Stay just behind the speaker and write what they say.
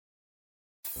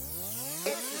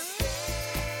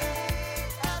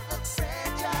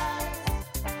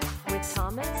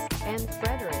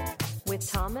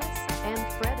Thomas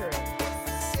and Frederick.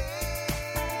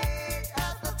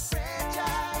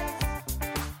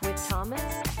 With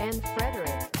Thomas and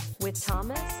Frederick. With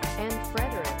Thomas and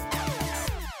Frederick.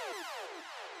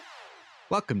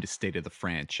 Welcome to State of the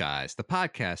Franchise, the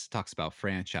podcast that talks about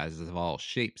franchises of all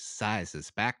shapes, sizes,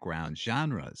 backgrounds,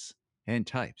 genres, and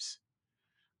types.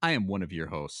 I am one of your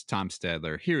hosts, Tom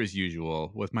Stadler, here as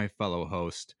usual with my fellow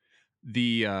host,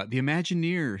 the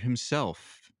Imagineer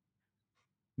himself,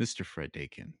 Mr. Fred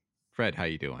Dakin. Fred, how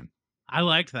you doing? I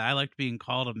liked that. I liked being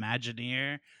called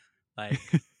Imagineer. Like,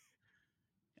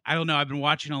 I don't know. I've been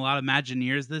watching a lot of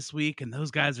Imagineers this week, and those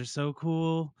guys are so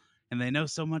cool, and they know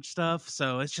so much stuff.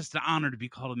 So it's just an honor to be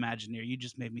called Imagineer. You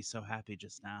just made me so happy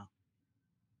just now.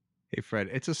 Hey, Fred,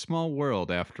 it's a small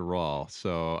world after all,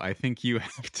 so I think you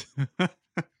have to...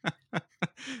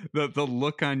 the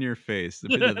look on your face,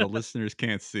 the listeners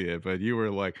can't see it, but you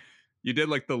were like, you did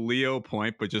like the Leo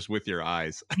point, but just with your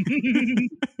eyes.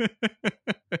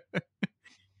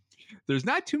 There's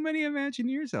not too many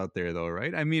Imagineers out there, though,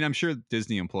 right? I mean, I'm sure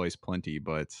Disney employs plenty,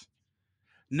 but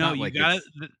no, you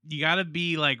gotta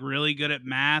be like really good at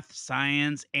math,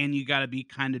 science, and you gotta be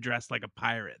kind of dressed like a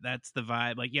pirate. That's the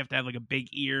vibe. Like, you have to have like a big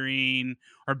earring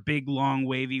or big long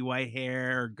wavy white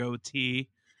hair or goatee.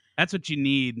 That's what you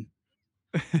need.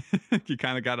 You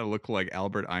kind of got to look like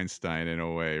Albert Einstein in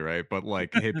a way, right? But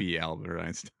like hippie Albert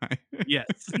Einstein.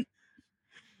 Yes.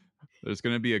 There's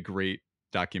going to be a great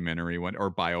documentary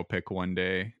or biopic one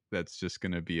day that's just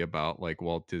going to be about like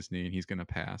Walt Disney, and he's going to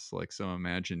pass like some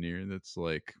Imagineer that's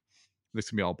like, this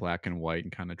can be all black and white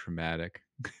and kind of dramatic.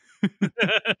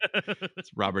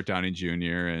 It's Robert Downey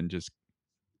Jr. and just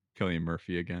Cillian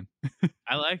Murphy again.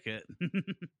 I like it.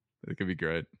 It could be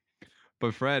great.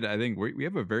 But Fred, I think we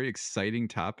have a very exciting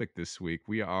topic this week.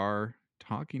 We are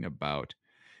talking about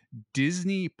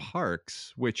Disney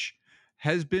parks, which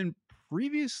has been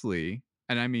previously,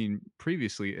 and I mean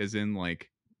previously as in like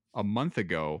a month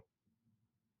ago,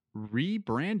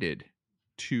 rebranded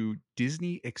to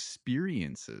Disney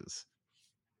Experiences.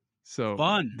 So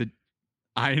fun.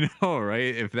 I know,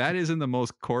 right? If that isn't the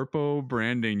most corpo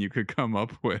branding you could come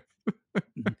up with.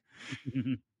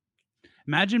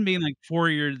 Imagine being like 4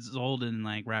 years old and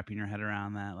like wrapping your head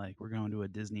around that. Like, we're going to a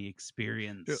Disney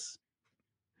experience.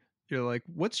 You're like,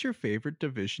 what's your favorite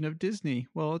division of Disney?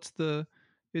 Well,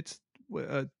 it's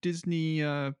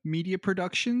Disney Media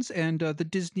Productions and the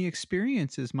Disney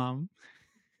Experiences, Mom.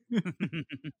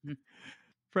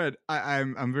 Fred,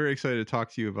 I'm very excited to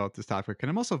talk to you about this topic,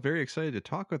 and I'm also very excited to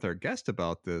talk with our guest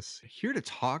about this. Here to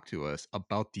talk to us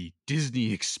about the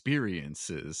Disney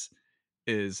Experiences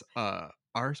is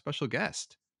our special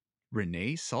guest,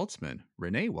 Renee Saltzman.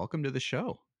 Renee, welcome to the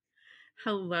show.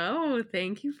 Hello.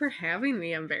 Thank you for having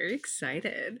me. I'm very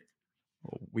excited.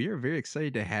 Well, we are very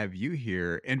excited to have you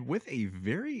here, and with a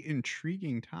very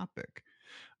intriguing topic.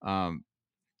 I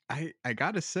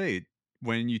gotta say,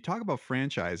 when you talk about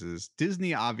franchises,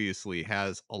 Disney obviously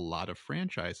has a lot of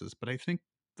franchises, but I think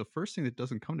the first thing that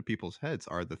doesn't come to people's heads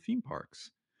are the theme parks.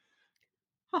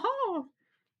 Oh.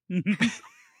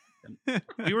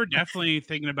 We were definitely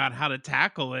thinking about how to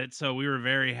tackle it, so we were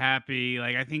very happy.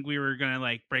 Like, I think we were gonna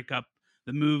like break up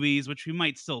the movies, which we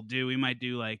might still do. We might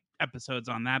do like episodes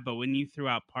on that, but when you threw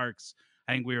out parks,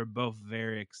 I think we were both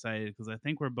very excited because I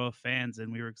think we're both fans,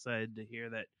 and we were excited to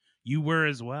hear that you were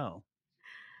as well.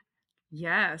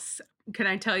 Yes. Can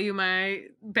I tell you my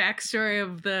backstory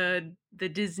of the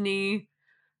Disney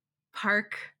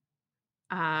park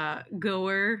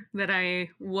goer that I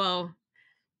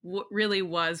really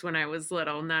was when I was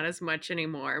little? Not as much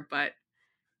anymore, but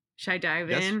should I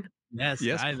dive in? Yes,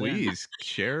 please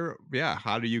share. Yeah,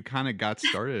 how do you kind of got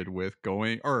started with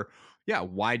going, or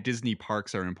why Disney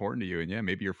parks are important to you, and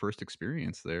maybe your first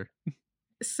experience there.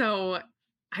 So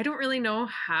I don't really know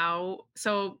how.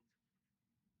 So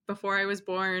before I was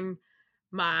born,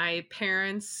 my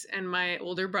parents and my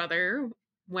older brother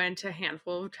went a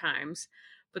handful of times,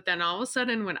 but then all of a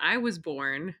sudden when I was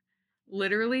born,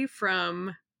 literally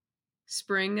from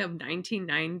spring of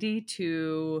 1990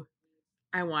 to,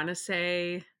 I want to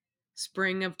say,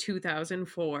 spring of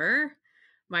 2004,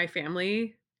 my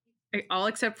family, all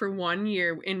except for 1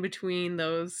 year in between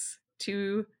those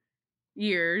 2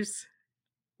 years,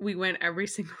 we went every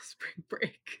single spring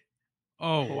break.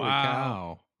 Oh,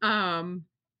 wow.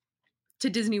 To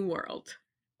Disney World.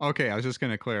 Okay, I was just going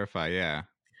to clarify, yeah.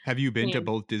 Have you been to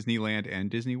both Disneyland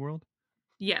and Disney World?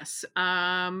 Yes.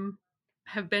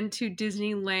 Have been to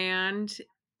Disneyland,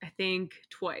 I think,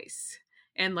 twice,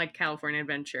 and like California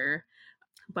Adventure.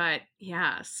 But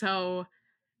yeah, so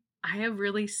I have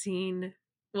really seen,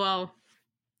 well,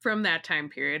 from that time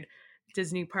period,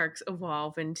 Disney parks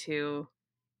evolve into,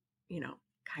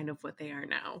 kind of what they are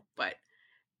now. But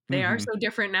they are so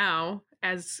different now,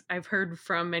 as I've heard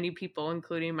from many people,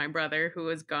 including my brother, who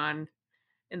has gone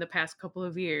in the past couple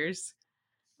of years.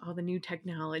 All the new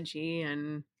technology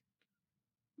and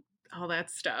all that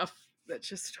stuff. That's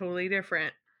just totally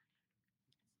different.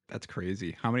 That's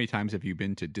crazy. How many times have you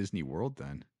been to Disney World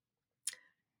then?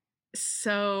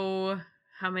 So,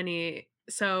 how many?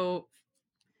 So,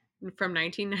 from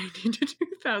 1990 to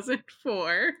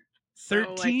 2004.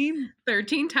 So, like 13?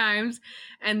 13 times.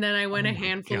 And then I went Oh a my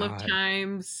handful of God.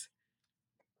 times.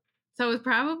 So, it was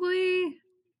probably,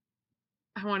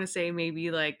 I want to say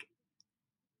maybe like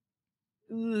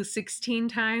 16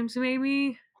 times,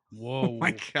 maybe. Oh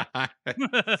my Whoa. God.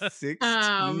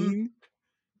 16?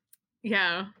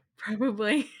 Yeah,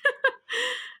 probably.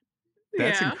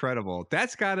 That's Yeah. incredible.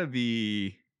 That's got to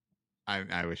be.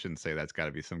 I shouldn't say that's got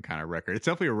to be some kind of record. It's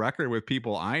definitely a record with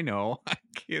people I know. I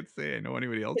can't say I know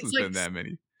anybody else It's has like, been that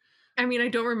many. I mean, I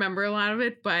don't remember a lot of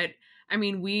it, but I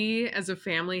mean, we as a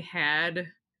family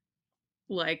had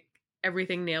like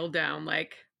everything nailed down.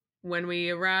 Like when we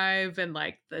arrive, and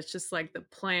like that's just like the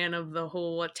plan of the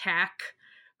whole attack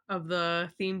of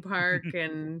the theme park,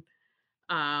 and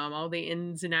all the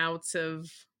ins and outs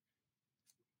of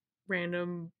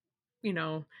random, you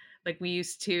know, like we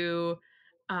used to,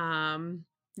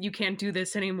 you can't do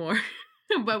this anymore,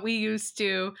 but we used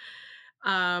to,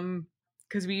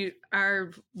 because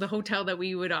the hotel that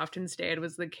we would often stay at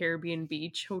was the Caribbean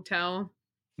Beach Hotel.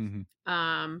 Mhm.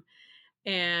 Um,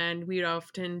 and we'd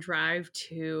often drive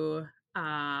to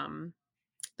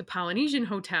the Polynesian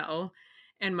Hotel,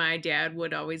 and my dad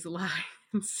would always lie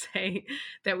and say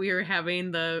that we were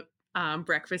having the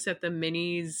breakfast at the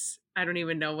Minis. I don't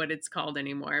even know what it's called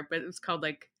anymore, but it was called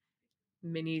like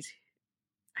Minis.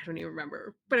 I don't even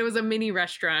remember, but it was a mini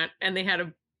restaurant, and they had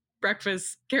a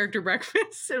character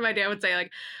breakfast. And my dad would say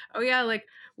like, "Oh yeah, like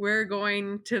we're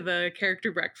going to the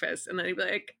character breakfast," and then he'd be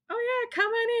like, "Oh yeah,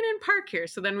 come on in and park here."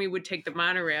 So then we would take the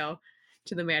monorail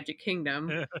to the Magic Kingdom,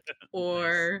 Nice.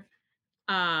 or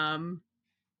um,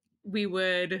 we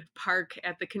would park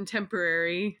at the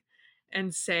Contemporary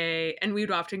and say, and we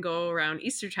would often go around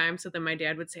Easter time. So then my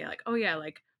dad would say like, "Oh yeah,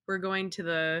 like we're going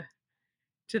to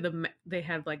they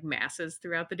had like masses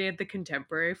throughout the day at the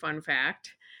Contemporary. Fun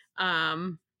fact.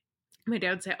 My dad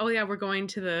would say, "Oh yeah, we're going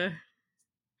to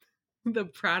the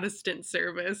Protestant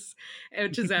service,"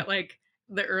 which is at like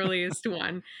the earliest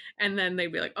one. And then they'd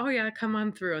be like, "Oh yeah, come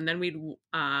on through." And then we'd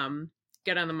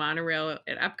get on the monorail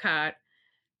at Epcot,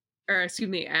 or excuse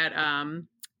me, at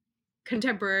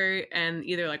Contemporary, and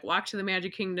either like walk to the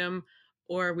Magic Kingdom,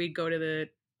 or we'd go to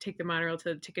take the monorail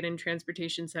to the Ticket and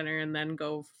Transportation Center, and then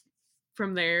go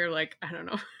from there. Like, I don't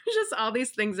know, just all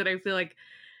these things that I feel like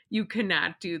you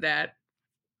cannot do that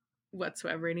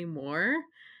whatsoever anymore.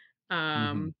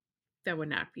 Mhm. That would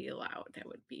not be allowed. That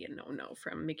would be a no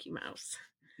from Mickey Mouse.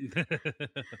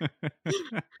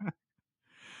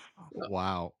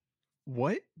 Wow.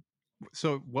 What?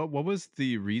 So what was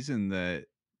the reason that?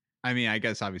 I mean, I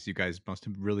guess obviously you guys must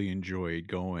have really enjoyed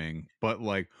going, but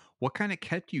like, what kind of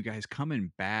kept you guys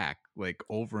coming back like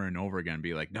over and over again?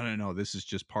 Be like, no, no, no, this is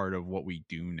just part of what we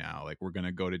do now. Like, we're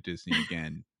gonna go to Disney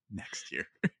again next year.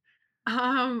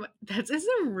 That is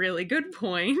a really good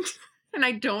point. And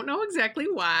I don't know exactly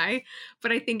why,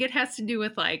 but I think it has to do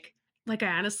with like I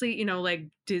honestly, like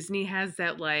Disney has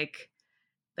that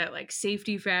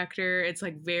safety factor. It's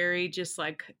like very just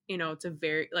like, it's a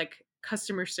very like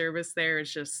customer service there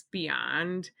is just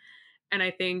beyond. And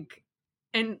I think,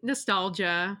 and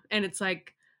nostalgia, and it's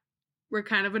like we're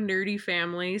kind of a nerdy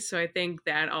family, so I think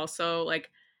that also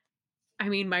like, I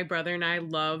mean, my brother and I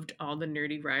loved all the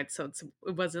nerdy rides, so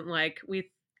it wasn't like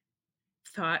we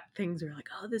thought things were like,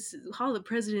 "Oh, this is Hall of the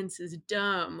Presidents is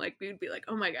dumb." Like we'd be like,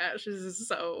 "Oh my gosh, this is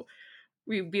so,"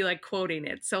 we'd be like quoting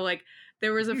it. So like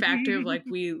there was a factor of like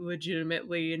we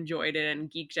legitimately enjoyed it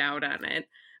and geeked out on it.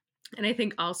 And I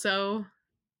think also,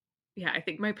 yeah, I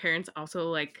think my parents also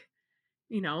like,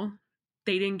 you know,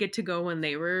 they didn't get to go when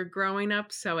they were growing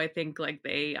up, so I think like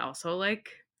they also like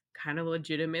kind of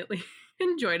legitimately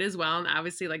enjoyed as well. And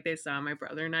obviously like they saw my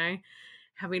brother and I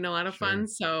having a lot of Sure. fun.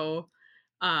 So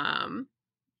um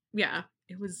yeah,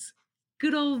 it was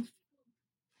good old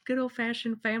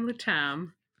fashioned family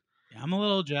time. Yeah, I'm a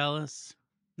little jealous.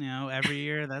 Every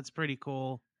year that's pretty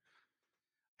cool.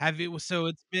 So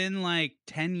it's been like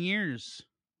 10 years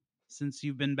since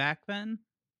you've been back then?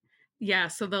 Yeah,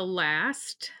 so the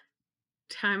last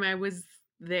time I was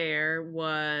there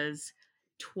was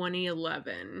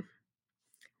 2011.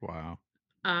 Wow.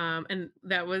 And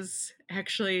that was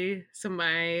actually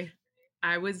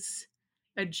I was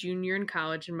a junior in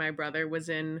college, and my brother was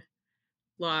in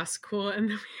law school, and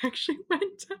then we actually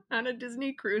went on a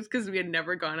Disney cruise because we had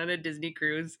never gone on a Disney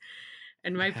cruise.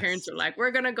 And my parents Yes. were like,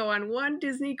 "We're gonna go on one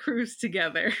Disney cruise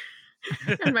together."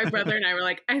 And my brother and I were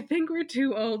like, "I think we're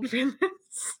too old for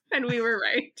this," and we were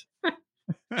right.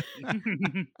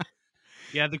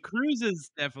 Yeah, the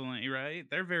cruises definitely, right?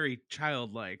 They're very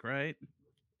childlike, right?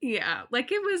 Yeah,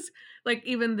 like it was like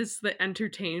even this the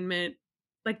entertainment.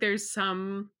 Like there's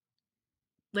some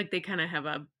like they kind of have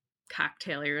a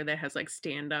cocktail area that has like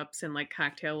stand-ups and like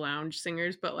cocktail lounge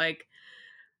singers, but like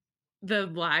the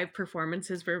live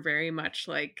performances were very much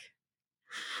like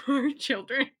for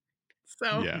children.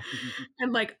 So, Yeah.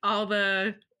 and like all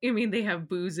the, I mean, they have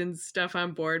booze and stuff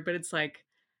on board, but it's like,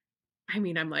 I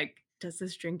mean, I'm like, does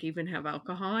this drink even have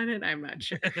alcohol in it? I'm not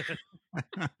sure.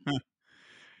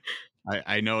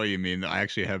 I know what you mean. I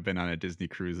actually have been on a Disney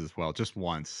cruise as well, just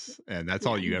once, and that's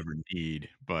all Yeah. you ever need.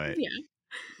 But Yeah.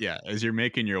 yeah, as you're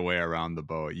making your way around the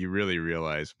boat, you really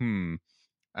realize, and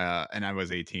I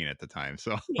was 18 at the time,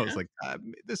 so I was Yeah. like,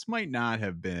 this might not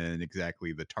have been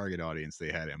exactly the target audience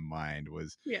they had in mind.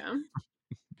 Was Yeah.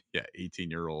 yeah,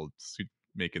 18-year-olds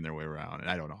making their way around, and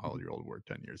I don't know how old you were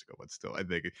 10 years ago, but still, I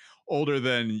think older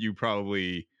than you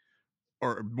probably,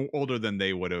 or older than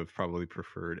they would have probably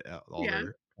preferred all Yeah.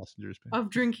 their passengers been. Of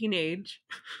drinking age.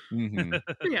 Hmm.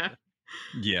 Yeah.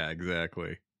 Yeah,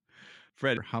 exactly.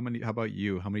 Fred, how about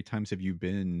you? How many times have you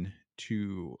been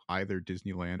to either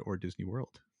Disneyland or Disney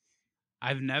World?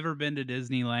 I've never been to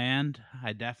Disneyland.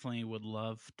 I definitely would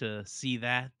love to see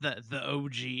that. The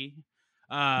OG.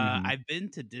 Hmm. I've been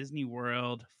to Disney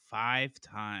World 5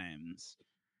 times.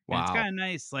 And it's Wow. kind of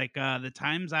nice. Like the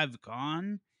times I've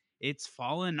gone, it's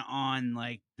fallen on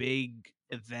like big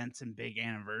events and big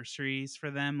anniversaries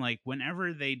for them. Like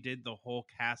whenever they did the whole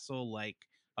castle like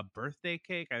a birthday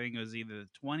cake, I think it was either the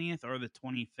 20th or the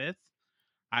 25th.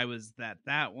 I was at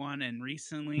that one, and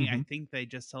recently I Hmm. think they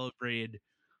just celebrated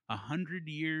 100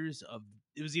 years of.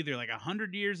 It was either like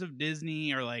 100 years of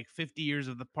Disney or like 50 years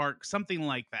of the park, something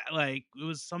like that. Like it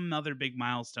was some other big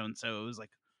milestone, so it was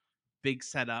like big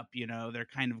setup. They're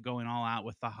kind of going all out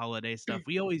with the holiday stuff.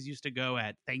 We always used to go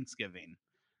at Thanksgiving.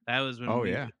 That was when Oh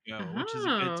we yeah. would go, which is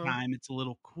a good Oh. time. It's a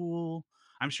little cool.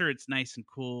 I'm sure it's nice and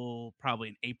cool, probably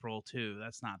in April too.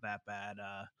 That's not that bad.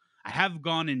 I have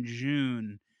gone in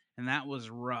June, and that was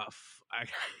rough. I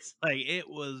guess like it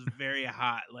was very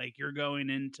hot. Like you're going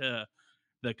into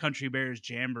the Country Bears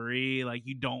Jamboree, like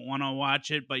you don't want to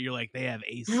watch it, but you're like they have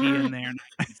AC in there and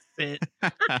I can sit.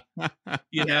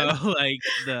 Yes. Like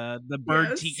the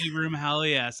bird Yes. tiki room. Hell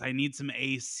yes, I need some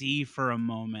AC for a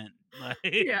moment. Like,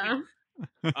 Yeah.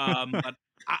 but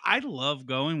I love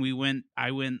going.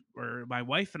 I went, or my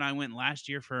wife and I went last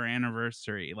year for our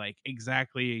anniversary, like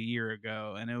exactly a year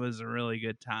ago, and it was a really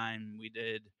good time. We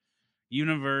did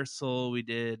Universal. We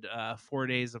did 4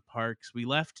 days of parks. We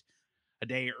left a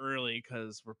day early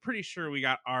because we're pretty sure we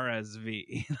got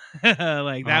RSV.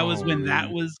 Like that was Oh when that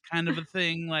man. was kind of a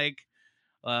thing. Like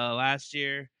last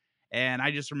year, and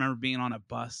I just remember being on a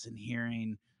bus and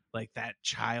hearing like that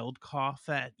child cough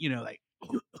at like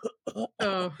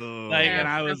Oh, like, Oh. and yeah.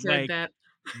 I I've was heard like, that.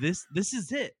 this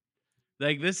is it.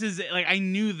 Like this is it. Like I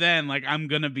knew then like I'm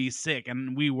gonna be sick,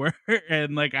 and we were,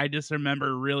 and like I just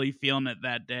remember really feeling it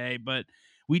that day. But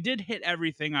we did hit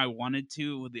everything I wanted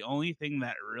to. The only thing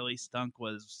that really stunk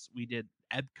was we did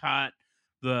Epcot,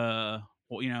 the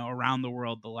around the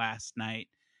world the last night,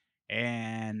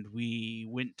 and we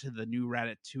went to the new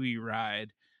Ratatouille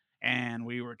ride, and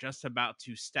we were just about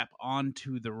to step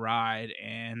onto the ride,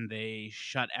 and they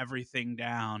shut everything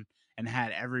down and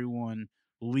had everyone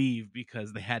leave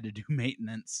because they had to do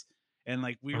maintenance. And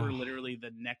like we were Oh, literally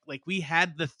the neck, like we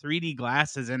had the 3D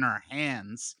glasses in our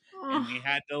hands, and Oh, we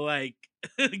had to like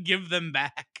give them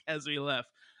back as we left.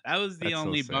 That was the that's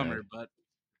so only sad. bummer, but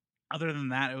other than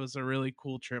that, it was a really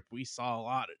cool trip. We saw a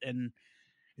lot, and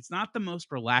it's not the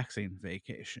most relaxing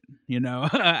vacation,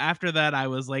 After that, I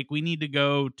was like, we need to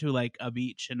go to like a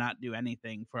beach and not do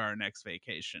anything for our next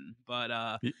vacation.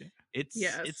 But Y- it's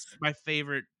yes. my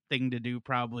favorite thing to do,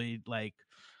 probably like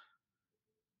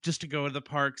just to go to the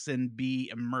parks and be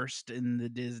immersed in the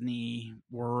Disney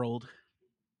world,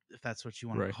 if that's what you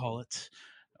want to Right. call it,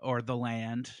 or the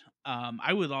land.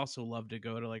 I would also love to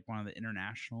go to like one of the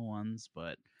international ones,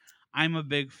 but I'm a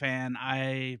big fan.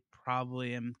 I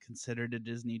probably am considered a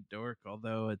Disney dork,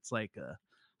 although it's like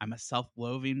I'm a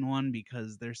self-loathing one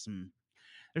because there's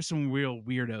some real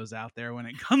weirdos out there when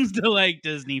it comes to like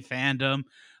Disney fandom.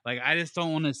 Like I just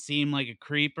don't want to seem like a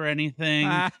creep or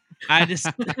anything. I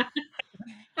just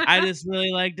I just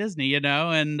really like Disney,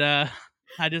 and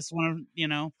I just want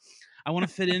to, I want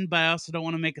to fit in, but I also don't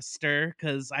want to make a stir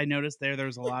because I noticed there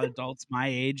was a lot of adults my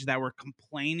age that were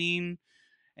complaining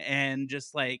and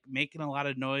just like making a lot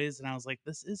of noise. And I was like,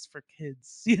 this is for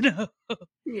kids, you know?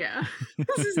 Yeah.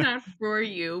 This is not for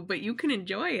you, but you can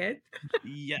enjoy it.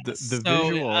 The Yes. So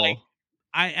like visual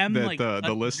I am that like the such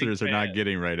a big listeners are not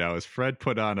getting right now is Fred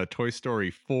put on a Toy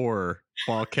Story 4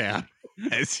 ball cap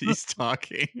as fan. he's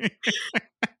talking.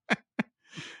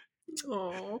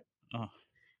 Oh. Oh,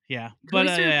 yeah. But Toy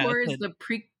Story yeah, 4 I is said the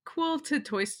prequel to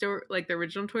Toy Story, like the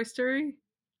original Toy Story.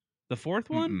 the fourth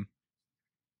one. Mm-mm.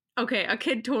 Okay, a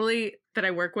kid totally that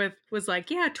I work with was like,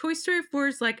 "Yeah, Toy Story 4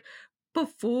 is like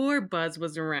before Buzz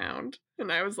was around."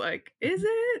 And I was like, "Is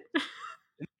it?"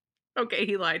 Okay,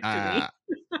 he lied to Uh,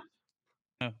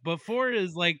 me. But four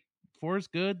is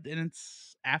good, and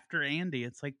it's after Andy.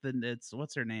 It's like it's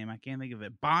what's her name? I can't think of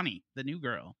it. Bonnie, the new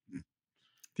girl.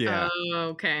 yeah. Oh,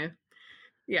 okay.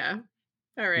 Yeah.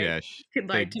 All right. Yeah, Kid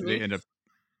they lied to they me. end up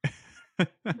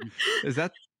Is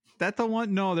that the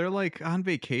one? No, they're like on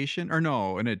vacation or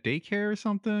no, in a daycare or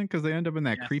something because they end up in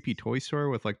that creepy Yes. toy store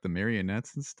with like the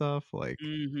marionettes and stuff. Like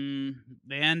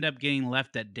They end up getting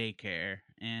left at daycare,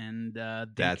 and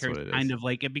that's daycare what is it kind is. of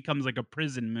like it becomes like a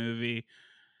prison movie.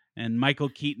 And Michael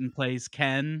Keaton plays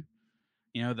Ken.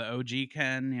 The OG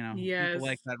Ken. People Yes.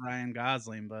 like that Ryan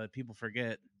Gosling, but people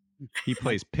forget He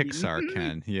plays Michael Keaton. Pixar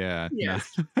Ken. Yeah, no.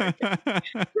 Yes.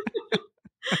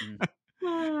 Mm.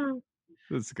 Oh,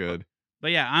 That's good.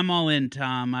 But yeah, I'm all in,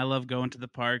 Tom. I love going to the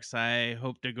parks. I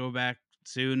hope to go back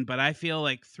soon, but I feel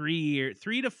like 3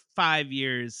 to 5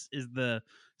 years is the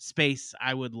space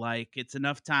I would like. It's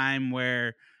enough time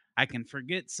where I can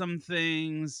forget some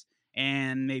things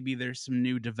and maybe there's some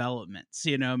new developments,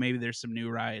 maybe there's some new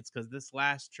rides because this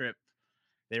last trip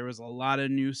there was a lot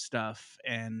of new stuff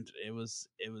and it was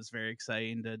very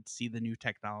exciting to see the new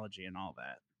technology and all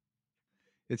that.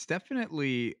 It's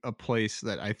definitely a place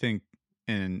that I think,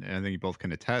 and I think you both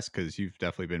can attest because you've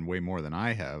definitely been way more than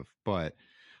I have, but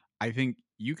I think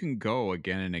you can go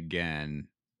again and again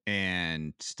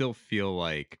and still feel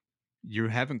like you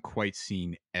haven't quite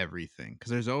seen everything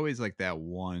because there's always like that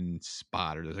one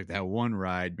spot or there's like that one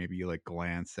ride maybe you like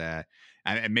glance at,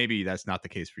 and maybe that's not the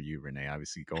case for you, Renee.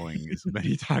 Obviously, going as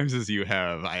many times as you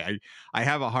have, I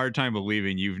have a hard time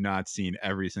believing you've not seen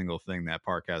every single thing that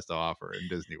park has to offer in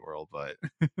Disney World. But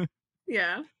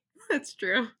yeah. That's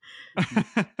true.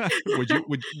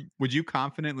 would you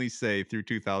confidently say through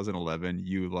 2011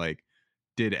 you like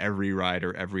did every ride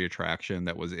or every attraction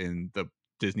that was in the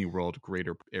Disney World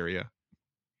greater area?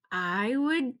 I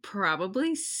would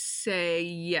probably say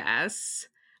yes.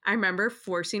 I remember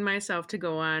forcing myself to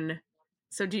go on.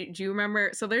 So do you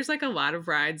remember? So there's like a lot of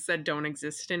rides that don't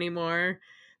exist anymore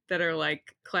that are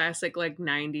like classic like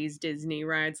 90s Disney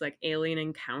rides like Alien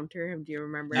Encounter. Do you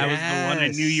remember That that? was the one I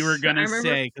knew you were Yes. So I gonna remember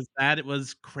say because that it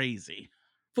was crazy.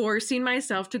 forcing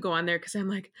myself to go on there because I'm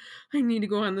like, I need to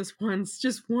go on this once,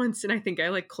 just once. And I think I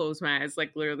like closed my eyes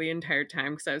like literally the entire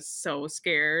time because I was so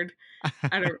scared.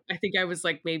 I think I was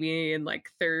like maybe in like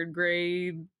third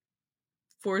grade,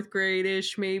 fourth grade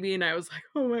ish, maybe. And I was like,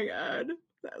 oh my God.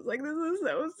 I was like, this is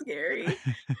so scary.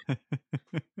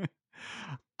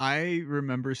 I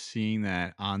remember seeing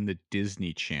that on the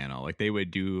Disney Channel. Like they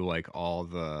would do like all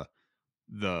the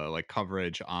like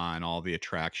coverage on all the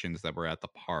attractions that were at the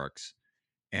parks.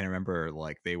 And I remember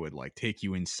like they would like take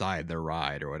you inside the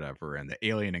ride or whatever. And the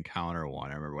Alien Encounter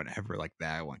one, I remember whenever like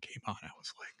that one came on, I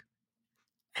was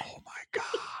like, oh my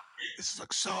God, this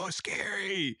looks so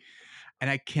scary. And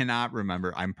I cannot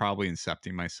remember. I'm probably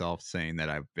incepting myself saying that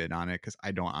I've been on it because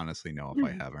I don't honestly know if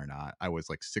I have or not. I was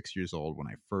like 6 years old when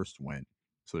I first went.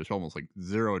 So there's almost like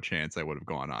zero chance I would have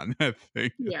gone on that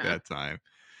thing at Yeah. that time.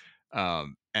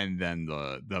 And then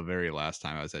the very last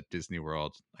time I was at Disney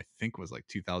World, I think was like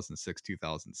 2006,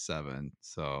 2007.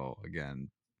 So again,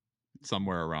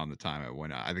 somewhere around the time I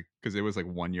went on, I think because it was like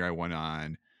one year I went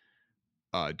on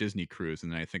Disney cruise,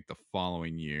 and then I think the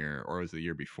following year, or it was the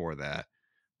year before that,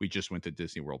 we just went to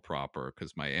Disney World proper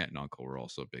because my aunt and uncle were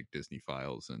also big Disney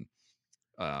files, and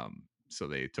so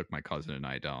they took my cousin and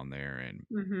I down there, and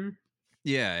Mm-hmm.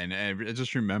 yeah, and I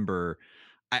just remember.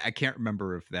 I can't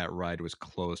remember if that ride was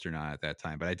closed or not at that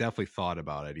time, but I definitely thought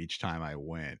about it each time I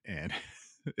went, and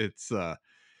it's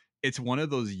it's one of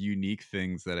those unique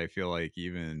things that I feel like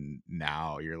even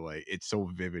now you're like it's so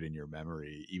vivid in your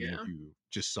memory, even if Yeah. you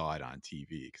just saw it on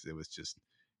TV, because it was just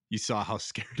you saw how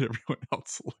scared everyone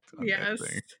else looked on that Yes.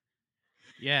 thing.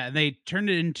 Yeah, they turned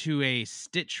it into a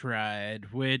Stitch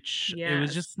ride, which it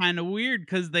was just Yes. kind of weird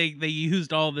because they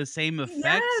used all the same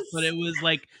effects, but Yes. it was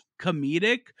like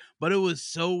comedic. But it was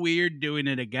so weird doing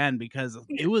it again because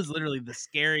it was literally the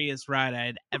scariest ride I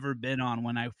had ever been on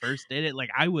when I first did it. Like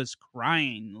I was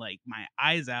crying like my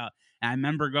eyes out. And I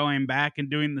remember going back and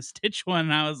doing the Stitch one,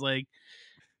 and I was like,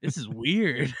 This is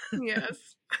weird.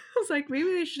 Yes. I was like,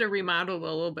 maybe they should have remodeled a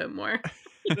little bit more.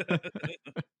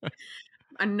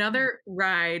 Another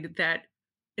ride that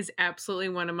is absolutely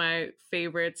one of my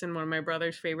favorites and one of my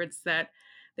brother's favorites that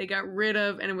they got rid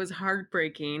of and it was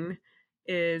heartbreaking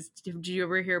is, did you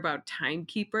ever hear about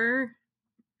Timekeeper?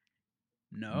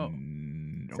 No.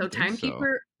 Don't So think so.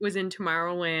 Timekeeper was in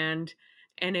Tomorrowland,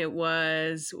 and it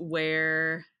was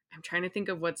where, I'm trying to think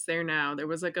of what's there now. There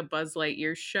was like a Buzz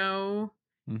Lightyear show.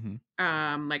 Mm-hmm.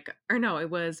 Or no, it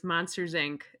was Monsters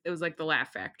Inc. It was like the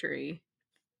Laugh Factory.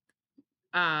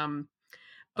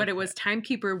 But it was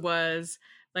Timekeeper was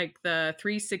like the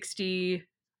 360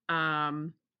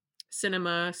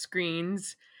 cinema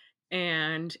screens,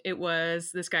 and it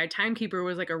was this guy. Timekeeper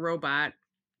was like a robot,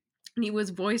 and he was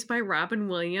voiced by Robin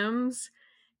Williams,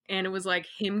 and it was like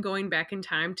him going back in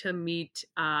time to meet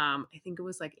I think it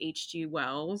was like H.G.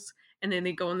 Wells, and then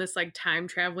they go on this like time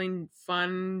traveling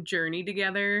fun journey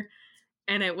together,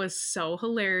 and it was so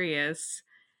hilarious.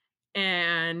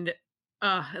 And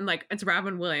like it's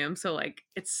Robin Williams, so like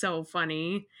it's so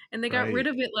funny, and they got Right. rid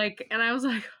of it, like, and I was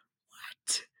like,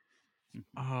 what?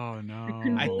 Oh no! I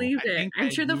couldn't believe I it. think I'm I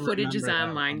sure the do footage is remember that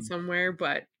online one. somewhere,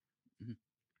 but Mhm.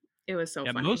 it was so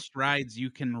Yeah, funny. most rides you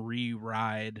can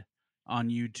re-ride on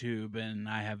YouTube, and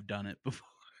I have done it before.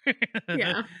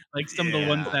 Yeah. Like some of the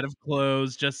ones Yeah. that have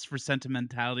closed just for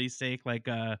sentimentality's sake. Like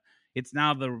it's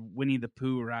now the Winnie the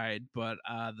Pooh ride, but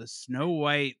the Snow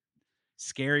White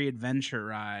Scary Adventure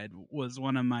ride was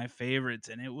one of my favorites,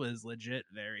 and it was legit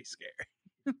very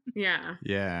scary. Yeah.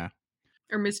 Yeah.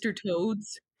 Or Mr.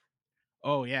 Toad's.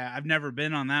 Oh yeah, I've never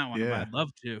been on that one, but Yeah. I'd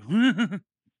love to.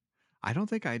 I don't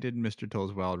think I did Mr.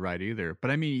 Toad's Wild Ride either.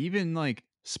 But I mean, even like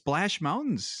Splash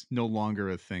Mountain's no longer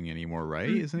a thing anymore, right?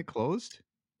 Mm. Isn't it closed?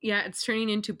 Yeah, it's turning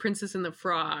into Princess and the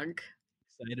Frog.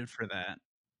 Excited for that.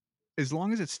 As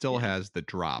long as it still Yeah. has the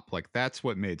drop, like that's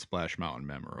what made Splash Mountain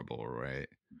memorable, right?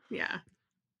 Yeah.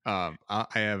 I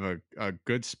have a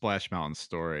good Splash Mountain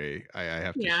story I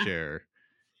have to Yeah. share.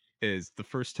 Is the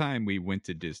first time we went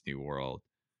to Disney World,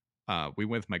 we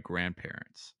went with my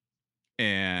grandparents.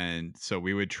 And so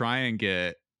we would try and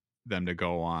get them to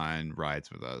go on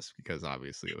rides with us because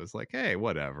obviously it was like, hey,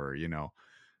 whatever,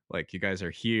 like you guys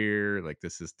are here, like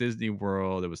this is Disney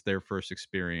World. It was their first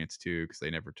experience too because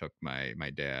they never took my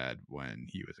dad when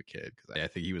he was a kid because I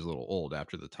think he was a little old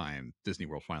after the time Disney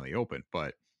World finally opened.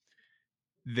 But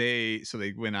they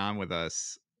went on with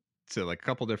us to like a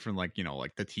couple different like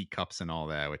like the teacups and all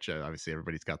that, which obviously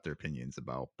everybody's got their opinions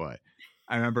about. But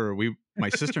I remember my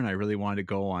sister and I really wanted to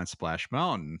go on Splash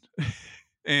Mountain,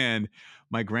 and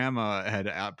my grandma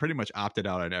had pretty much opted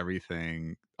out on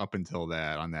everything up until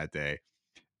that on that day,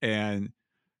 and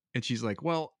she's like,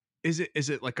 well. Is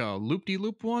it like a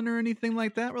loop-de-loop one or anything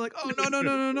like that? We're like,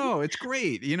 oh no, it's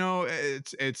great.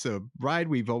 It's a ride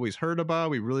we've always heard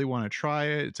about. We really want to try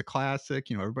it. It's a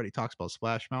classic. Everybody talks about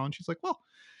Splash Mountain. She's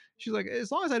like,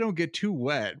 as long as I don't get too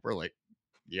wet. We're like,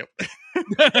 yep.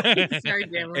 Sorry,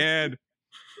 Grandma. And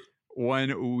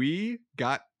when we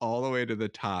got all the way to the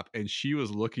top and she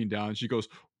was looking down, she goes,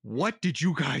 what did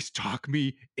you guys talk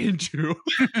me into?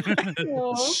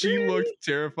 She looked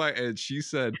terrified, and she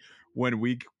said when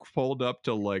we pulled up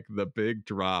to like the big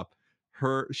drop,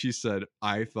 she said,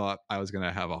 I thought I was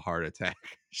gonna have a heart attack.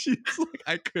 She's like,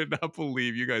 I could not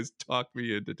believe you guys talked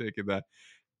me into taking that.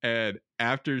 And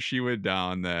after she went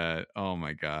down that, oh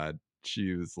my god,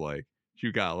 she was like,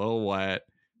 she got a little wet,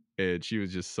 and she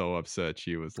was just so upset.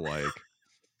 She was like,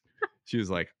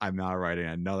 I'm not riding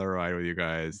another ride with you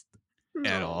guys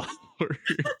at all.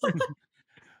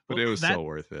 But it was so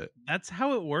worth it. That's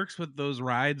how it works with those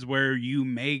rides where you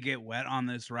may get wet on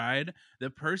this ride. The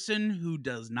person who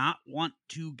does not want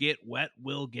to get wet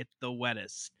will get the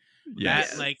wettest.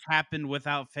 Yes. That like happened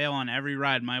without fail on every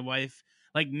ride. My wife,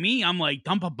 like me, I'm like,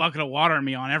 dump a bucket of water on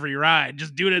me on every ride.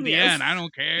 Just do it at the end. I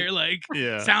don't care. Like,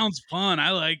 sounds fun.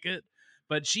 I like it.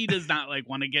 But she does not like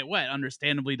want to get wet.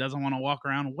 Understandably, doesn't want to walk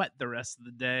around wet the rest of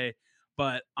the day.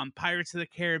 But on Pirates of the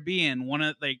Caribbean,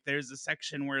 there's a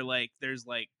section where like there's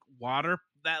like water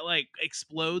that like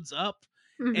explodes up,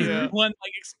 and one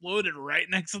like exploded right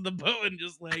next to the boat and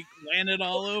just like landed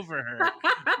all over her.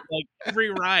 Like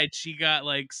every ride she got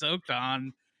like soaked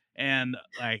on, and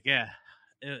like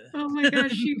Oh my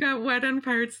gosh, you got wet on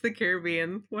Pirates of the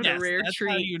Caribbean. What a rare that's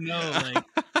treat. how you know, like,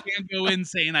 you can't go in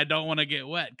saying I don't want to get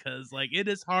wet, because like it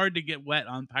is hard to get wet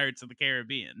on Pirates of the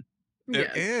Caribbean.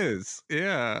 It is.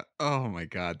 Yeah. Oh my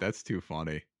god, that's too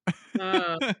funny.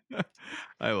 I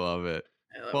I love it.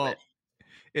 love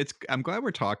it. I'm glad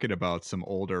we're talking about some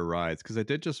older rides because I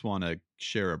did just want to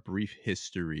share a brief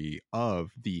history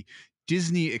of the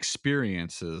Disney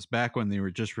experiences back when they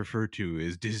were just referred to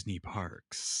as Disney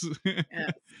parks. Yes.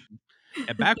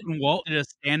 Yeah, back when Walt would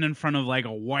just stand in front of like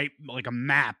a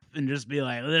map and just be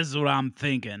like, "This is what I'm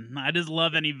thinking." I just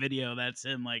love any video that's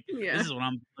him like, Yeah. "This is what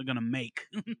I'm gonna make."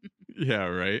 Yeah,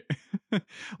 right.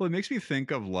 Well, it makes me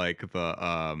think of like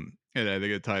and I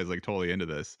think it ties like totally into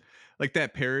this. Like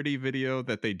that parody video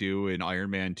that they do in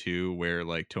Iron Man 2 where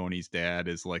like Tony's dad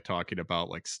is like talking about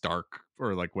like Stark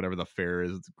or like whatever the fair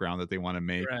is ground that they want to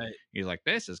make. Right. He's like,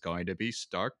 this is going to be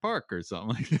Stark Park or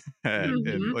something like that. And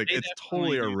Mhm. like They it's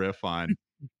definitely totally a do. riff on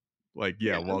like,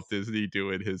 yeah, Walt Yes. Disney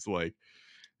doing his like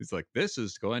he's like, this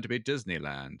is going to be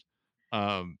Disneyland.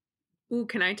 Um Ooh,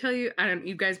 can I tell you? I don't.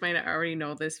 You guys might already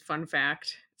know this fun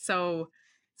fact. So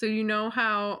you know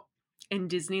how in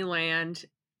Disneyland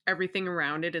everything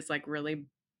around it is like really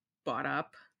bought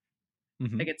up.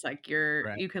 mhm. Like it's like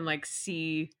Right. you can like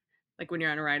see like when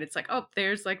you're on a ride, it's like, oh,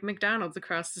 there's like McDonald's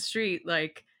across the street.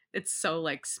 Like it's so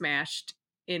like smashed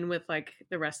in with like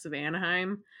the rest of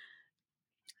Anaheim.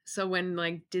 So when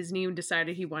like Disney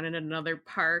decided he wanted another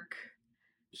park,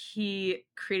 he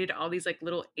created all these like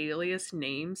little alias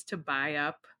names to buy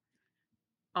up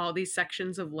all these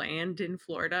sections of land in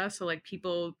Florida. So like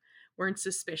people weren't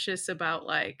suspicious about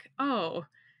like, oh,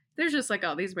 there's just like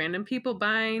all these random people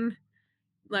buying,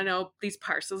 you know, these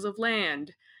parcels of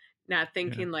land, not Yeah.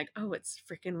 thinking like, oh, it's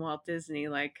freaking Walt Disney,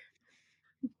 like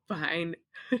buying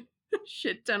a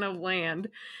shit ton of land.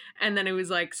 And then it was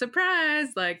like, surprise,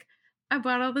 like I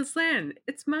bought all this land.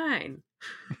 It's mine.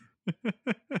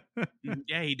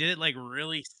 Yeah, he did it like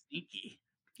really sneaky.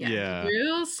 Yeah, Yeah.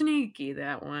 real sneaky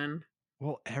that one.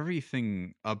 Well,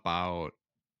 everything about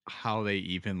how they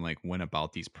even like went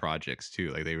about these projects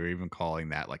too. Like they were even calling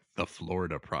that like the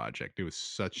Florida project. It was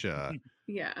such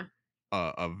Yeah.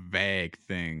 a vague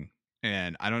thing.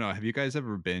 And I don't know, have you guys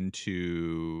ever been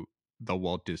to the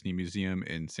Walt Disney Museum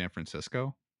in San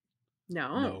Francisco?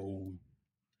 No. No.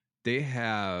 They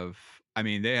have, I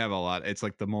mean, they have a lot. It's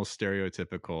like the most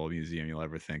stereotypical museum you'll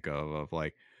ever think of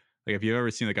like if you've ever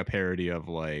seen like a parody of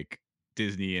like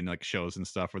Disney and like shows and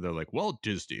stuff where they're like Walt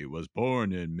Disney was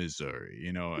born in Missouri,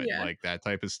 you know, and Yeah. like that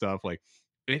type of stuff. Like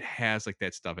it has like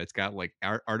that stuff. It's got like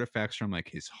artifacts from like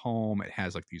his home. It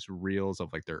has like these reels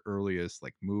of like their earliest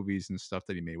like movies and stuff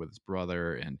that he made with his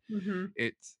brother, and Hmm.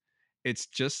 it's it's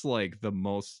just like the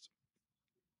most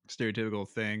stereotypical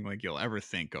thing like you'll ever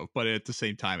think of, but at the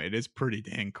same time it is pretty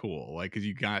dang cool, like because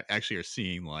you got actually are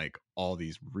seeing like all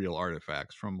these real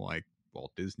artifacts from like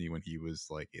Walt Disney when he was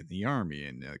like in the army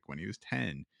and like when he was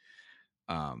 10.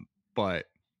 But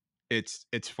it's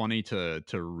funny to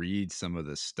read some of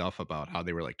the stuff about how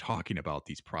they were like talking about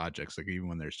these projects, like even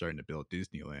when they're starting to build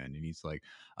Disneyland, and he's like,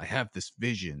 I have this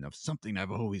vision of something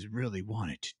I've always really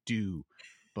wanted to do,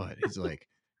 but he's like,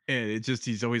 and it's just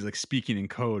he's always like speaking in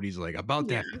code. He's like, about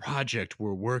Yeah. that project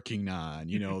we're working on,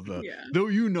 you know, the Yeah. though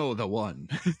you know the one.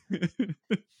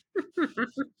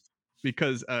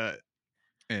 Because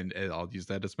and I'll use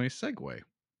that as my segue.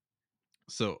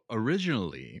 So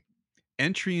originally,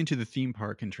 entry into the theme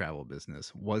park and travel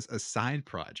business was a side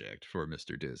project for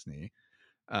Mr. Disney.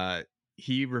 Uh,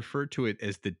 he referred to it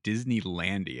as the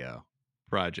Disneylandia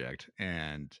project.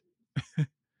 And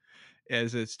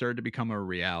as it started to become a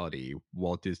reality,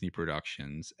 Walt Disney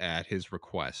Productions, at his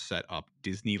request, set up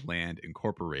Disneyland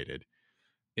Incorporated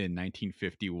in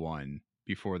 1951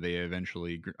 before they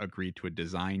eventually agreed to a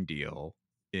design deal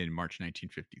in March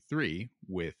 1953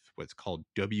 with what's called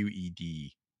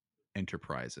WED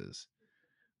Enterprises,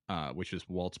 which is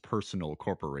Walt's personal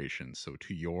corporation. So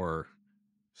to your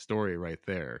story right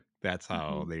there, that's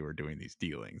how Mhm. they were doing these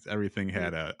dealings. Everything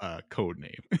had a code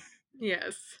name.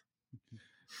 Yes.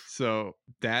 So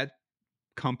that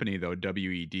company, though,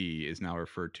 WED, is now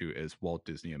referred to as Walt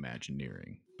Disney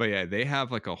Imagineering. But yeah, they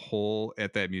have like a whole,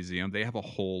 at that museum, they have a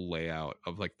whole layout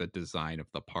of like the design of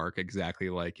the park, exactly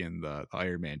like in the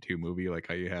Iron Man 2 movie, like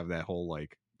how you have that whole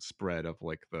like spread of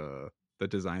like the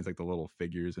designs, like the little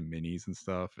figures and minis and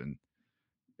stuff. And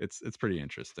it's pretty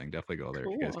interesting. Definitely go there if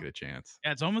you guys Cool. get a chance.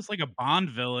 Yeah, it's almost like a Bond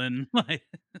villain. Like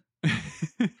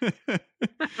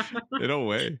In a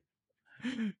way.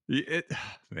 It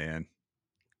man,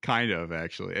 kind of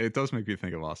actually. It does make me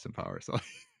think of Austin Powers. So.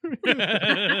 that's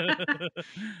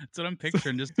what I'm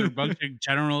picturing. Just a bunch of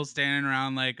generals standing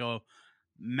around like a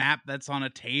map that's on a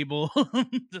table,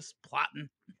 just plotting.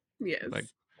 Like,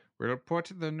 Yes. we're gonna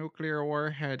put the nuclear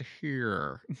warhead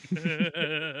here.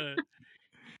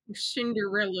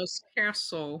 Cinderella's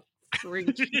castle right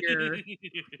here.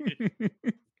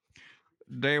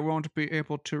 They won't be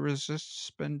able to resist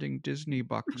spending Disney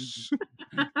bucks.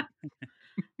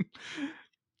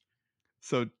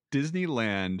 So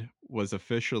Disneyland was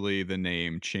officially the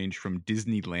name changed from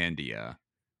Disneylandia,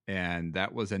 and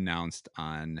that was announced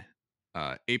on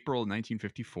April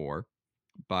 1954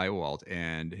 by Walt,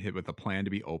 and hit with a plan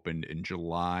to be opened in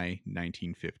July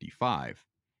 1955.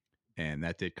 And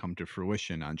that did come to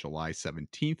fruition on July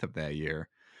 17th of that year.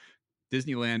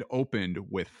 Disneyland opened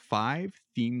with 5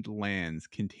 themed lands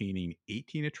containing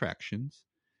 18 attractions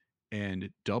and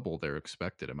double their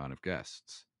expected amount of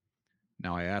guests.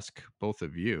 Now, I ask both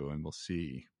of you, and we'll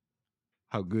see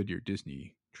how good your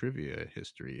Disney trivia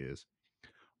history is.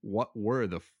 What were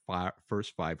the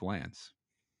first 5 lands?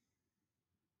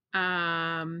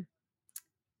 Tomorrowland,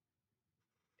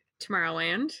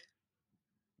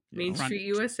 Main Yep. Street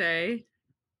USA,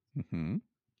 Mm-hmm.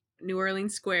 New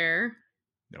Orleans Square.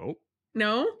 Nope.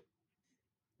 No?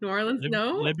 New Orleans,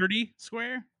 no? Liberty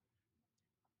Square?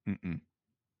 Mm-mm.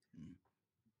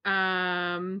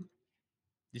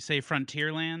 You say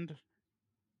Frontierland?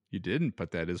 You didn't,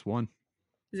 but that is one.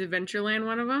 Is Adventureland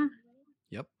one of them?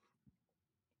 Yep.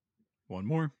 One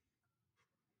more.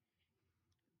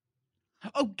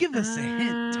 Oh, give us a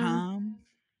hint, Tom.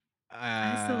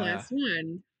 That's the last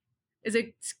one. Is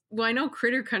it? Well, I know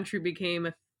Critter Country became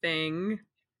a thing.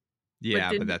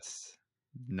 Yeah, but that's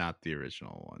not the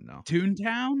original one. No.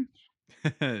 Toontown?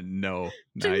 No,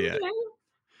 not yet.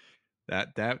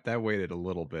 That waited a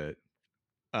little bit.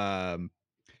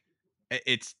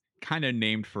 It's kind of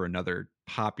named for another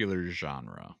popular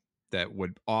genre that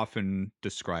would often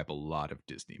describe a lot of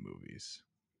Disney movies.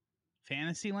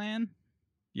 Fantasyland?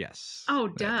 Yes. Oh,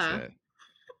 that's duh. it.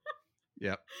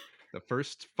 Yep. The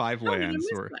first 5 How did I lands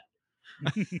miss were that?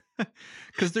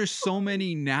 because there's so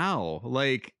many now.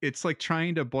 Like, it's like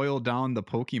trying to boil down the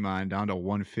Pokemon down to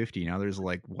 150. Now there's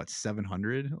like, what,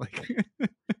 700? Like,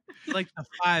 Like the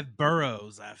 5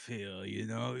 boroughs, I feel, you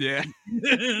know? yeah.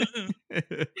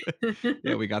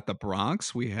 Yeah, we got the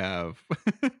Bronx. We have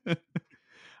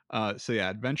so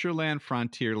yeah, Adventureland,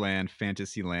 Frontierland,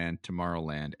 Fantasyland,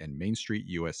 Tomorrowland, and Main Street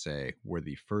USA were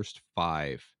the first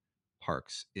 5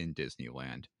 parks in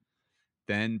Disneyland.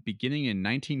 Then, beginning in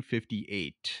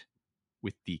 1958,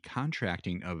 with the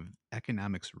contracting of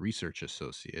Economics Research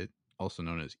Associate, also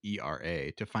known as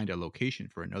ERA, to find a location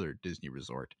for another Disney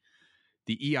resort,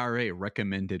 the ERA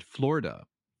recommended Florida,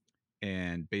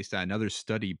 and based on another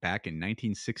study back in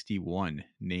 1961,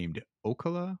 named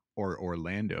Ocala or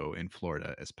Orlando in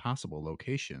Florida as possible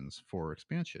locations for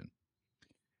expansion.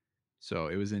 So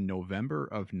it was in November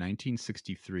of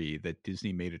 1963 that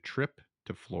Disney made a trip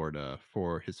to Florida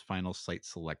for his final site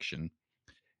selection.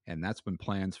 And that's when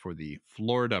plans for the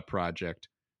Florida project,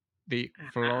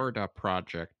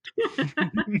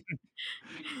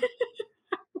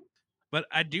 But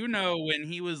I do know when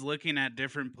he was looking at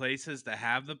different places to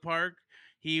have the park,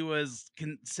 he was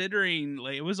considering,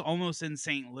 like, it was almost in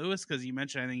St. Louis because you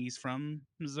mentioned I think he's from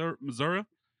Missouri,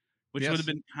 which would have Yes.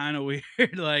 been kind of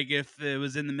weird. Like if it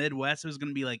was in the Midwest, it was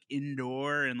going to be like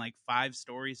indoor and like 5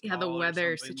 stories Yeah, tall the or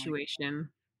weather something situation.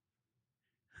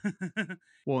 like.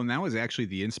 Well, and that was actually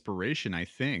the inspiration, I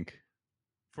think,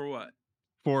 For what?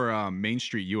 for Main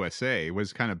Street USA. It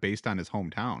was kind of based on his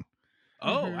hometown.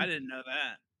 Oh, Mhm. I didn't know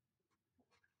that.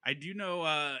 I do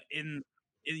know in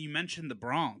you mentioned the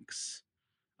Bronx.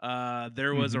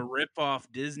 There was a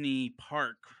rip-off Disney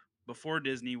park before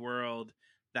Disney World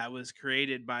that was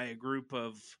created by a group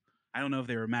of, I don't know if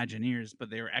they were Imagineers, but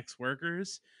they were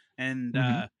ex-workers, and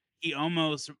Mhm. he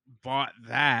almost bought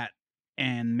that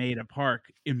and made a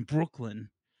park in Brooklyn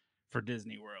for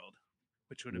Disney World,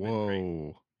 which would have been great.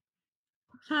 Whoa.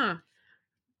 Huh.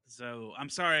 So I'm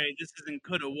sorry, this isn't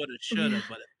coulda, woulda, shoulda,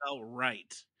 but it felt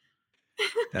right.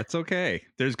 That's okay.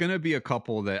 There's going to be a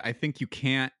couple that I think you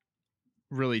can't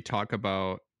really talk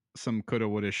about some coulda,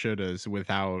 woulda, shouldas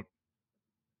without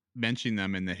mentioning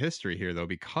them in the history here, though,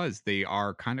 because they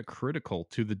are kind of critical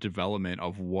to the development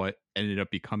of what ended up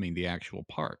becoming the actual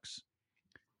parks.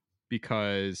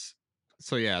 Because,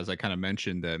 so yeah, as I kind of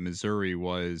mentioned, that Missouri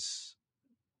was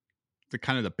the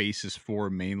kind of the basis for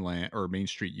mainland or Main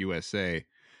Street USA.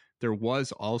 There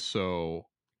was also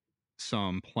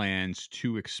some plans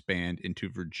to expand into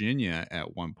Virginia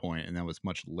at one point, and that was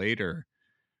much later.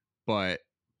 But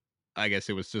I guess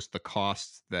it was just the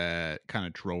costs that kind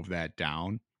of drove that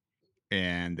down.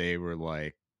 And they were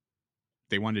like,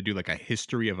 they wanted to do like a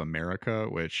history of America,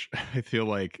 which I feel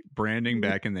like branding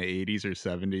back in the 80s or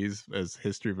 70s as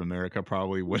history of America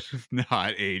probably would have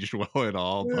not aged well at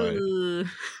all, but Ugh.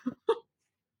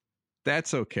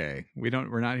 that's okay. We're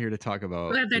not here to talk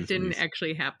about Glad that didn't Disney's.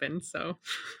 actually happen. So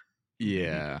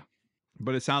Yeah.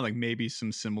 But it sounded like maybe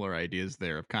some similar ideas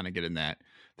there of kind of getting that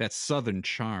southern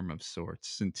charm of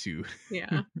sorts into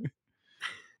yeah.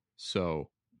 so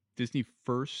Disney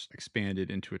first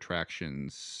expanded into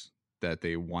attractions that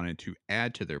they wanted to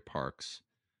add to their parks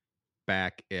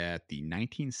back at the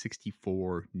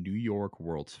 1964 New York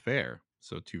World's Fair.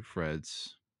 So, to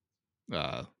Fred's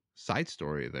uh, side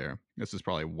story there, this is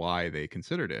probably why they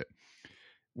considered it,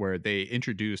 where they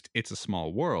introduced It's a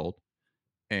Small World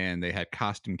and they had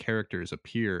costume characters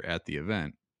appear at the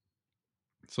event.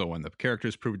 So, when the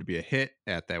characters proved to be a hit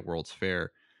at that World's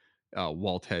Fair,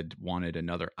 Walt had wanted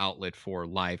another outlet for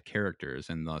live characters,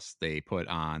 and thus they put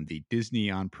on the Disney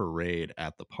on Parade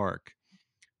at the park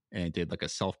and did like a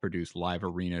self-produced live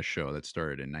arena show that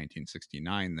started in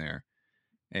 1969 there.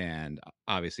 And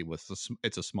obviously, with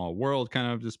It's a Small World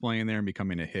kind of displaying there and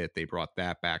becoming a hit, they brought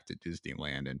that back to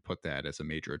Disneyland and put that as a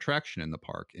major attraction in the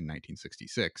park in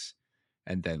 1966,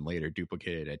 and then later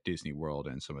duplicated at Disney World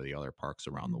and some of the other parks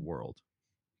around the world.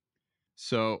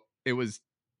 So it was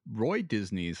Roy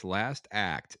Disney's last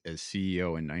act as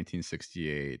CEO in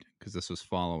 1968, because this was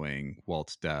following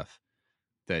Walt's death,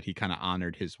 that he kind of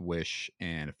honored his wish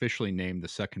and officially named the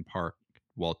second park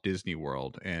Walt Disney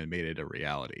World and made it a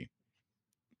reality.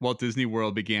 Walt Disney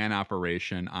World began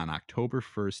operation on October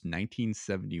 1st,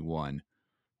 1971,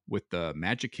 with the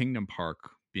Magic Kingdom Park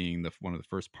being one of the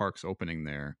first parks opening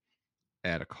there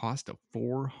at a cost of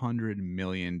 $400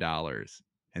 million.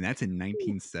 And that's in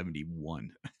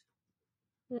 1971.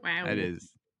 Wow. That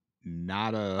is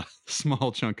not a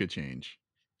small chunk of change.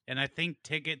 And I think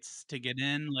tickets to get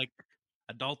in, like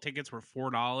adult tickets were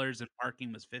 $4 and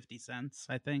parking was 50 cents,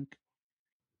 I think.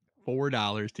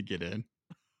 $4 to get in.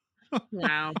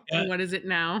 Wow. And what is it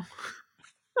now?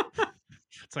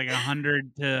 It's like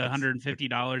 $100 to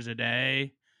 $150 a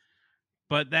day.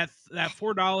 But that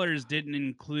 $4 didn't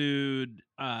include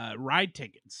ride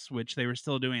tickets, which they were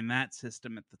still doing that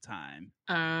system at the time.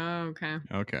 Oh, okay.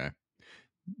 Okay.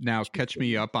 Now catch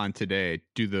me up on today.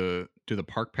 Do the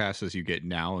park passes you get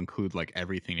now include like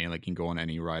everything and like you can go on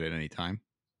any ride at any time?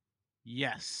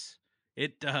 Yes,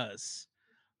 it does.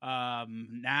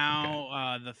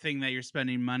 Now the thing that you're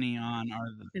spending money on are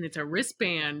And it's a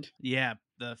wristband.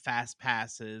 the fast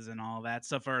passes and all that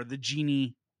stuff, are the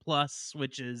Genie Plus,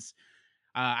 which is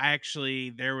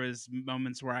there was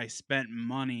moments where I spent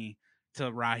money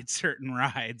to ride certain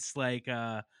rides. Like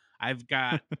I've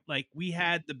got like we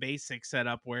had the basic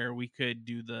setup where we could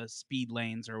do the speed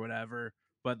lanes or whatever,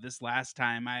 but this last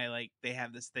time they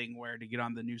have this thing where to get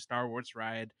on the new Star Wars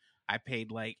ride, I paid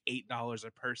like $8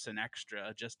 a person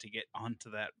extra just to get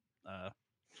onto that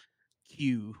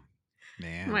queue.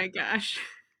 Man, Oh my gosh.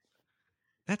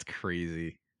 that's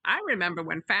crazy. I remember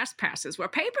when fast passes were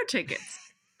paper tickets.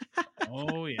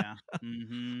 Oh yeah.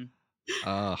 Mm-hmm.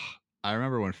 I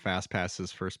remember when fast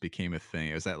passes first became a thing.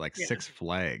 It was at like Yeah. Six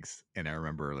Flags, and I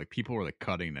remember like people were like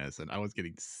cutting this, and I was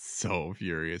getting so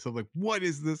furious. I'm like, "What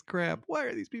is this crap? Why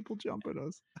are these people jumping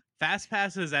us?" Fast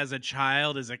passes as a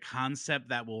child is a concept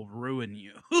that will ruin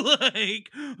you. Like,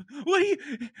 what do you?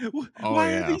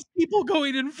 Why are these people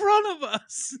going in front of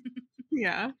us?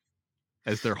 Yeah.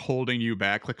 As they're holding you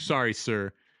back, like, "Sorry,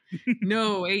 sir,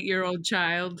 No, 8-year-old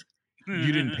child.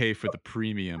 you didn't pay for the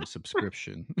premium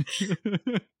subscription."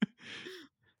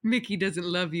 Mickey doesn't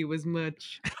love you as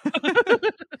much.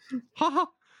 Haha.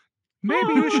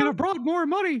 Maybe you should have brought more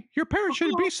money. Your parents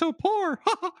shouldn't be so poor.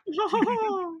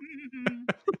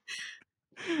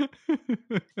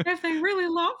 If they really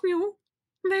love you,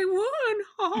 they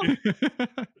would.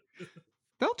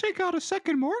 They'll take out a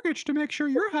second mortgage to make sure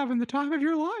you're having the time of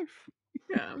your life.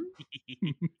 Yeah.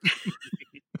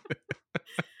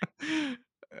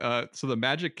 So the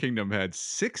Magic Kingdom had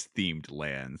 6 themed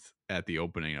lands at the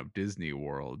opening of Disney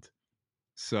World.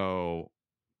 So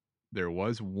there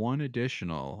was one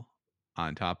additional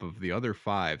on top of the other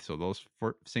 5. So those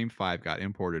same 5 got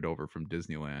imported over from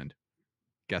Disneyland.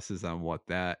 Guesses on what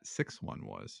that 6th one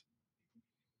was?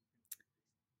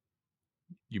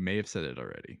 You may have said it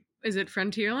already. Is it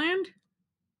Frontierland?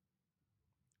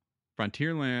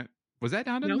 Frontierland, was that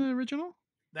not in the original?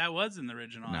 That was in the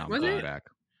original. No, Was going it? back.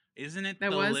 Isn't it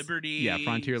That the was? Liberty? Yeah,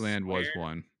 Frontierland was Square?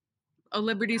 one. A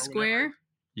Liberty Or Square? whatever.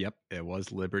 Yep, it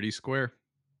was Liberty Square.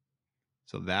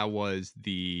 So that was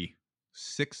the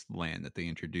 6th land that they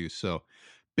introduced. So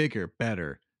bigger,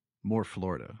 better, more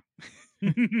Florida.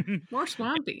 More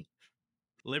swampy.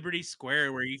 Liberty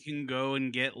Square, where you can go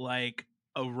and get like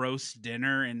a roast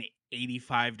dinner in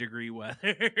 85-degree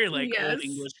weather, like Yes. old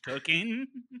English cooking.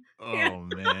 Oh, Yeah.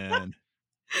 man.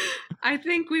 I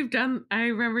think I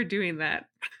remember doing that.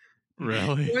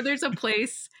 Really? Or there's a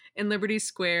place in Liberty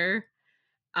Square,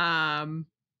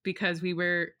 because we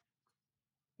were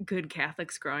good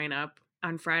Catholics growing up.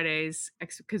 on Fridays,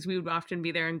 because we would often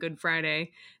be there on Good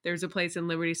Friday. There's a place in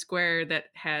Liberty Square that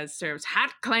serves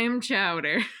hot clam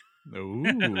chowder. Ooh.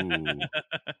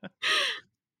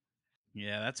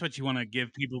 Yeah, that's what you want to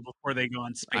give people before they go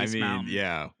on I Space mean, Mountain.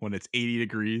 yeah, when it's 80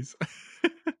 degrees.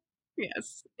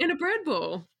 Yes, in a bread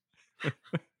bowl.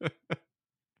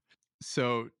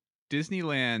 So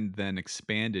Disneyland then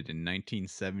expanded in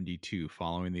 1972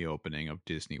 following the opening of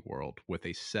Disney World with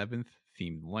a seventh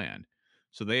themed land.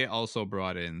 So they also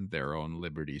brought in their own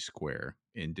Liberty Square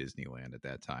in Disneyland at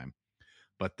that time.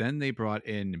 But then they brought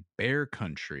in Bear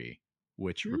Country,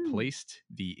 which replaced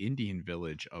the Indian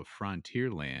village of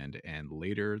Frontierland and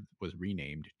later was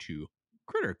renamed to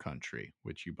Critter Country,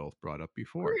 which you both brought up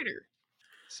before. Critter.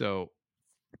 So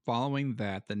following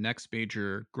that, the next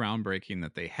major groundbreaking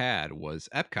that they had was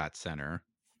Epcot Center,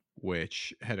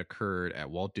 which had occurred at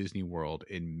Walt Disney World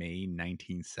in May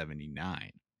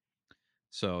 1979.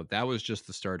 So that was just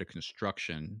the start of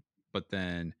construction. But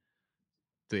then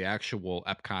the actual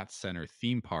Epcot Center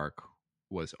theme park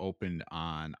was opened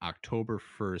on October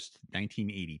 1st,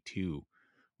 1982,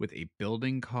 with a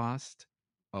building cost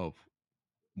of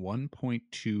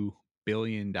 $1.2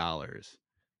 billion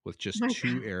with just My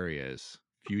two God. areas,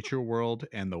 Future World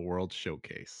and the World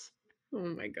Showcase. Oh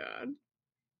my God.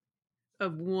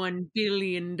 Of $1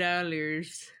 billion. Epcot.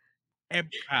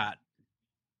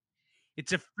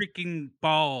 It's a freaking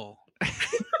ball.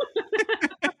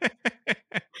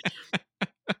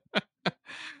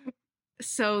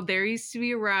 So there used to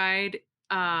be a ride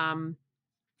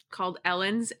called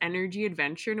Ellen's Energy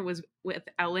Adventure, and it was with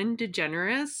Ellen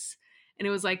DeGeneres. And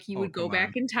it was like you would go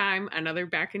back in time, another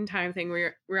back in time thing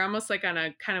where we're almost like on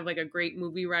a kind of like a great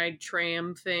movie ride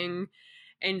tram thing.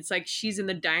 And it's like she's in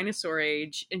the dinosaur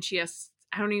age and she has,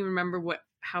 I don't even remember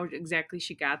how exactly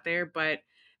she got there, but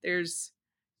there's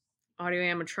audio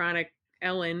animatronic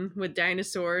Ellen with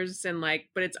dinosaurs and like,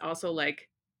 but it's also like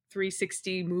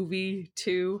 360 movie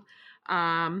too.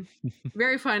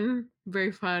 Very fun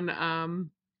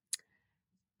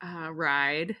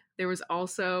ride. There was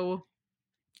also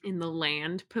in the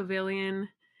land pavilion,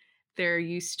 there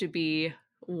used to be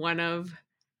one of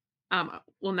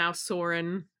now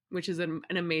Soarin', which is an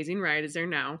amazing ride, is there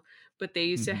now, but they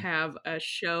used to have a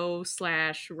show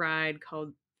 / ride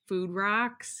called Food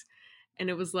Rocks,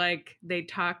 and it was like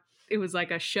it was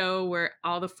like a show where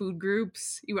all the food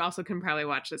groups, you also can probably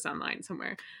watch this online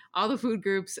somewhere, all the food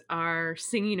groups are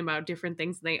singing about different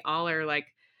things. They all are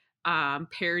like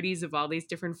parodies of all these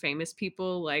different famous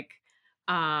people. Like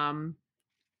I'm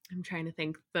trying to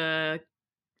think,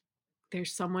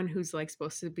 there's someone who's like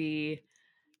supposed to be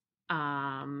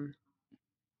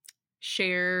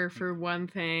Cher for one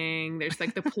thing. There's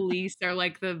like the police are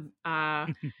like the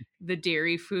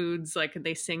dairy foods, like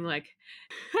they sing like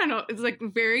I don't know, it's like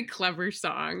very clever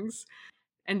songs.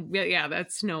 And yeah,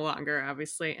 that's no longer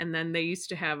obviously. And then they used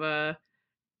to have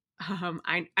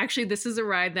this is a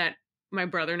ride that my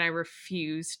brother and I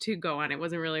refused to go on. It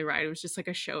wasn't really a ride, it was just like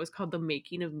a show. It's called The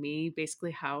Making of Me,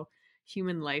 basically how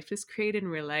human life is created,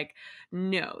 and we're like,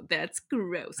 no, that's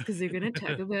gross because they're gonna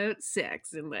talk about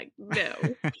sex, and like, no.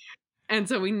 And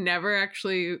so we never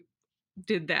actually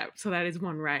did that. So that is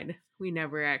one ride we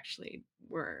never actually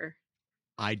were.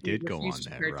 I did go on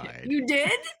that ride. You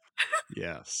did?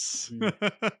 Yes. And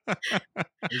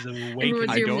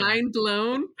was your mind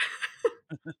blown?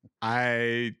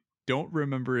 I don't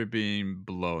remember it being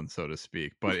blown, so to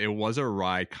speak, but it was a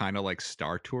ride kind of like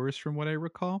Star Tours from what I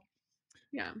recall.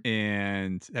 Yeah.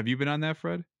 And have you been on that,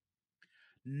 Fred?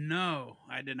 No,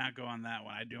 I did not go on that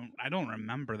one. I don't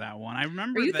remember that one. I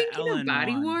remember Are you the thinking Ellen of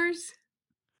Body one. Wars?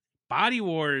 Body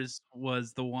Wars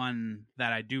was the one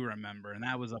that I do remember, and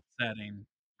that was upsetting.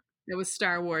 It was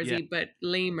Star Warsy, but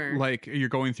lamer. Like you're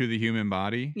going through the human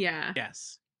body? Yeah.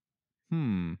 Yes.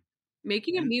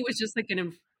 Making of Me was just like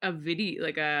a video,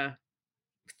 like a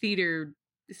theater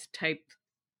type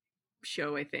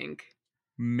show, I think.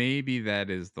 Maybe that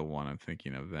is the one I'm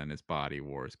thinking of then, is Body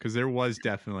Wars, because there was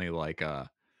definitely like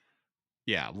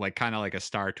like kind of like a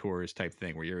Star Tours type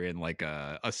thing where you're in like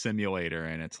a simulator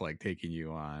and it's like taking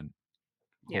you on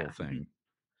whole thing.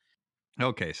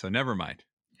 Okay, so never mind.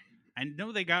 I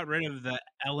know they got rid of the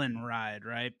Ellen ride,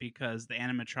 right? Because the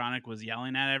animatronic was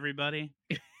yelling at everybody.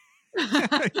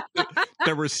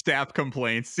 There were staff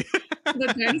complaints.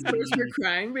 The dinosaurs were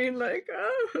crying, being like,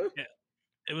 oh. Yeah.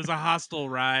 It was a hostile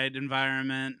ride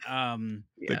environment.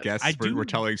 The guests were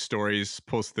telling stories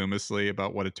posthumously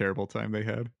about what a terrible time they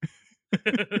had.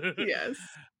 Yes.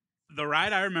 The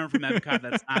ride I remember from Epcot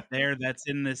that's not there, that's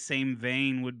in the same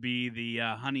vein, would be the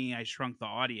Honey, I Shrunk the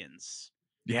Audience.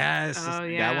 Yes. Oh,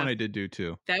 yeah. That one I did do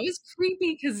too. That was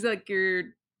creepy because like you're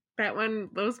That one,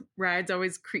 those rides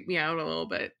always creep me out a little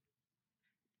bit.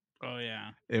 Oh yeah.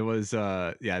 It was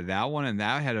that one, and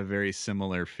that had a very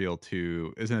similar feel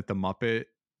to, isn't it the Muppet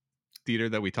Theater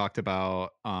that we talked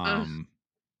about? Ugh,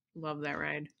 love that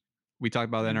ride. We talked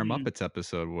about that in our Mhm. Muppets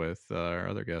episode with our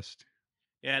other guest.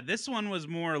 Yeah, this one was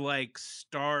more like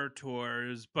Star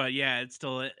Tours, but yeah, it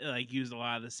still like used a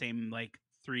lot of the same like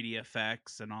 3D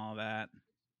effects and all that.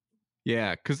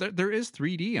 Yeah, because there is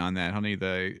 3D on that, honey.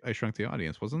 The I Shrunk the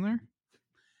Audience, wasn't there?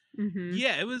 Mm-hmm.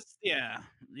 Yeah, it was. Yeah,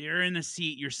 you're in a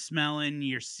seat, you're smelling,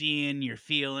 you're seeing, you're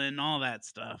feeling, all that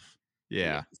stuff.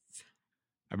 Yeah. Yes.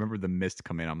 I remember the mist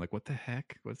coming. I'm like, what the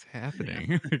heck? What's Yeah.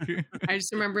 happening? I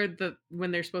just remember when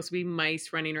there's supposed to be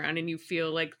mice running around and you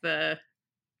feel like the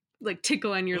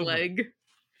tickle on your Ooh, leg.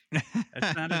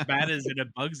 that's not as bad as in A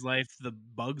Bug's Life. The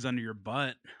bugs under your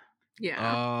butt.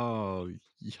 Yeah. Oh,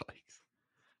 yikes.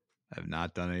 I've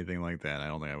not done anything like that. I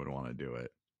don't think I would want to do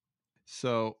it.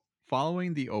 So,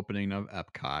 following the opening of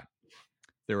Epcot,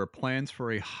 there were plans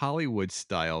for a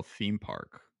Hollywood-style theme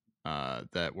park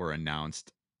that were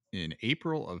announced in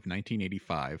April of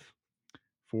 1985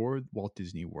 for Walt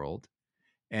Disney World.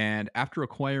 And after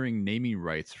acquiring naming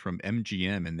rights from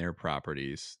MGM and their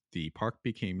properties, the park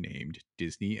became named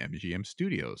Disney MGM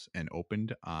Studios and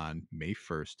opened on May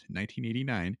 1st,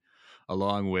 1989,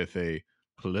 along with a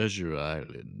Pleasure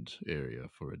Island area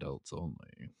for adults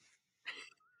only.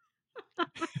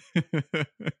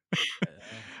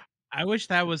 I wish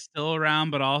that was still around,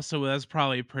 but also that's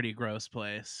probably a pretty gross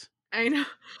place. I know.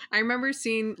 I remember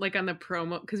seeing like on the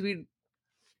promo because we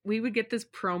would get this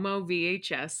promo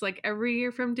VHS like every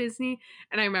year from Disney,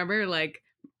 and I remember like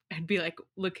I'd be like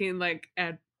looking like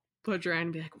at Pleasure Island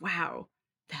and be like, wow,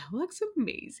 that looks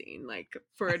amazing, like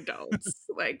for adults.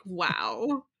 Like,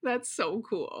 wow, that's so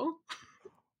cool.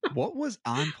 What was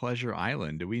on Pleasure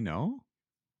Island? Do we know?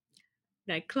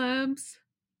 Nightclubs,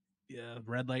 Yeah,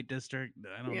 red light district.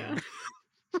 I don't yeah.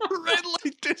 Red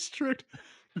Light District.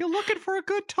 You looking for a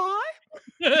good time?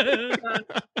 know.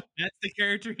 That's the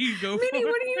character you go for. Minnie,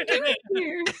 what are you doing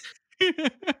here?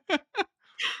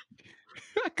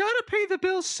 I gotta pay the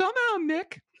bills somehow,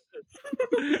 Nick.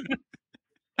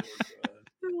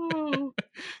 Oh,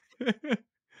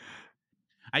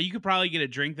 You could probably get a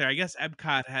drink there. I guess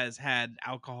Epcot has had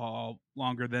alcohol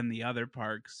longer than the other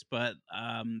parks, but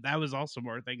that was also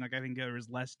more a thing. Like I think there was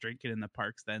less drinking in the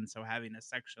parks then, so having a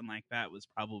section like that was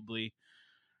probably,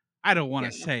 I don't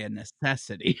want to yeah. say a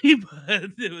necessity,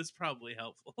 but it was probably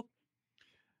helpful.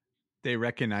 They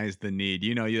recognized the need.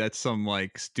 You know, that's some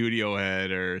like studio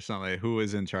head or something. Who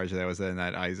was in charge of that? Was that in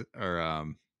that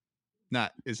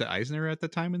not is it Eisner at the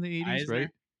time in the 80s, right?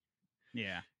 Eisner?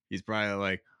 Yeah. He's probably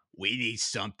like, we need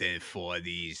something for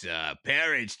these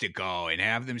parents to go and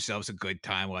have themselves a good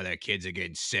time while their kids are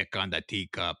getting sick on the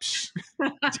teacups.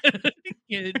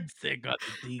 Getting sick on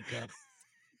the teacup.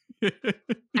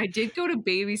 I did go to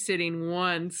babysitting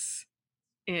once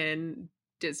in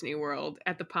Disney World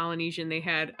at the Polynesian. They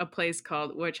had a place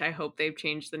called, which I hope they've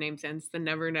changed the name since, the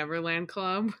Never Neverland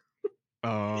Club.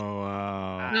 Oh,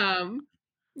 wow.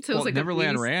 So it Well, was like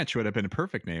Neverland a Ranch would have been a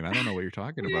perfect name. I don't know what you're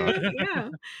talking about. yeah.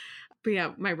 But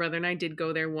yeah, my brother and I did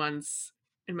go there once,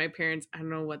 and my parents, I don't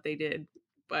know what they did,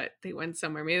 but they went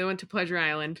somewhere. Maybe they went to Pleasure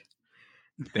Island.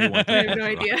 They went to I have no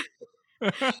Pleasure idea.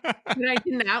 Island. But I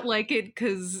did not like it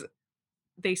because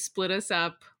they split us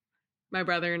up, my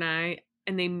brother and I,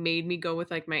 and they made me go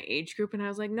with like my age group. And I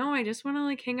was like, no, I just want to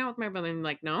like hang out with my brother. And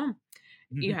like, no,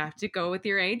 you have to go with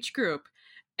your age group.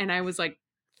 And I was like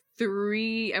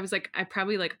I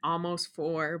probably like almost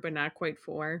 4, but not quite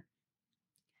 4.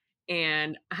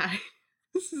 And I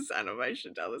I don't know if I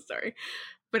should tell the story,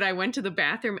 but I went to the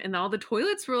bathroom and all the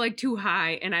toilets were like too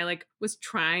high. And I like was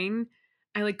trying,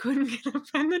 I like couldn't get up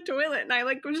on the toilet. And I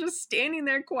like was just standing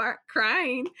there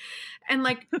crying. And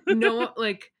like, no,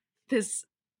 like this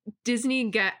this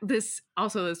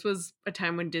was a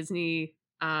time when Disney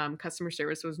customer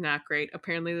service was not great.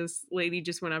 Apparently this lady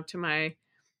just went up to my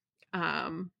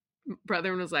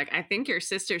brother and was like, I think your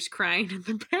sister's crying in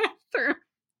the bathroom.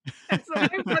 And so my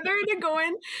brother had to go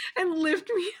in and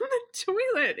lift me in the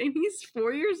toilet, and he's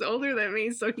 4 years older than me,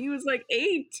 so he was like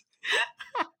 8.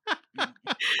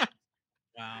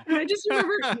 Wow. And I just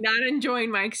remember not enjoying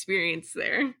my experience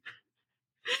there.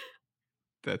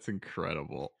 That's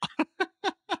incredible.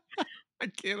 I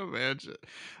can't imagine.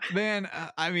 Man,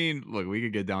 I mean, look, we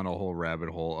could get down a whole rabbit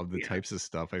hole of the Yeah. types of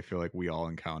stuff I feel like we all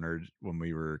encountered when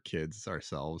we were kids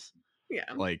ourselves.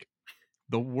 Yeah. Like,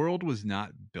 the world was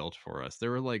not built for us.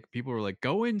 There were like, people were like,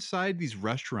 go inside these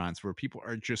restaurants where people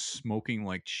are just smoking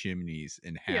like chimneys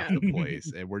in half Yeah. the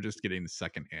place. And we're just getting the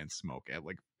secondhand smoke at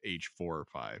like age 4 or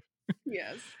 5.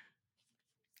 Yes.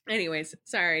 Anyways,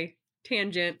 sorry.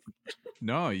 Tangent.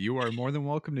 No, you are more than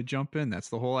welcome to jump in. That's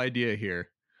the whole idea here.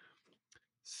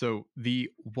 So, the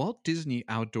Walt Disney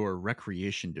Outdoor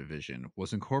Recreation Division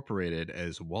was incorporated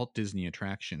as Walt Disney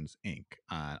Attractions, Inc.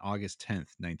 on August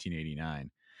 10th, 1989.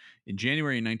 In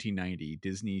January 1990,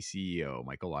 Disney CEO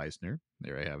Michael Eisner,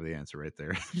 there I have the answer right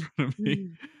there in front of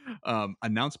me,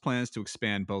 announced plans to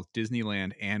expand both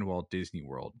Disneyland and Walt Disney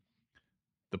World.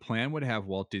 The plan would have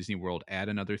Walt Disney World add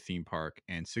another theme park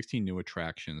and 16 new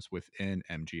attractions within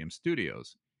MGM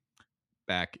Studios.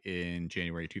 Back in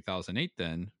January 2008,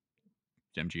 then,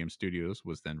 MGM Studios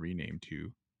was then renamed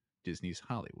to Disney's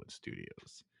Hollywood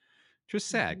Studios. Which was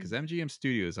sad because MGM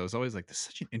Studios, I was always like, this is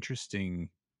such an interesting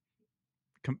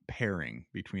comparing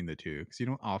between the two because you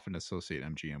don't often associate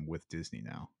MGM with Disney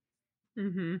now.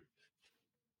 Mm-hmm.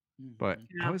 But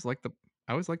Yeah. I always like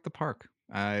the park.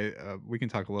 We can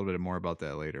talk a little bit more about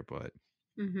that later, but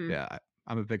yeah,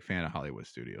 I'm a big fan of Hollywood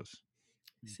Studios.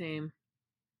 Same.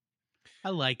 I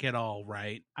like it all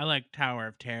right. I like Tower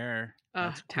of Terror.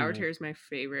 That's Tower cool. Terror is my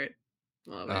favorite.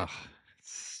 Love it.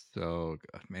 It's so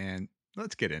good, man.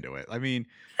 Let's get into it. I mean,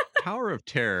 Tower of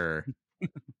Terror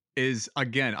is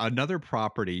again another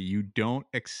property you don't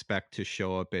expect to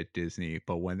show up at Disney,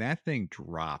 but when that thing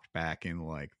dropped back in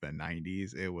like the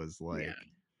 90s, it was like, Yeah.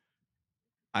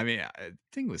 I mean, the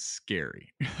thing was scary,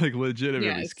 like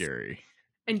legitimately Yes. scary.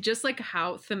 And just like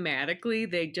how thematically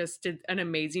they just did an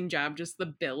amazing job, just the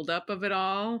buildup of it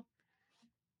all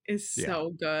is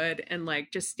so good. And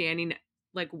like just standing,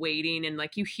 like waiting, and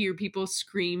like you hear people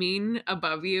screaming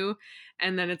above you.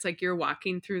 And then it's like you're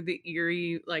walking through the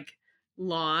eerie, like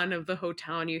lawn of the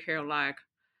hotel, and you hear like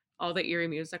all the eerie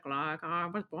music, like I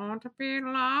was born to be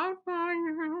loved by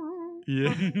you.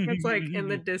 Yeah. It's like in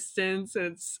the distance.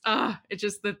 It's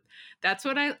just that's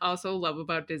what I also love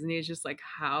about Disney is just like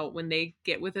how when they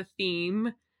get with a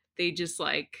theme, they just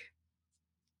like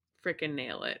freaking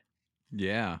nail it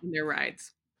Yeah. in their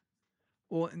rides.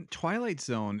 Well, and Twilight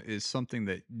Zone is something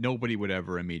that nobody would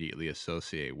ever immediately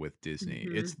associate with Disney.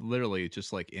 It's literally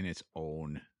just like in its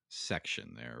own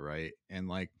section there, right? And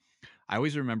like I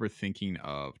always remember thinking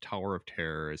of Tower of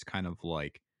Terror as kind of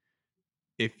like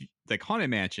if like Haunted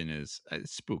Mansion is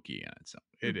spooky on its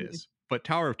own. It is. But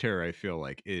Tower of Terror I feel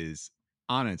like is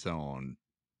on its own.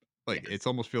 Like Yes. it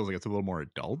almost feels like it's a little more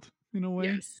adult in a way.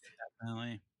 Yes.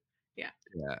 Definitely. Yeah.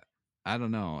 Yeah. I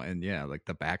don't know. And yeah, like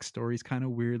the backstory's kind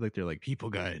of weird. Like they're like, people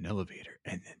got an elevator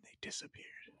and then they disappeared.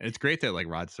 And it's great that like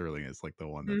Rod Serling is like the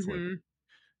one that's like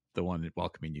the one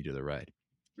welcoming you to the ride.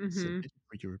 Submit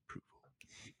for your approval.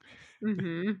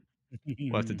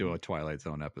 We'll have to do a Twilight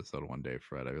Zone episode one day,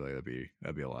 Fred. I feel like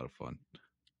that'd be a lot of fun.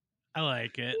 I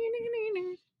like it.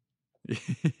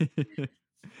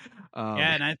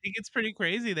 Yeah, and I think it's pretty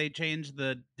crazy they changed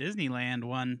the Disneyland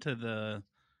one to the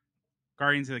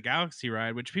Guardians of the Galaxy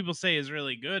ride, which people say is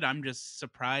really good. I'm just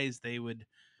surprised they would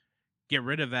get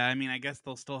rid of that. I mean, I guess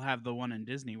they'll still have the one in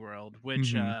Disney World,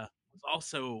 which was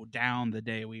also down the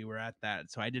day we were at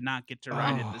that. So I did not get to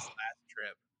ride it this last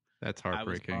trip. That's I was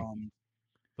heartbreaking. bummed.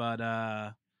 But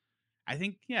I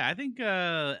think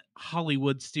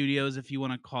Hollywood Studios, if you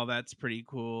want to call that's pretty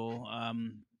cool.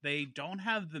 They don't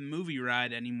have the movie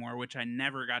ride anymore, which I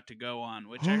never got to go on,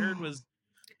 which I heard was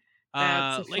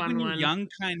That's a like fun when you're one. young,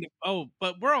 kind of.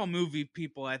 But we're all movie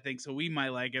people, I think, so we might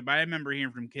like it. But I remember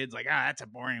hearing from kids like, that's a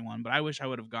boring one. But I wish I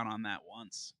would have gone on that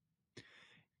once.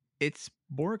 It's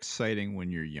more exciting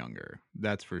when you're younger.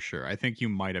 That's for sure. I think you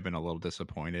might have been a little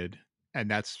disappointed. And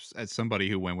that's as somebody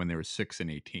who went when they were 6 and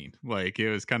 18. Like it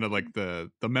was kind of like the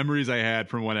memories I had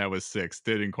from when I was 6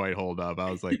 didn't quite hold up.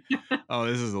 I was like, oh,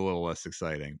 this is a little less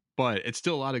exciting. But it's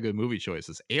still a lot of good movie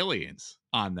choices. Aliens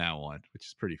on that one, which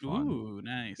is pretty fun. Ooh,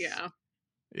 nice. Yeah.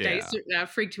 Yeah. That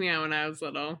freaked me out when I was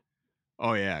little.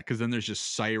 Oh yeah, because then there's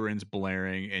just sirens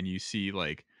blaring, and you see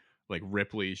like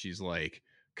Ripley, she's like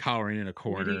cowering in a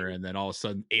corner, and then all of a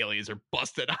sudden aliens are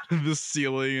busted out of the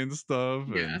ceiling and stuff.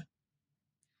 Yeah. And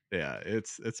yeah,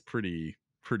 it's pretty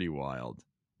wild.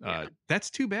 Yeah.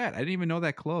 That's too bad. I didn't even know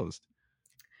that closed.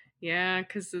 Yeah,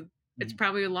 because it's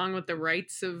probably along with the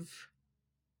rights of,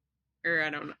 or I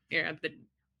don't know. Yeah, the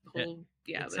whole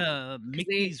It's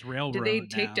Mickey's Railroad. Did they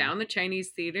take down the Chinese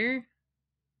theater?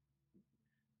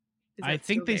 I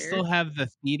think they still have the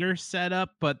theater set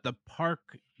up, but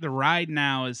the ride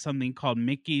now is something called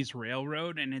Mickey's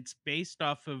Railroad, and it's based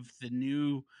off of the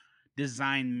new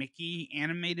design Mickey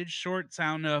animated shorts.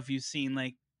 I don't know if you've seen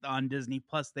like on Disney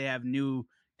Plus, they have new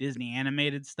Disney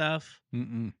animated stuff.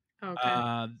 Mm-mm.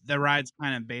 Okay. The ride's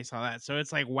kind of based on that, so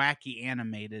it's like wacky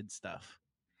animated stuff.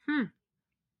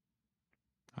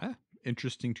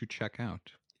 Interesting to check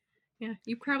out. Yeah,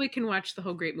 you probably can watch the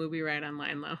whole Great Movie Ride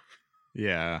online though.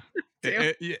 Yeah.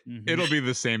 Too. Mhm. It'll be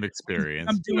the same I'm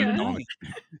experience. doing Yeah. Only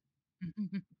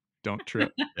night. don't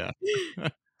trip. Yeah.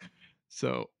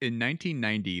 So in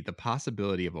 1990, the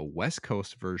possibility of a West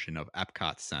Coast version of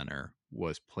Epcot Center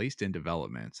was placed in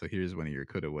development. So here's one of your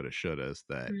coulda, woulda, shouldas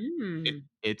that Mm.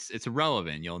 it's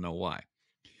irrelevant. You'll know why.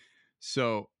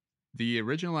 So the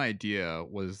original idea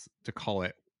was to call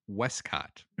it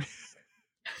Westcott.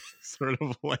 Sort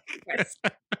of like Yes.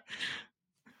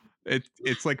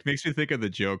 it's like makes me think of the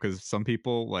joke because some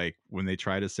people like when they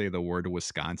try to say the word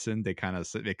Wisconsin, they kind of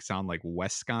they sound like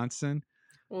Wisconsin,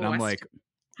 and I'm West.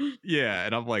 like, yeah,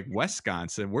 and I'm like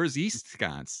Wisconsin, where's East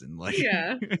Wisconsin? Like,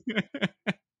 Yeah.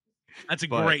 That's a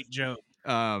but great joke.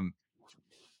 um,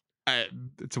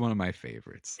 it's one of my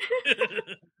favorites.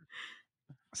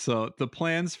 So the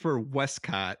plans for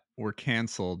Westcott were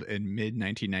canceled in mid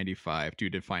 1995 due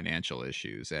to financial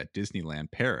issues at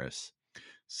Disneyland Paris.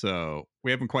 So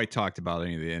we haven't quite talked about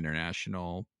any of the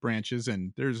international branches,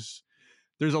 and there's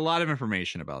a lot of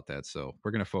information about that. So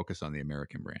we're going to focus on the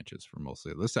American branches for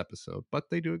mostly this episode, but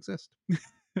they do exist. Yes.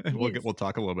 We'll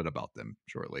talk a little bit about them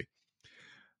shortly.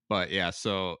 But yeah,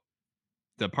 so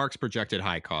the park's projected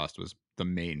high cost was the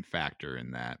main factor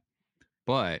in that.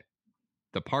 But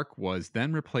the park was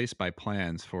then replaced by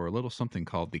plans for a little something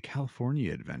called the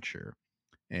California Adventure,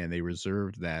 and they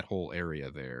reserved that whole area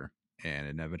there, and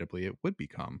inevitably it would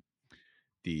become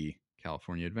the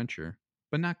California Adventure,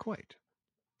 but not quite.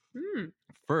 Mm.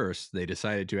 First, they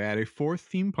decided to add a fourth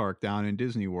theme park down in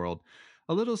Disney World,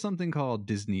 a little something called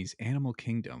Disney's Animal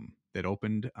Kingdom that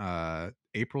opened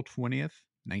April 20th,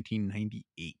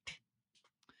 1998.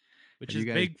 Which Have you is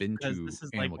guys big been because to this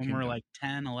is like Animal when we're Kingdom? like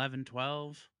 10, 11,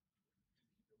 12.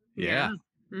 Yeah.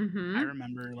 Yeah. Mm-hmm. I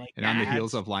remember like And on the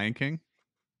heels ads. of Lion King?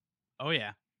 Oh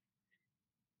yeah.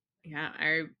 Yeah.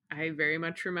 I very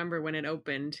much remember when it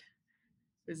opened.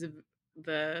 It was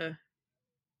the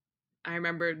I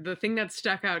remember the thing that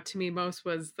stuck out to me most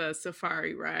was the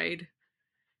safari ride.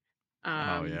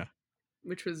 Oh, yeah.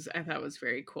 Which was I thought was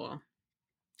very cool.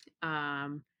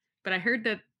 But I heard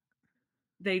that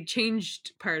they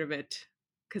changed part of it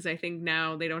because I think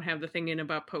now they don't have the thing in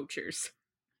about poachers.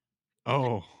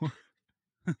 Oh.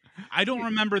 I don't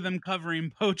remember them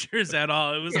covering poachers at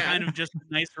all. It was Yeah. kind of just a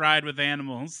nice ride with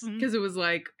animals. Because it was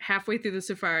like halfway through the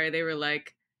safari, they were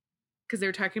like, because they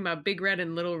were talking about Big Red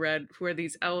and Little Red, who are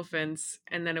these elephants,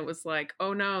 and then it was like,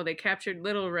 oh no, they captured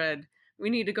Little Red. We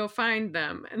need to go find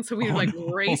them, and so we would Oh, like no.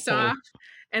 race off,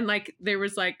 and like there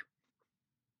was like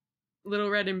Little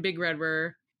Red and Big Red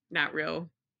were not real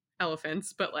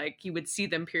elephants, but like you would see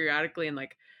them periodically, and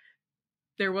like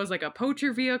there was like a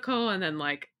poacher vehicle, and then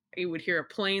like you would hear a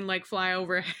plane like fly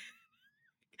over.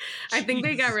 I think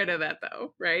they got Jeez. rid of that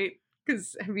though, right?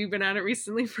 Because have you been on it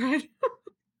recently, Fred?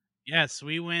 Yes,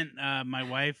 we went. My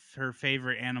wife, her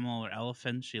favorite animal are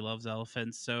elephants. She loves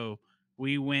elephants, so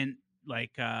we went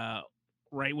like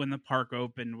right when the park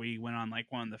opened. We went on like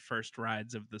one of the first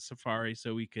rides of the safari,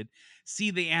 so we could see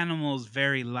the animals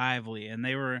very lively, and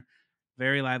they were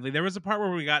very lively. There was a part where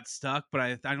we got stuck, but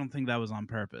I don't think that was on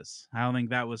purpose. I don't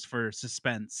think that was for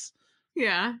suspense.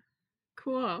 Yeah,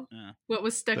 cool. Yeah. What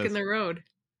was stuck in That's- the road?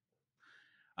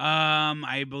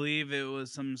 I believe it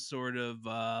was some sort of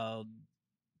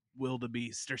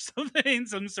wildebeest or something,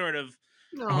 some sort of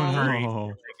Oh, furry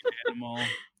no. animal.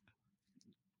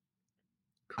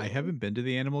 I Cool. haven't been to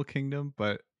the Animal Kingdom,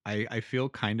 but I feel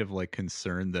kind of like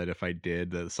concerned that if I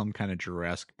did, that some kind of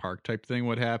Jurassic Park type thing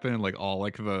would happen, and like all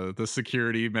like the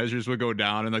security measures would go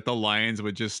down, and like the lions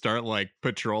would just start like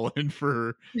patrolling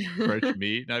for fresh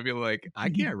meat, and I'd be like, I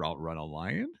can't outrun a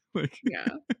lion. Like, Yeah.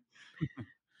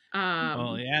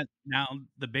 Well, yeah. Now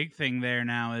the big thing there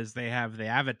now is they have the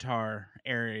Avatar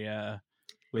area,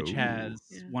 which Ooh. has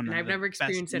Yeah. one And of I've the never best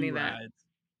experienced any new of that. rides.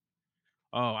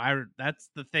 Oh, that's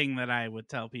the thing that I would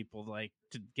tell people like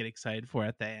to get excited for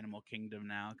at the Animal Kingdom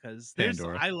now, because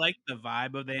Pandora. I like the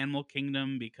vibe of the Animal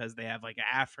Kingdom because they have like an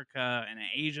Africa and an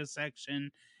Asia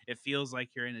section. It feels like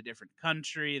you're in a different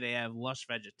country. They have lush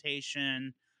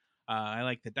vegetation. I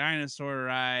like the dinosaur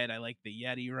ride. I like the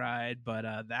Yeti ride, but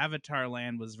the Avatar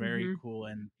land was very Mhm. cool,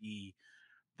 and the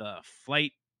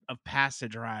flight of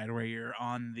passage ride where you're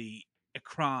on the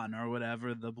Ikran or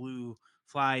whatever, the blue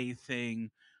fly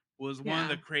thing, was one of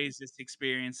the Yeah. craziest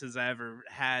experiences I ever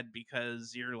had,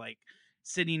 because you're like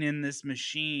sitting in this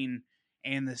machine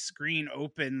and the screen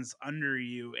opens under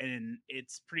you, and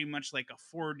it's pretty much like a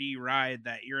 4D ride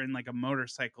that you're in like a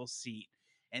motorcycle seat,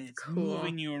 and it's Cool.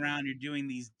 moving you around. You're doing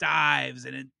these dives,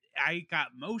 and I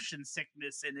got motion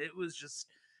sickness, and it was just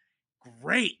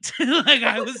great. Like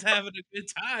I was having a good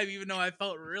time, even though I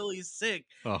felt really sick.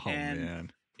 Oh And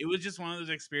man. it was just one of those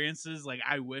experiences. Like,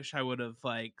 I wish I would have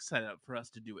like set up for us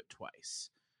to do it twice.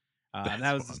 That's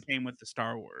That was the fun. same with the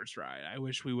Star Wars ride. I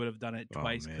wish we would have done it Oh,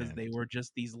 twice because man. they were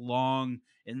just these long,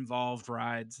 involved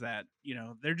rides that,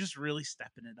 they're just really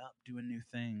stepping it up, doing new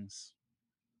things.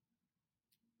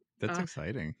 That's Oh,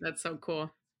 exciting. that's so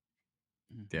cool.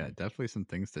 Yeah, Mhm. definitely some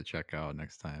things to check out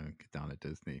next time and get down at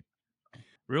Disney.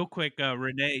 Real quick,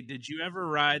 Renee, did you ever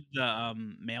ride the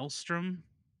Maelstrom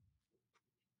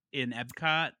in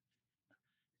Epcot?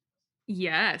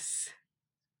 Yes.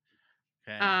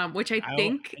 Okay. Which I I al-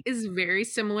 think is very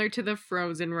similar to the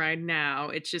Frozen ride now.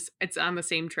 It's on the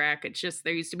same track. It's just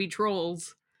there used to be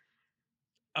trolls.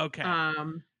 okay.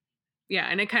 Um, yeah,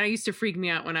 and it kind of used to freak me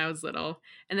out when I was little.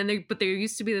 And then there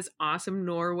used to be this awesome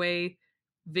Norway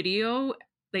video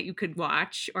that you could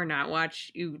watch or not watch.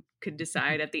 You could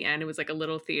decide at the end. It was like a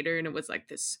little theater, and it was like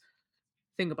this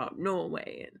thing about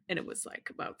Norway, and it was like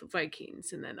about the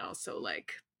Vikings, and then also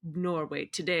like Norway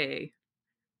today.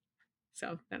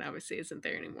 So that obviously isn't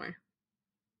there anymore.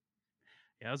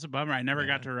 Yeah, it was a bummer. I never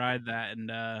got Yeah. to ride that, and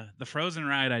the Frozen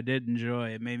ride I did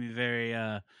enjoy. It made me very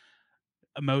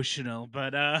emotional,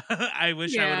 but I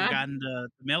wish I would have Yeah. gotten the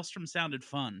Maelstrom. Sounded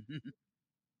fun.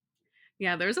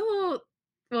 Yeah, there's a little.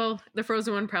 Well, the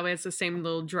Frozen one probably has the same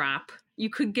little drop. You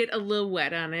could get a little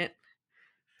wet on it.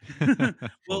 Well,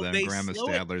 Well, then they Grandma slow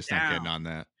it Stadler's not getting down. on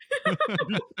that.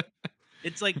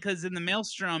 It's like because in the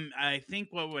Maelstrom, I think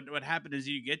what happen is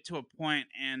you get to a point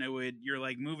and you're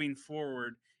like moving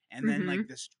forward, and then Hmm. like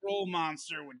the troll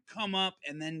monster would come up,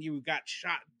 and then you got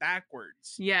shot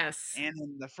backwards. Yes. And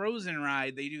in the Frozen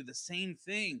ride, they do the same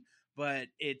thing, but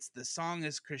it's the song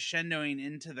is crescendoing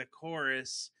into the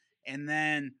chorus. And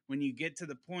then when you get to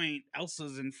the point,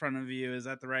 Elsa's in front of you. Is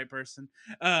that the right person?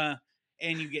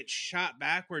 And you get shot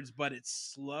backwards, but it's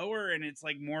slower and it's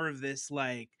like more of this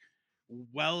like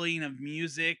welling of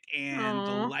music and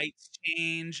the Oh. lights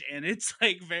change and it's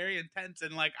like very intense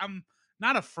and like I'm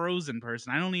not a Frozen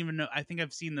person. I don't even know. I think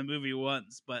I've seen the movie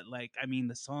once, but like I mean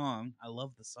the song, I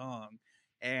love the song.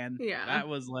 And Yeah. that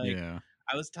was like Yeah.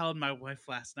 I was telling my wife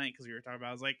last night because we were talking about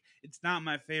I was like it's not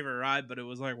my favorite ride, but it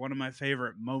was like one of my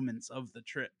favorite moments of the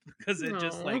trip because it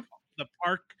just Oh. like the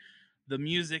park, the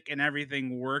music and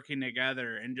everything working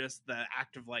together and just the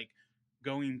act of like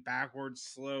going backwards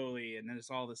slowly and then it's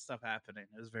all this stuff happening.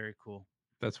 It was very cool.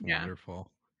 That's Yeah.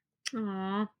 wonderful.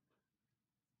 Aw.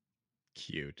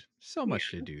 Cute. So Yeah.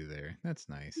 much to do there. That's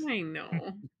nice. I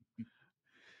know.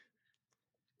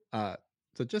 Uh,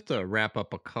 so just to wrap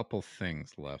up a couple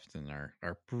things left in our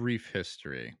brief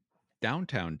history.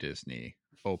 Downtown Disney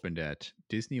opened at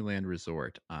Disneyland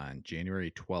Resort on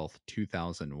January 12th,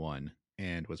 2001,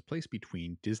 and was placed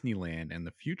between Disneyland and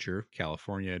the future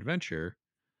California Adventure,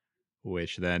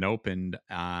 which then opened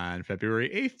on February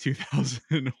 8th,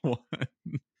 2001,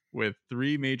 with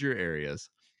three major areas: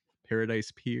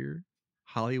 Paradise Pier,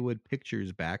 Hollywood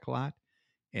Pictures Backlot,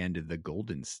 and the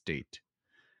Golden State.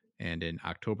 And in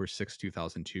October 6,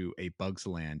 2002, a Bugs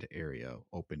Land area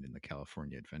opened in the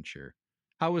California Adventure.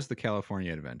 How was the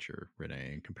California Adventure,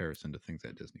 Renee, in comparison to things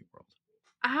at Disney World?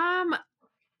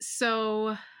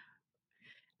 So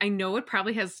I know it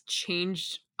probably has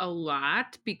changed a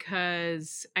lot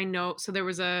because I know so there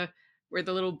was a where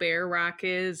the little bear rock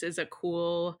is a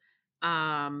cool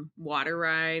water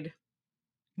ride.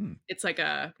 Hmm. It's like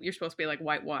you're supposed to be like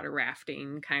whitewater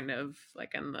rafting kind of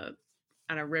like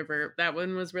on a river. That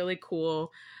one was really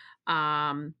cool.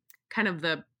 Kind of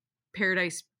the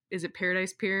Paradise, is it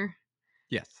Paradise Pier?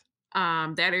 Yes.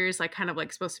 That area is like kind of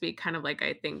like supposed to be kind of like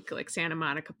I think like Santa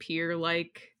Monica Pier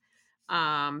like.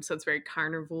 So it's very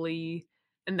carnival-y.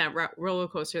 And that roller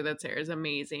coaster that's there is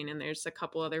amazing. And there's a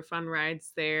couple other fun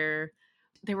rides there.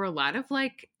 There were a lot of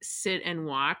like sit and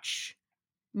watch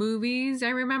movies. I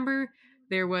remember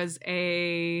there was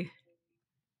I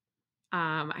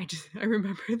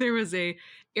remember there was a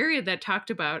area that talked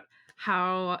about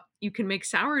how you can make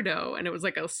sourdough, and it was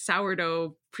like a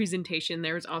sourdough presentation.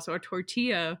 There was also a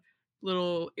tortilla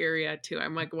little area too.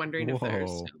 I'm like wondering if they're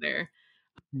Whoa. still there.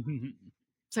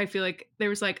 So I feel like there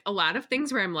was like a lot of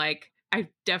things where I'm like, I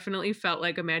definitely felt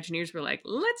like Imagineers were like,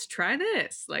 let's try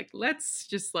this. Like, let's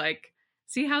just like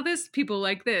see how this people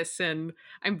like this. And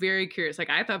I'm very curious. Like,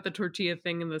 I thought the tortilla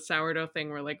thing and the sourdough thing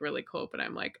were like really cool, but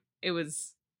I'm like, it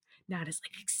was not as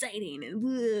like exciting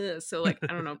and so like I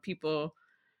don't know people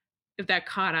if that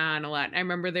caught on a lot. I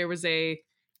remember there was a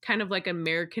kind of like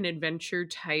American Adventure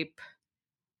type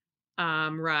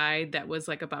ride that was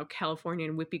like about California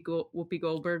and Whoopi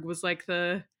Goldberg was like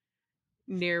the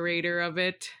narrator of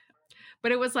it.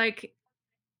 But it was like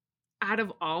out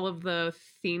of all of the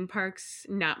theme parks,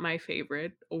 not my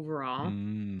favorite overall.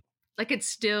 Mm. Like it's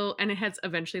still, and it has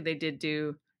eventually they did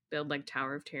do build like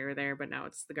Tower of Terror there, but now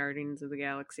it's the Guardians of the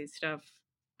Galaxy stuff.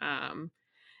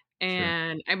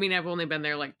 And I mean, I've only been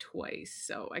there like twice,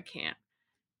 so I can't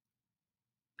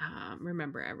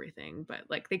remember everything. But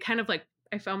like they kind of like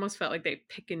I almost felt like they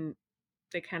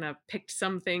kind of picked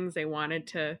some things they wanted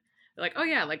to like. Oh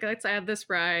yeah, like let's add this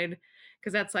ride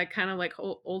because that's like kind of like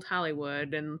old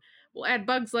Hollywood, and we'll add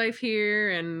Bugs Life here,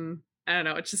 and I don't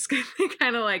know. It's just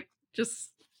kind of like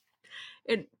just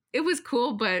it was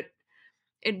cool, but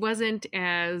it wasn't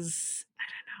as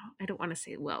I don't want to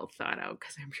say well thought out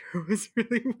because I'm sure it was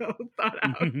really well thought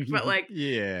out, but like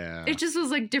Yeah. it just was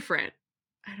like different.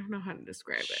 I don't know how to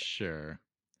describe it. Sure.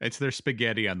 It's their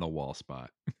spaghetti on the wall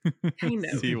spot. Kind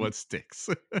of. See what sticks.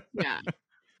 Yeah.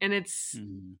 And it's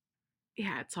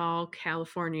it's all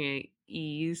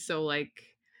California-y, so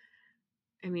like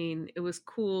I mean, it was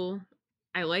cool.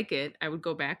 I like it. I would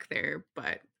go back there,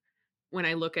 but when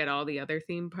I look at all the other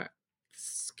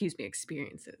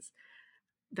experiences,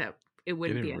 that it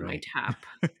wouldn't be in my top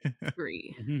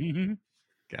 3.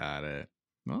 Got it.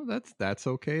 Well, that's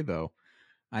okay though.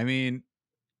 I mean,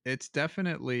 it's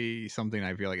definitely something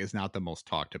I feel like is not the most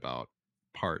talked about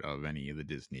part of any of the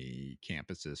Disney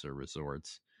campuses or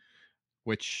resorts.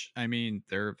 Which I mean,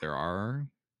 there are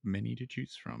many to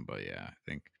choose from, but yeah, I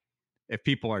think if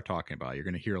people are talking about it, you're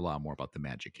going to hear a lot more about the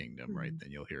Magic Kingdom, right?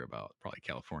 Than you'll hear about probably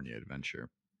California Adventure.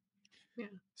 Yeah.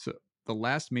 So the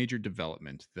last major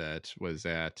development that was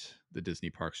at the Disney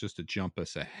parks, just to jump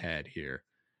us ahead here,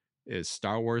 is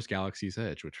Star Wars Galaxy's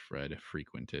Edge, which Fred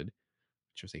frequented,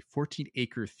 which was a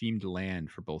 14-acre themed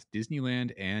land for both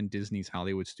Disneyland and Disney's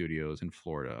Hollywood Studios in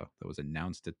Florida that was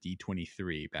announced at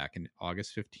D23 back in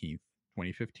August 15th,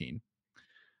 2015.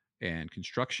 And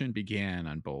construction began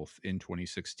on both in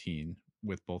 2016,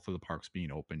 with both of the parks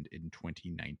being opened in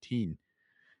 2019.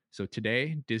 So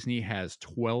today, Disney has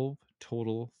 12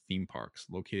 total theme parks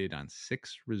located on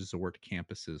 6 resort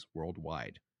campuses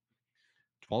worldwide.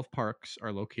 12 parks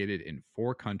are located in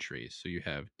 4 countries. So you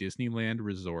have Disneyland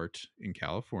Resort in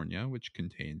California, which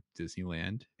contains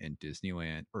Disneyland and Disney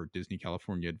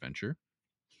California Adventure.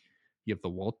 You have the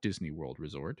Walt Disney World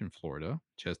Resort in Florida,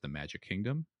 which has the Magic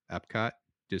Kingdom, Epcot,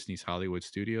 Disney's Hollywood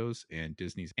Studios, and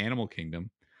Disney's Animal Kingdom.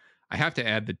 I have to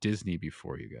add the Disney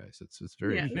before you guys. It's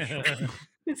very important.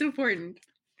 It's important.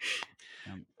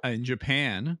 In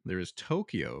Japan, there is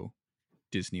Tokyo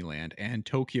Disneyland and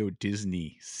Tokyo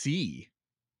Disney Sea.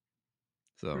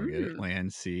 So get it,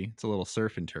 land, sea. It's a little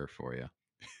surf and turf for you.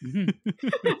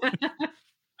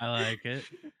 I like it.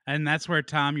 And that's where,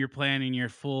 Tom, you're planning your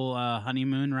full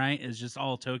honeymoon, right? Is just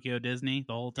all Tokyo Disney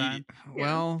the whole time?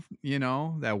 Well,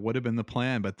 that would have been the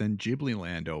plan, but then Ghibli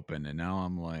Land opened, and now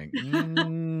I'm like,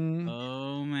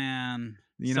 oh, man.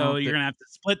 You're going to have to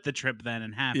split the trip then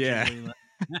in half. Yeah.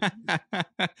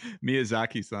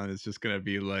 Miyazaki-san is just going to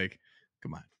be like,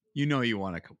 come on, you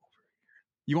want to come over here.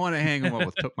 You want to hang out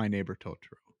with my neighbor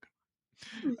Totoro.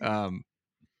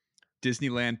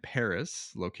 Disneyland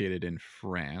Paris, located in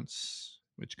France,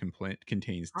 which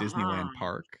contains Disneyland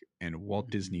Park and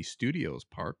Walt Disney Studios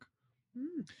Park.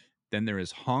 Then there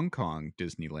is Hong Kong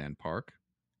Disneyland Park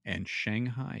and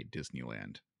Shanghai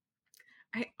Disneyland.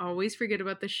 I always forget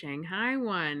about the Shanghai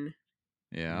one.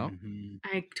 Yeah.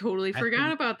 I totally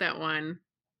forgot about that one.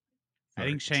 I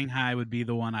think Shanghai would be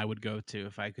the one I would go to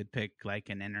if I could pick like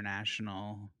an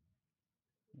international.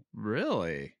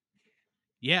 Really?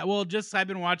 Yeah, well, I've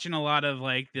been watching a lot of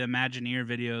like the Imagineer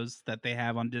videos that they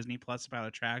have on Disney Plus about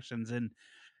attractions, and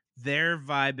their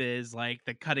vibe is like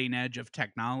the cutting edge of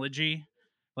technology.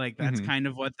 Like that's kind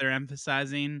of what they're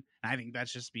emphasizing. I think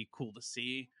that's just be cool to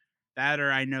see. That,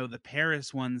 or I know the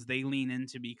Paris ones they lean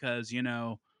into because,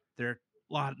 they're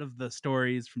a lot of the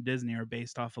stories from Disney are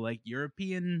based off of like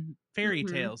European fairy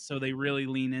tales. So they really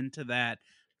lean into that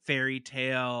fairy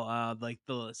tale, like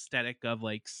the aesthetic of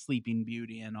like Sleeping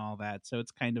Beauty and all that. So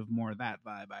it's kind of more that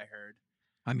vibe I heard.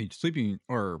 I mean,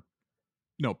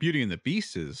 Beauty and the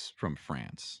Beast is from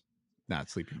France, not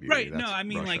Sleeping Beauty. Right. No, I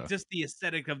mean Russia. Like just the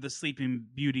aesthetic of the Sleeping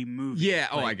Beauty movie. Yeah.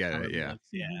 Like, I get it. Yeah.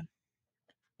 Yeah.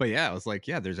 But yeah, I was like,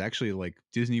 yeah, there's actually like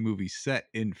Disney movies set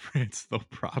in France though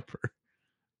proper.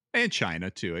 And China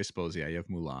too, I suppose. Yeah, you have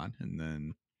Mulan, and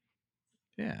then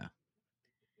yeah.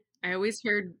 I always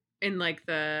heard in like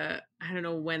I don't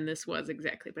know when this was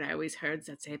exactly, but I always heard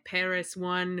that say Paris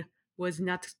one was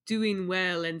not doing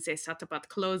well and they thought about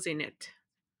closing it.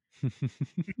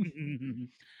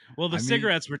 Well, the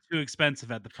cigarettes were too expensive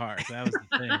at the park. That was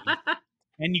the thing.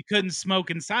 And you couldn't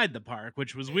smoke inside the park,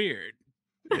 which was weird.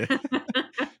 Yeah.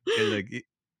 Like,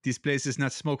 this place is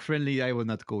not smoke friendly. I will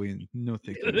not go in. No,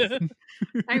 thank you.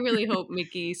 I really hope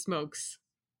Mickey smokes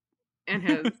and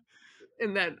has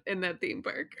in that theme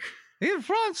park. In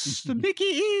France, Mickey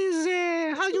is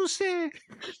how you say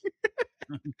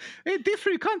a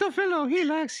different kind of fellow. He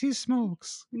likes his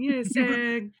smokes. Yes,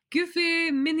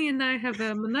 Goofy, Minnie, and I have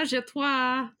a menage a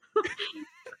trois.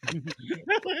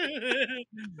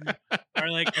 Or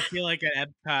like I feel like at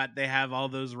Epcot they have all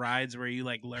those rides where you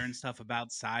like learn stuff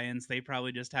about science. They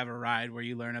probably just have a ride where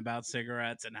you learn about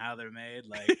cigarettes and how they're made.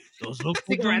 Like those look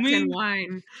good to Cigarettes and me.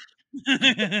 wine.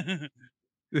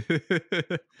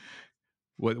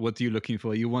 What are you looking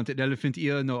for? You want an elephant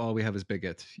ear? No, all we have is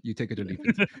baguette. You take it or leave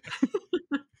it.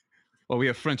 Well, we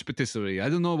have French patisserie. I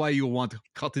don't know why you want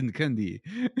cotton candy.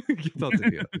 Get out of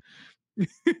here.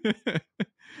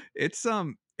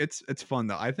 It's fun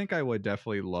though. I think I would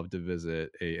definitely love to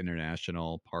visit a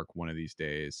international park one of these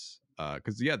days.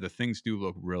 Because yeah, the things do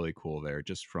look really cool there,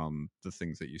 just from the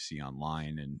things that you see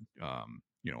online and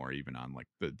or even on like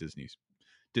the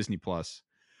Disney Plus.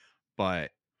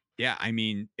 But yeah, I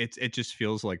mean, it just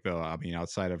feels like though. I mean,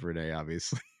 outside of Renee,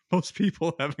 obviously, most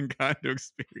people haven't gotten to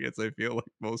experience. I feel like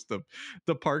most of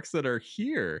the parks that are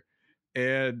here,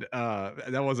 and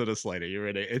that wasn't a slight at you,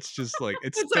 Renee. It's just like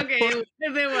it's It's okay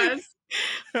if it was.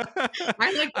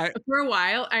 I like I, for a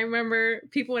while. I remember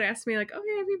people would ask me like,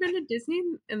 "Okay, have you been to Disney?"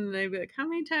 And they'd be like, "How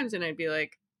many times?" And I'd be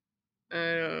like, "I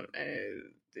don't.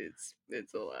 It's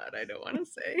a lot. I don't want to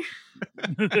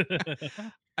say."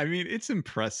 I mean, it's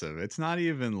impressive. It's not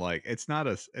even like it's not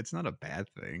a bad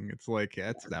thing. It's like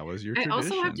that was your I tradition.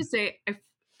 also have to say,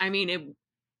 I mean,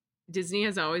 Disney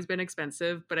has always been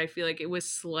expensive, but I feel like it was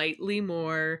slightly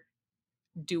more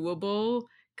doable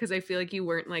because I feel like you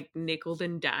weren't like nickeled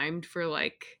and dimed for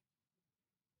like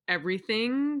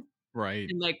everything. Right.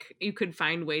 And like you could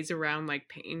find ways around like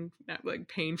not like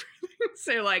paying for things.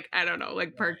 So like, I don't know,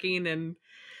 like parking, and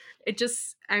it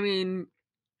just, I mean,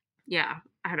 yeah,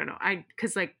 I don't know.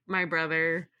 Cause like my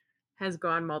brother has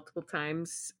gone multiple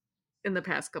times in the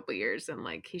past couple years, and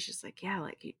like he's just like, yeah,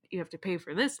 like you have to pay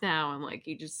for this now, and like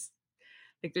you just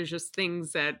like there's just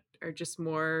things that are just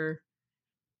more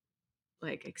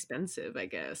like expensive, I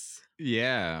guess.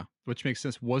 Yeah, which makes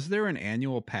sense. Was there an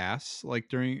annual pass like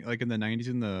during like in the 90s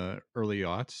and the early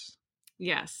aughts?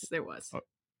 Yes, there was. Oh,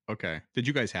 okay. Did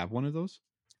you guys have one of those?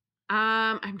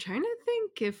 I'm trying to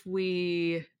think if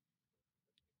we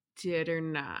did or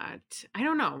not. I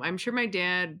don't know. I'm sure my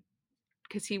dad,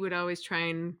 because he would always try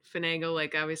and finagle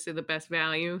like obviously the best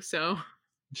value. So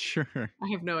Sure. I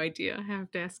have no idea. I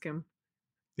have to ask him.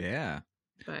 Yeah.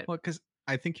 But Well, because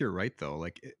I think you're right though.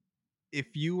 Like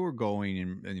if you were going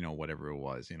in, whatever it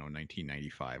was,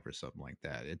 1995 or something like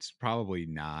that, it's probably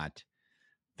not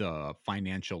the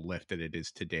financial lift that it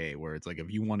is today, where it's like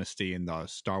if you want to stay in the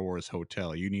Star Wars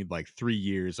hotel, you need like 3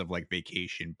 years of like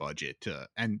vacation budget to,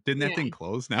 and didn't that yeah, thing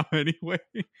close now anyway?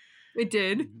 it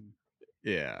did.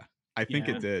 Yeah, I think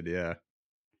Yeah. it did. Yeah.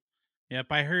 Yep,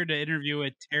 I heard an interview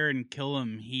with Taron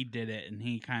Killam. He did it, and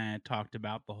he kind of talked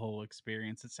about the whole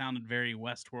experience. It sounded very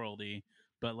Westworldy,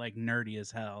 but like nerdy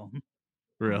as hell. Oh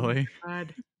Really?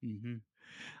 God. hmm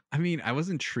I mean, I was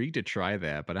intrigued to try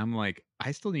that, but I'm like,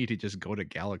 I still need to just go to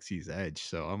Galaxy's Edge.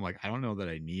 So I'm like, I don't know that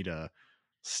I need a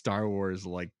Star Wars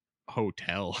like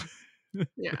hotel.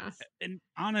 Yeah. And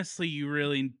honestly, you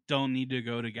really don't need to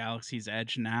go to Galaxy's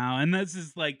Edge now. And this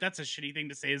is like that's a shitty thing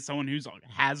to say as someone who's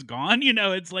has gone.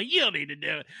 It's like you don't need to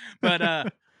do it,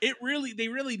 but they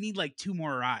really need like 2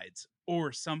 more rides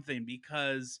or something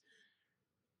because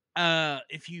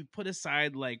if you put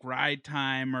aside like ride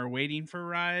time or waiting for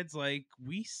rides, like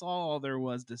we saw all there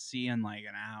was to see in like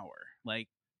an hour. Like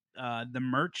the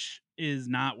merch is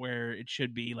not where it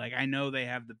should be. Like I know they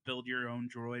have the build your own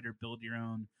droid or build your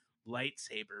own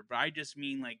lightsaber, but I just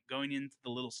mean like going into the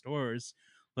little stores,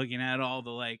 looking at all the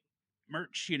like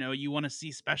merch, you want to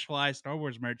see specialized Star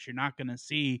Wars merch you're not going to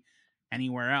see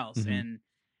anywhere else. Mhm. And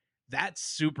that's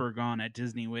super gone at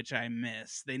Disney, which I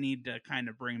miss. They need to kind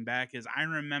of bring back. Is I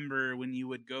remember when you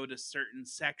would go to certain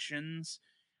sections,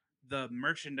 the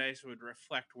merchandise would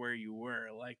reflect where you were.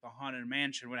 Like the Haunted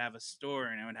Mansion would have a store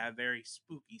and it would have very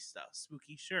spooky stuff,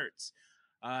 spooky shirts.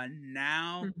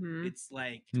 Now Mm-hmm. it's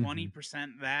like Mhm.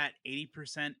 20% that,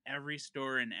 80% every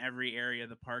store in every area of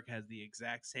the park has the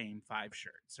exact same 5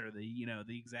 shirts or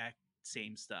the exact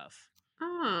same stuff,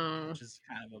 Oh, which is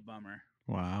kind of a bummer.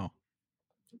 Wow.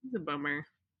 that's a bummer.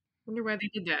 Wonder why they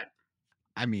did that.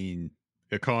 I mean,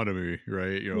 economy,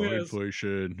 right? Yes.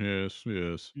 Inflation. Yes,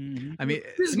 yes. Mm-hmm. I mean,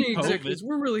 Disney COVID. executives,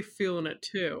 we're really feeling it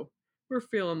too. We're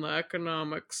feeling the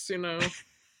economics,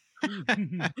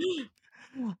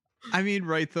 I mean,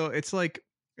 right though, it's like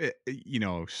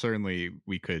certainly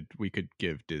we could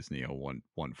give Disney a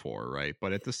 1-4, right?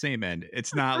 But at the same end,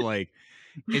 it's not like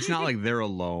they're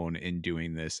alone in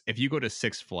doing this. If you go to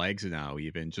Six Flags now,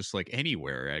 even just like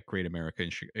anywhere at Great America,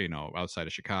 outside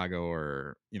of Chicago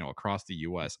or across the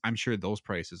U.S., I'm sure those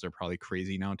prices are probably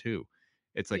crazy now too.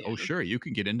 It's like, oh, Yeah. sure, you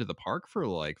can get into the park for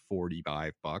like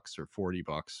 $45 or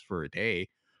 $40 for a day,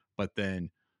 but then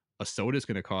a soda is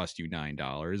going to cost you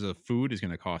 $9. A food is going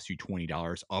to cost you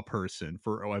 $20 a person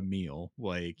for a meal.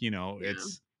 Yeah.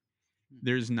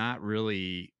 There's not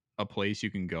really a place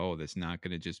you can go that's not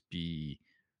going to just be.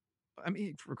 I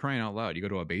mean, for crying out loud, you go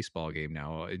to a baseball game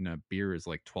now, and a beer is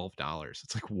like $12.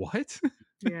 It's like, what?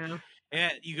 Yeah. Yeah,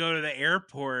 you go to the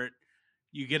airport,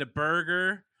 you get a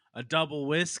burger, a double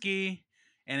whiskey,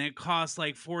 and it costs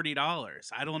like $40.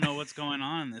 I don't know what's going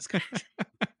on in this country.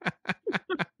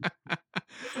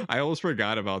 I almost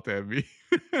forgot about that.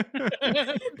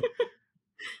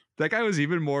 That guy was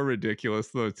even more ridiculous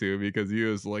though too, because he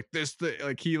was like this thing,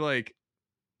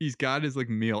 he's got his like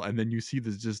meal, and then you see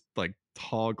this just like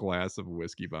tall glass of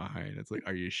whiskey behind. It's like,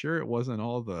 are you sure it wasn't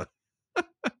all the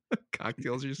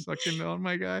cocktails you're sucking on,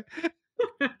 my guy?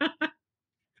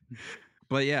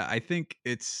 But yeah, I think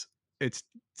it's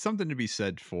something to be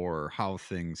said for how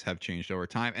things have changed over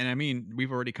time. And I mean,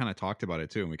 we've already kind of talked about it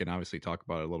too, and we can obviously talk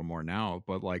about it a little more now,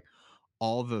 but like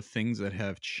all the things that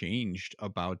have changed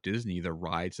about Disney, the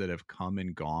rides that have come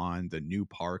and gone, the new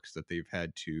parks that they've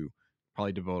had to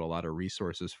probably devote a lot of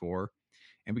resources for.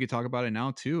 And we could talk about it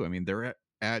now too. I mean, they're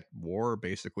at war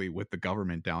basically with the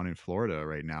government down in Florida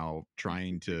right now,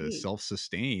 trying to Right.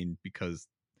 self-sustain because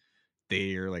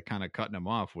they're like kind of cutting them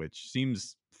off, which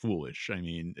seems foolish. I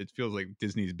mean, it feels like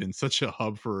Disney's been such a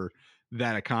hub for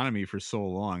that economy for so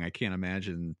long. I can't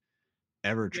imagine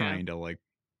ever Yeah. trying to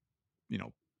you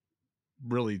know,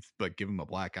 really like give them a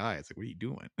black eye. It's like, what are you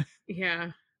doing?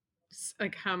 Yeah.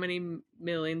 Like how many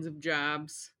millions of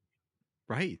jobs?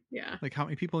 Right. Yeah. Like how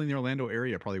many people in the Orlando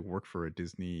area probably work for a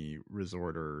Disney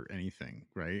resort or anything,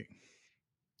 right?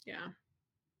 Yeah.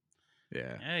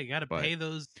 Yeah. Yeah, you got to But pay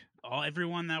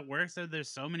everyone that works there. There's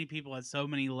so many people at so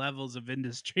many levels of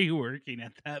industry working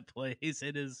at that place.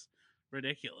 It is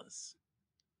ridiculous.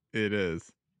 it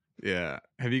is. Yeah.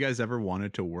 Have you guys ever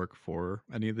wanted to work for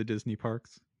any of the Disney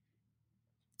parks?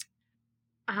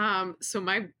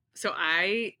 So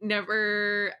I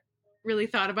never really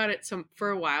thought about it. So for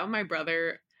a while, my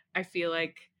brother, I feel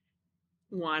like,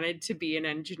 wanted to be an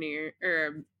engineer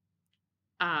or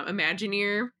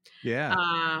Imagineer. Yeah.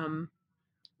 Um,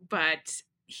 but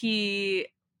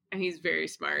and he's very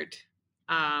smart.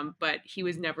 But he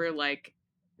was never like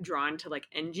drawn to like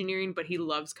engineering, but he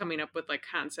loves coming up with like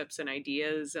concepts and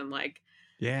ideas and like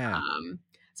Yeah.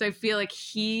 so I feel like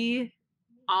he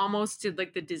almost did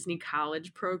like the Disney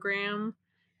college program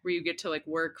where you get to like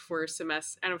work for a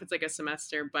semester. I don't know if it's like a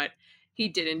semester, but he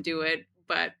didn't do it,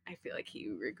 but I feel like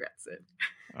he regrets it.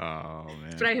 Oh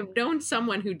But I man. have known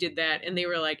someone who did that and they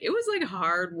were like, it was like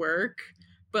hard work,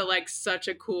 but like such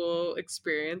a cool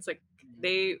experience. Like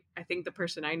I think the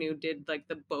person I knew did like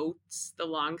the boats, the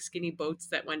long skinny boats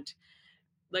that went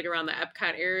like around the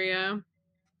Epcot area.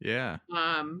 Yeah.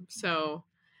 So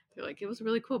they're like, it was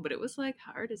really cool, but it was like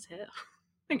hard as hell.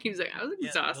 Like he was like, I was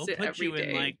Yeah, they'll exhausted put every you in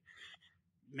day. like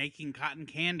making cotton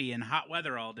candy in hot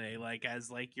weather all day, like as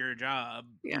like your job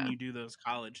when Yeah. you do those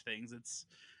college things.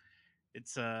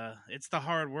 It's the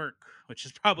hard work, which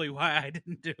is probably why I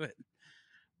didn't do it.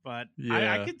 But I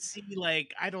Yeah. could see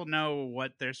like I don't know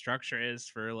what their structure is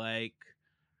for like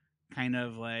kind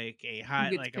of like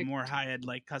Who gets a more picked? high end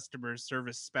like customer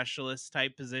service specialist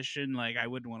type position. Like I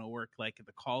wouldn't want to work like at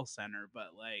the call center, but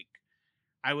like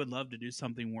I would love to do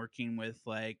something working with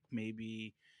like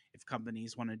maybe if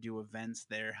companies want to do events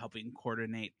there, helping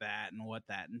coordinate that and what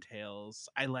that entails.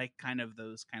 I like kind of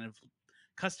those kind of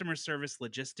customer service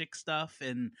logistic stuff,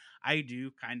 and I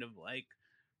do kind of like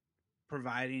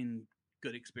providing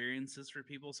good experiences for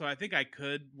people. So I think I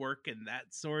could work in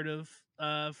that sort of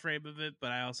frame of it,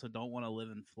 but I also don't want to live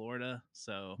in Florida.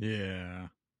 So Yeah.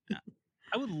 yeah.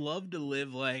 I would love to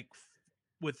live like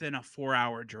within a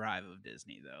 4-hour drive of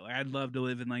Disney though. Like I'd love to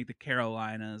live in like the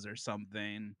Carolinas or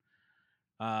something.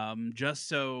 Just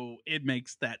so it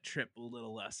makes that trip a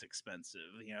little less expensive.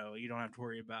 You know, you don't have to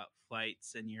worry about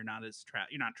flights and you're not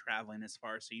traveling as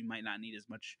far, so you might not need as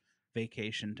much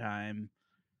vacation time.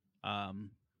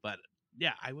 But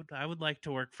yeah, I would like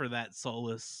to work for that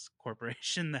soulless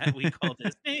corporation that we call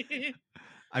Disney.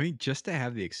 I mean, just to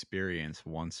have the experience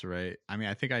once, right? I mean,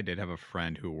 I think I did have a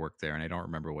friend who worked there, and I don't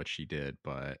remember what she did,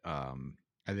 but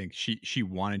I think she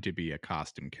wanted to be a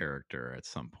costume character at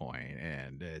some point,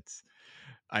 and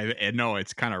I know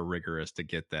it's kind of rigorous to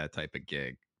get that type of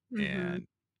gig, Mm-hmm. and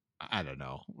I don't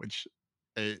know, which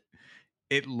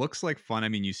it looks like fun. I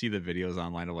mean, you see the videos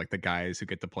online of like the guys who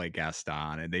get to play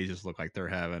Gaston, and they just look like they're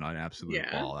having an absolute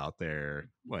Yeah. ball out there,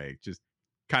 like just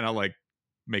kind of like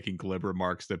making glib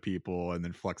remarks to people and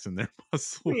then flexing their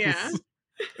Yeah. muscles.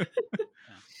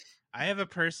 I have a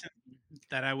person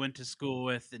that I went to school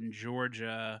with in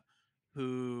Georgia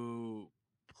who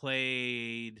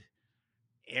played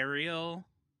Ariel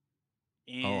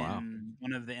Oh wow. in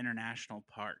one of the international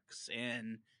parks,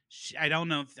 and I don't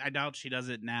know if I doubt she does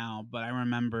it now, but I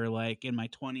remember like in my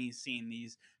 20s seeing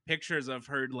these pictures of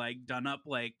her like done up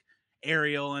like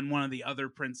Ariel and one of the other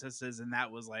princesses, and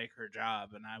that was like her job,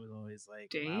 and I was always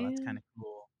like, wow, that's kind Damn. of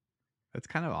cool. That's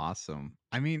kind of awesome.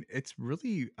 I mean, it's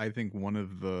really, I think, one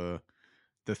of the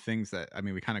things that, I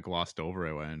mean, we kind of glossed over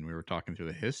it when we were talking through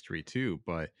the history too,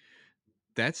 but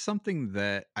that's something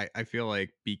that I feel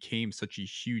like became such a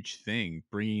huge thing,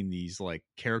 bringing these like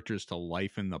characters to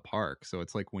life in the park. So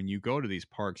it's like when you go to these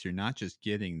parks, you're not just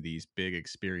getting these big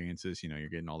experiences, you know, you're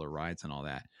getting all the rides and all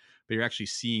that, but you're actually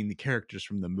seeing the characters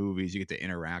from the movies. You get to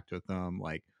interact with them.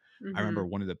 Like I Mm-hmm. remember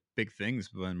one of the big things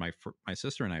when my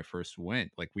sister and I first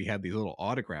went, like we had these little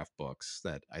autograph books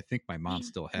that I think my mom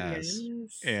still has,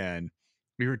 Yes. and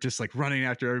we were just like running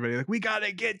after everybody, like we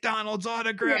gotta get Donald's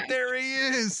autograph. Yeah. There he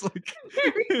is. Like,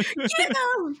 Get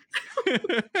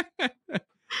him!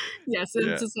 Yes, and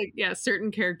yeah, it's just like, yeah, certain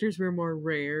characters were more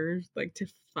rare, like to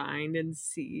find and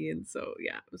see, and so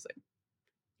yeah, it was like,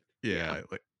 yeah, yeah.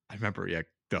 Like I remember, yeah,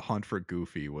 the hunt for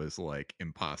Goofy was like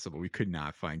impossible. We could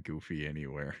not find Goofy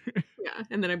anywhere. yeah,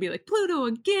 and then I'd be like, Pluto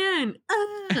again,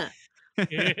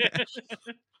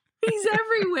 he's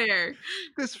everywhere.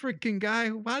 This freaking guy!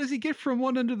 How does he get from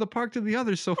one end of the park to the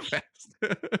other so fast?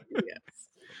 Yes.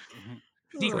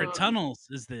 Secret tunnels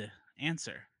is the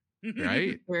answer.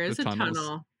 Right? There is The a tunnels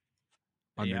tunnel.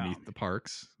 underneath the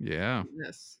parks. Yeah.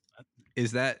 Yes.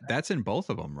 Is that's in both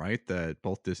of them, right? That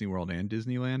both Disney World and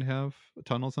Disneyland have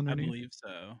tunnels I underneath? believe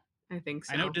so. I think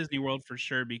so. I know Disney World for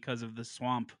sure because of the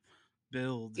swamp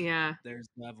build. Yeah. There's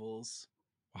levels.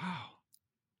 Wow.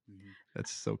 Mhm.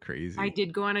 That's so crazy. I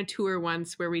did go on a tour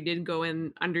once where we did go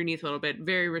in underneath a little bit,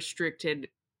 very restricted,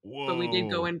 but we did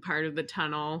go Whoa. in part of the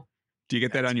tunnel. Do you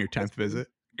get that That's on your 10th awesome. visit?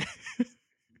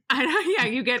 I know, yeah,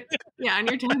 you get, yeah, on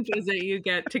your 10th visit, you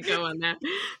get to go on that.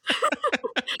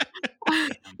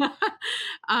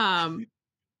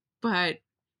 But,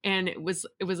 and it was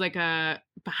like a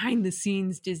behind the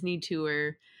scenes Disney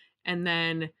tour. And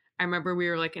then I remember we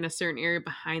were like in a certain area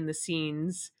behind the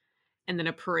scenes, and then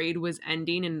a parade was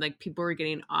ending and like people were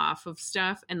getting off of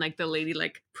stuff, and like the lady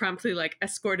like promptly like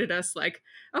escorted us like,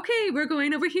 okay, we're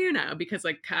going over here now, because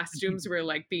like costumes were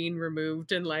like being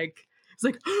removed, and like it's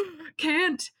like,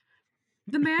 can't,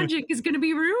 the magic is gonna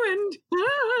be ruined.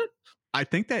 I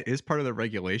think that is part of the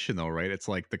regulation though, right? It's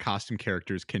like the costume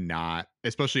characters cannot,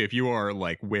 especially if you are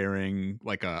like wearing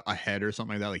like a head or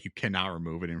something like that, like you cannot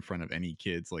remove it in front of any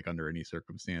kids, like under any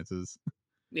circumstances.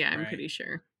 Yeah, I'm Right. pretty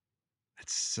sure.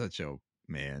 That's such a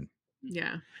man.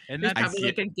 Yeah. And There's that's probably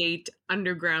like a gate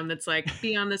underground that's like,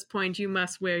 beyond this point, you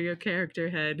must wear your character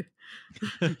head.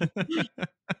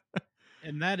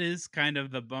 and that is kind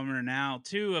of the bummer now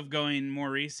too of going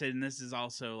more recent. And this is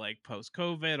also like post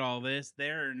COVID, all this.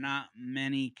 There are not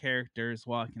many characters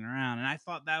walking around, and I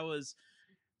thought that was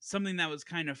something that was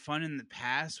kind of fun in the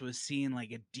past, was seeing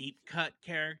like a deep cut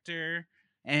character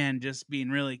and just being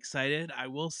really excited. I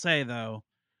will say though,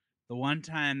 the one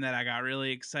time that I got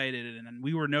really excited, and then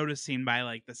we were noticing by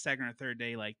like the second or third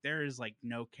day, like there is like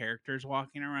no characters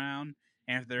walking around.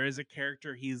 And if there is a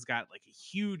character, he's got like a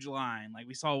huge line. Like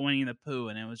we saw Winnie the Pooh,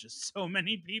 and it was just so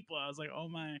many people. I was like, oh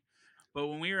my. But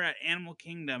when we were at Animal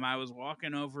Kingdom, I was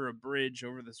walking over a bridge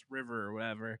over this river or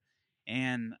whatever,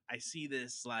 and I see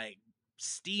this like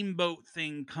steamboat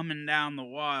thing coming down the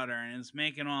water, and it's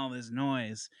making all this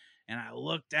noise. And I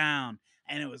look down,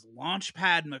 and it was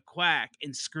Launchpad McQuack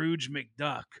and Scrooge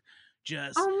McDuck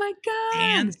just Oh my god.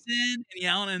 dancing and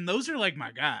yelling. And those are like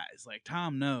my guys. Like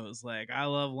Tom knows, like I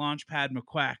love Launchpad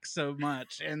McQuack so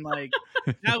much, and like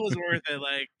that was worth it.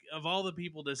 Like of all the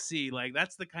people to see, like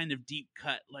that's the kind of deep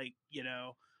cut. Like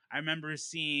I remember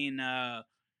seeing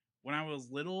when I was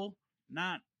little,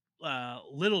 not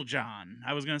Little John.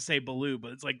 I was gonna say Baloo,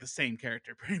 but it's like the same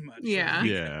character pretty much. So, Yeah. like,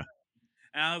 Yeah.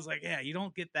 and I was like, yeah, you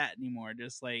don't get that anymore.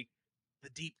 Just like the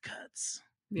deep cuts.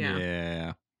 Yeah.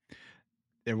 Yeah.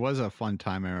 It was a fun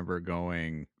time. I remember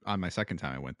going on my second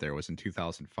time I went there was in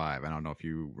 2005. I don't know if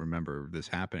you remember this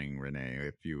happening, Renee,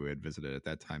 if you had visited at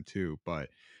that time too, but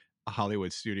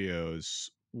Hollywood Studios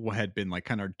had been like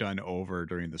kind of done over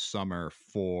during the summer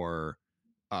for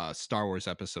Star Wars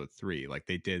Episode 3. Like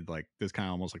they did like this kind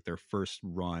of almost like their first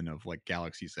run of like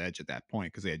Galaxy's Edge at that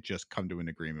point, because they had just come to an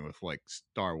agreement with like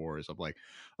Star Wars of like,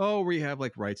 oh, we have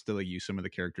like rights to like use some of the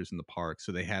characters in the park.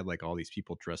 So they had like all these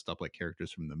people dressed up like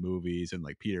characters from the movies, and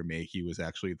like Peter Mayhew was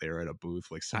actually there at a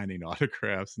booth like signing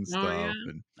autographs and Oh yeah. stuff.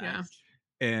 Yeah. Nice.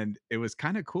 And it was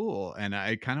kind of cool. And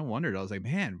I kind of wondered, I was like,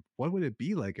 man, what would it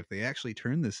be like if they actually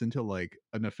turned this into like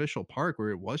an official park where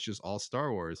it was just all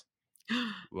Star Wars?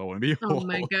 Lo and Oh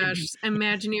my behold, gosh.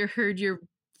 Imagine you heard your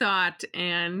thought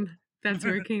and that's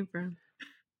where it came from.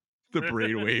 the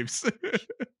brainwaves.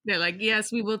 They're like,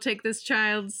 yes, we will take this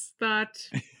child's thought.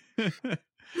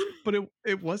 But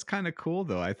it was kind of cool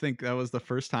though. I think that was the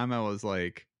first time I was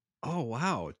like, oh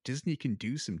wow, Disney can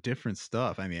do some different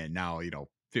stuff. I mean, now,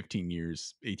 15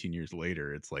 years, 18 years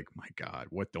later, it's like, my God,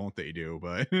 what don't they do?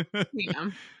 But Yeah,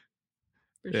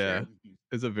 for yeah, sure.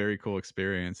 it's a very cool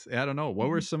experience. I don't know. What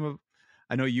were Mhm. some of,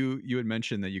 I know you had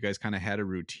mentioned that you guys kind of had a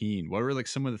routine. What were like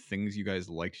some of the things you guys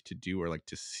liked to do or like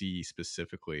to see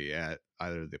specifically at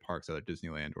either the parks, either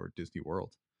Disneyland or Disney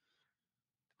World?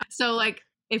 So, like,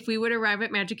 if we would arrive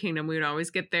at Magic Kingdom, we would always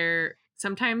get there.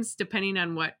 Sometimes, depending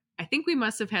on what, I think we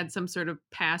must have had some sort of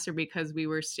pass, or because we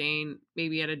were staying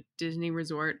maybe at a Disney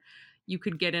resort, you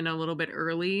could get in a little bit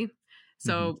early.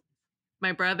 So,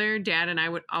 my brother, dad, and I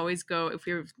would always go, if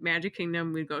we were at Magic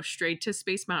Kingdom, we'd go straight to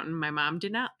Space Mountain. My mom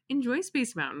did not enjoy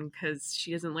Space Mountain because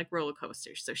she doesn't like roller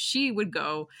coasters. So, she would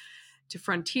go to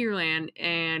Frontierland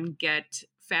and get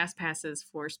fast passes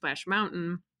for Splash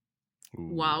Mountain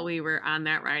while we were on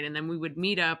that ride, and then we would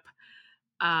meet up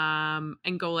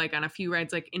and go like on a few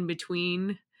rides like in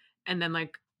between, and then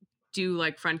like do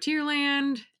like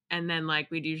Frontierland, and then like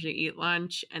we'd usually eat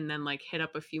lunch and then like hit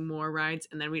up a few more rides,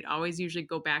 and then we'd always usually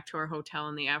go back to our hotel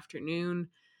in the afternoon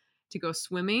to go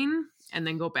swimming and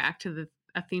then go back to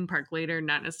a theme park later,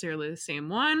 not necessarily the same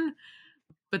one,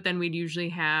 but then we'd usually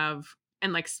have,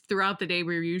 and like throughout the day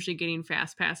we were usually getting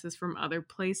fast passes from other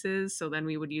places, so then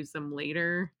we would use them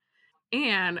later.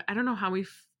 And I don't know how we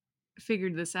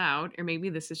figured this out, or maybe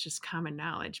this is just common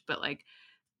knowledge, but like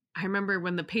I remember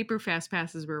when the paper fast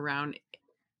passes were around,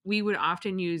 we would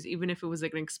often use, even if it was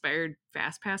like an expired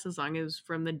fast pass, as long as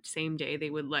from the same day, they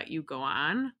would let you go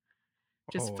on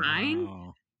just fine.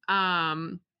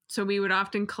 Wow. So we would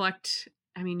often collect,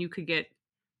 I mean, you could get,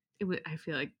 I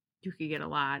feel like you could get a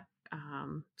lot.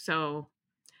 So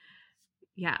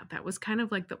yeah, that was kind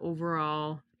of like the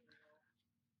overall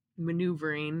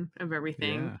maneuvering of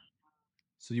everything. Yeah.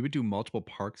 So you would do multiple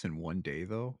parks in one day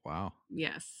though? Wow.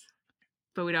 Yes.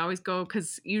 But we'd always go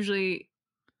because usually,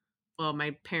 well,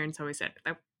 my parents always said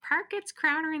the park gets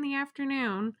crowded in the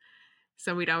afternoon.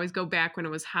 So we'd always go back when it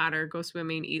was hotter, go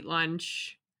swimming, eat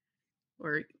lunch,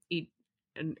 or eat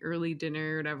an early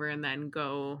dinner or whatever, and then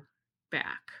go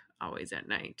back always at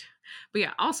night. But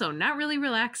yeah, also not really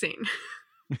relaxing.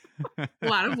 A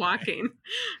lot of walking.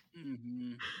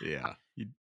 Mm-hmm. Yeah. You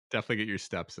definitely get your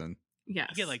steps in. Yes.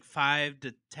 You get like 5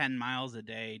 to 10 miles a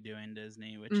day doing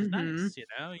Disney, which is Mhm. nice, you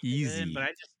know. You get Easy. in, but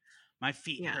my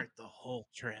feet Yeah. hurt the whole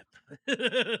trip.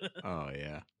 Oh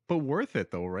yeah. But worth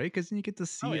it though, right? Because then you get to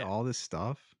see yeah. all this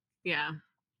stuff. Yeah.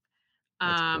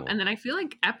 That's cool. And then I feel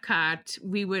like Epcot,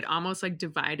 we would almost like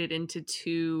divide it into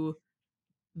two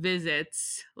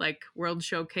visits, like World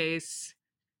Showcase,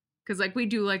 because like we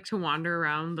do like to wander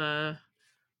around the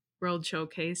World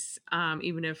Showcase,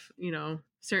 even if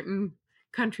certain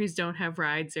countries don't have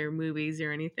rides or movies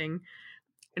or anything.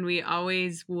 And we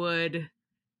always would,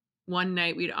 one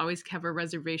night we'd always have a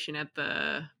reservation at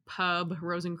the pub,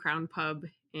 Rose and Crown pub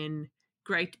in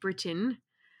Great Britain,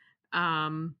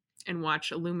 and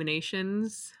watch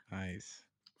Illuminations Nice.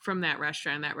 from that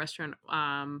restaurant. That restaurant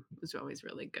was always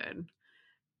really good.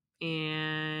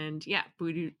 And yeah,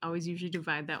 we always usually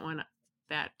divide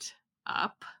that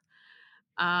up.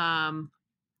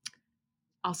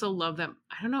 Also love them.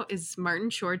 I don't know, is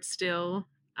Martin Short still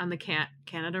on the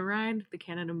Canada ride, the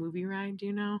Canada movie ride? Do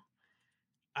you know?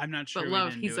 I'm not sure.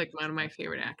 But he's like one of my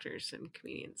favorite actors and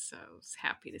comedians, so I was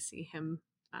happy to see him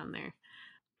on there.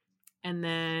 And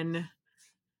then,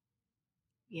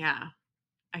 yeah,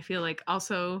 I feel like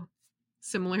also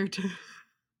similar to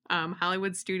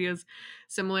Hollywood Studios,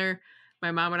 similar.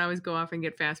 My mom would always go off and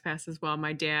get fast passes while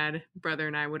my dad, brother,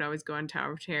 and I would always go on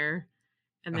Tower of Terror.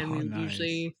 And then we would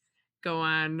usually go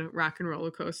on Rock and Roller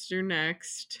Coaster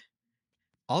next.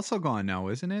 Also gone now,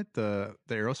 isn't it? The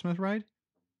Aerosmith ride?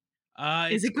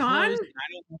 Is it gone? Closed.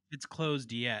 I don't know if it's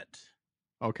closed yet.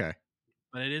 Okay.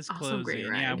 But it is Also great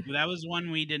closing. ride. Yeah, that was one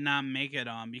we did not make it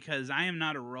on because I am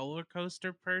not a roller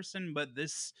coaster person, but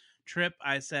this trip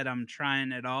I said I'm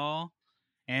trying it all.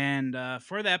 And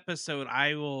for the episode, I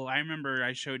remember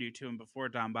I showed you to him before,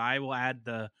 Tom, but I will add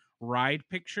the ride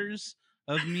pictures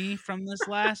of me from this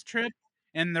last trip.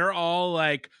 And they're all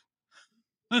like,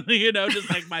 just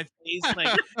like my face,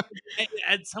 like,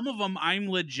 and some of them I'm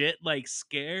legit like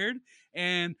scared,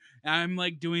 and I'm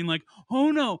like doing like,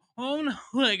 oh no,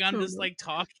 like I'm Oh, just no. like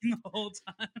talking the whole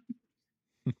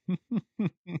time.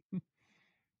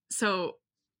 So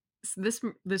this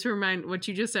remind what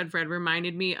you just said, Fred,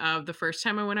 reminded me of the first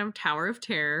time I went on Tower of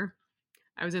Terror.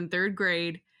 I was in third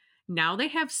grade. Now they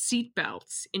have seat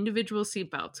belts, individual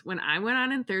seat belts. When I went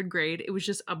on in third grade, it was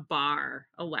just a bar,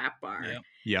 a lap bar. Yep.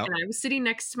 Yep. And I was sitting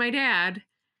next to my dad,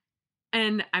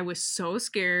 and I was so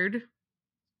scared,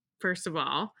 first of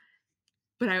all.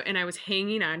 But I was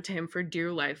hanging on to him for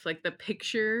dear life. Like the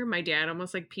picture, my dad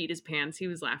almost like peed his pants. He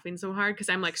was laughing so hard because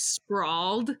I'm like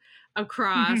sprawled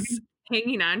across,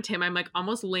 hanging on to him. I'm like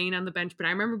almost laying on the bench. But I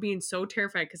remember being so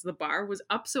terrified because the bar was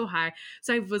up so high.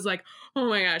 So I was like, oh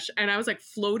my gosh. And I was like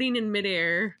floating in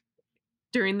midair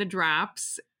during the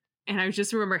drops. And I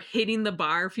just remember hitting the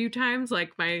bar a few times,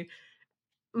 like my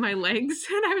legs.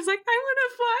 And I was like, I want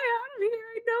to fly out of here.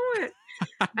 I know it.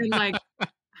 And like,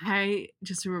 I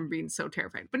just remember being so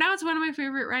terrified. But now it's one of my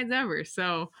favorite rides ever.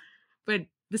 So, but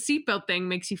the seatbelt thing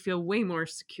makes you feel way more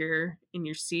secure in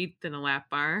your seat than a lap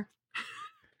bar.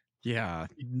 Yeah,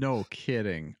 no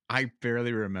kidding. I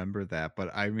barely remember that,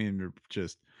 but I mean,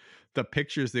 just the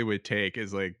pictures they would take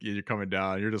is like you're coming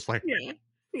down, you're just like, Yeah.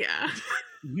 Yeah.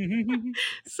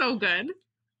 So good.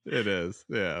 it is.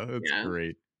 Yeah, it's Yeah.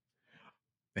 great.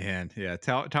 And yeah,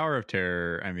 Tower of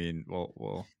Terror. I mean,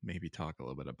 we'll maybe talk a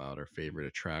little bit about our favorite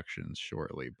attractions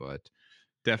shortly, but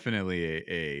definitely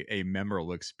a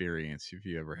memorable experience if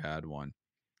you ever had one.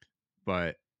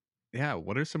 But yeah,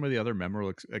 what are some of the other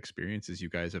memorable experiences you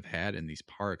guys have had in these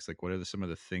parks? Like, what are some of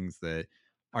the things that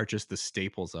are just the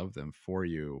staples of them for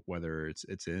you? Whether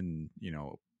it's in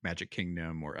Magic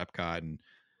Kingdom or Epcot, and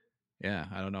yeah,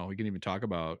 I don't know. We can even talk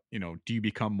about do you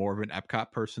become more of an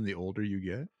Epcot person the older you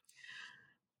get?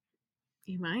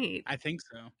 You might. I think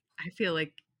so. I feel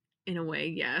like, in a way,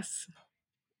 yes.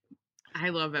 I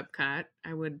love Epcot.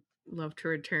 I would love to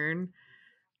return.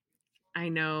 I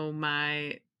know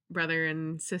my brother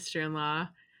and sister in law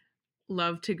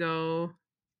love to go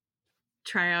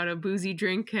try out a boozy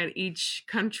drink at each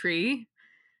country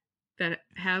that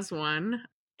has one.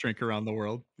 Drink around the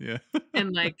world, yeah.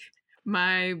 And like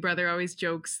my brother always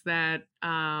jokes that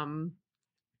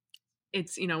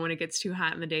it's when it gets too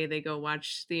hot in the day, they go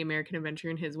watch the American Adventure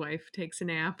and his wife takes a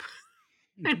nap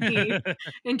and he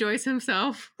enjoys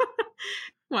himself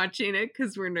watching it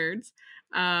because we're nerds.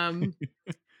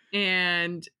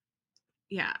 And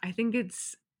yeah,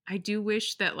 I do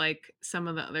wish that like some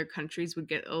of the other countries would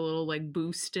get a little like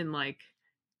boost and like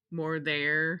more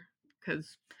there,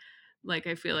 because like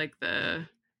I feel like and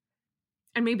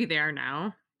maybe they are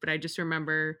now, but I just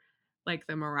remember like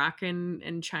the Moroccan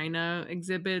and China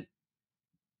exhibit,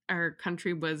 our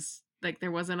country was like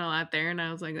there wasn't a lot there, and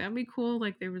I was like, that'd be cool,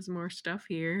 like there was more stuff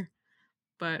here.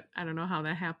 But I don't know how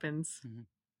that happens.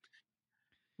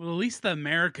 Well, at least the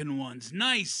American one's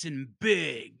nice and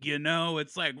big,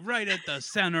 It's like right at the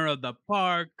center of the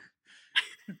park.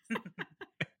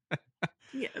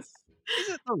 Yes.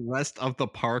 Isn't the rest of the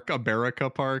park America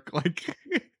Park? Like,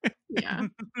 Yeah.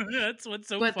 That's what's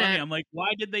so But funny. that- I'm like,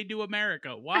 why did they do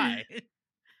America? Why?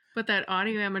 But that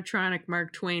audio animatronic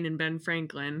Mark Twain and Ben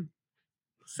Franklin,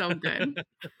 so good.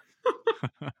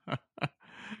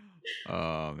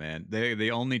 oh man,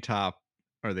 they only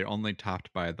they're only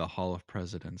topped by the Hall of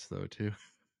Presidents though too.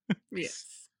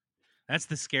 Yes. That's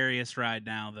the scariest ride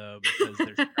now, though, because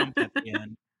there's Trump at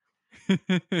the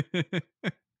end.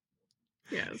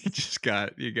 Yes.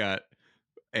 you got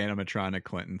animatronic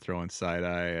Clinton throwing side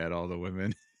eye at all the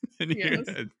women, and Yes.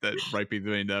 that right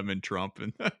between them and Trump,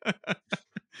 and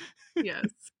Yes.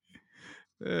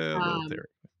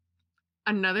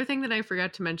 Another thing that I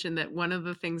forgot to mention, that one of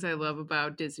the things I love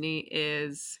about Disney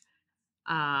is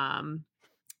kind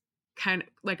of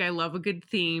like I love a good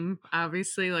theme,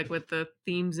 obviously, like with the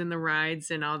themes and the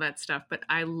rides and all that stuff. But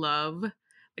I love,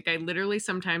 like, I literally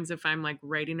sometimes, if I'm like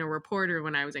writing a report or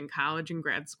when I was in college and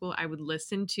grad school, I would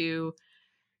listen to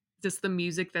just the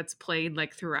music that's played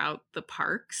like throughout the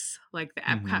parks, like the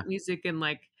Epcot music. And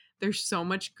like there's so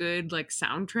much good like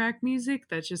soundtrack music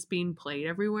that's just being played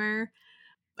everywhere,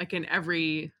 like in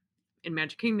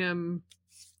Magic Kingdom,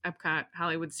 Epcot,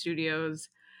 Hollywood Studios.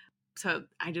 So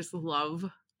I just love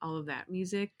all of that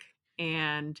music.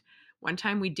 And one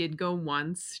time we did go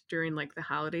once during like the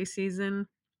holiday season,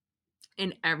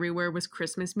 and everywhere was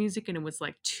Christmas music, and it was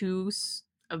like two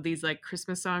of these like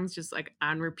Christmas songs just like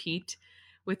on repeat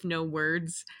with no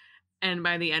words. And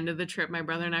by the end of the trip, my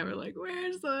brother and I were like,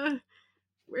 where's the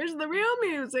real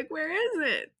music? Where is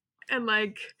it? And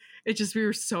like, it just, we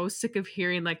were so sick of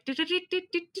hearing like,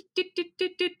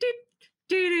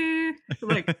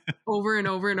 like over and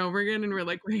over and over again. And we're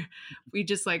like, we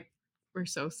just like, we're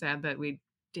so sad that we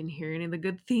didn't hear any of the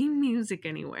good theme music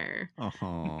anywhere.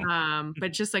 Oh,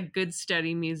 But just like good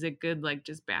study music, good like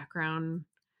just background,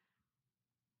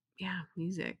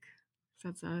 music. So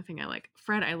that's another thing I like.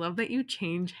 Fred, I love that you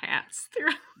change hats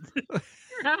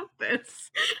throughout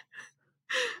this.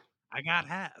 I got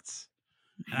hats.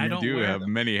 And I you don't do wear have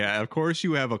them. many hats. Of course,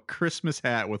 you have a Christmas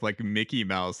hat with like Mickey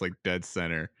Mouse like dead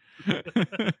center.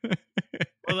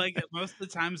 Well, like most of the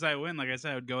times I went, like I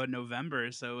said, I would go in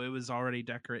November, so it was already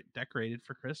decorated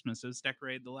for Christmas. It was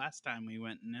decorated the last time we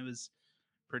went, and it was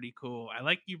pretty cool. I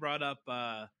like you brought up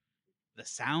the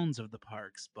sounds of the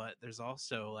parks, but there's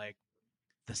also like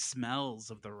the smells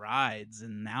of the rides,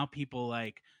 and now people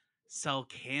like sell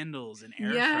candles and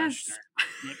air Yes. freshener.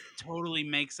 And it totally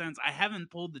makes sense. I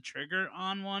haven't pulled the trigger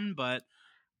on one, but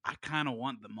I kind of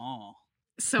want them all.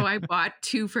 So I bought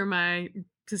 2 for my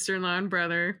sister-in-law and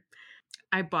brother.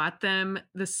 I bought them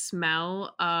the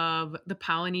smell of the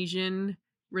Polynesian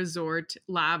resort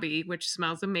lobby, which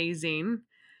smells amazing.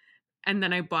 And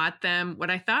then I bought them what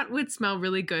I thought would smell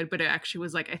really good, but it actually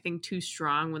was like, I think too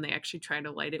strong when they actually tried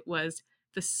to light it, was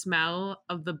the smell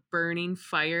of the burning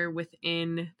fire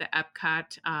within the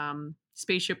Epcot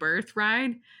Spaceship Earth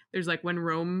ride. There's like when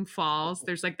Rome falls,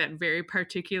 there's like that very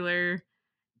particular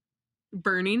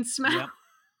burning smell. Yep.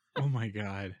 Oh my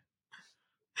god.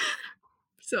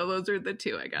 So those are the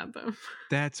 2 I got them.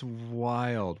 That's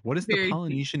wild. What does the Very deep.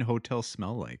 Polynesian hotel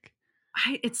smell like?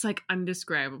 It's like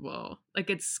undescribable. Like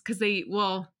it's because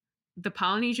the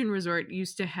Polynesian resort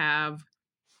used to have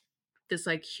this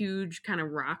like huge kind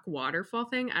of rock waterfall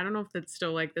thing. I don't know if that's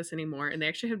still like this anymore. And they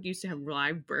actually used to have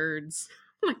live birds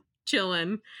like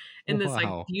chilling in this like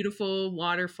Wow. beautiful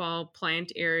waterfall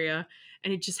plant area.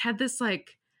 And it just had this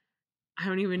like, I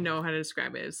don't even know how to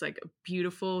describe it. It's like a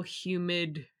beautiful,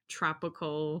 humid,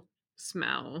 tropical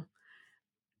smell.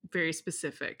 Very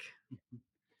specific.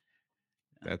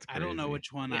 That's I don't know crazy.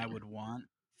 which one Yeah. I would want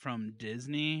from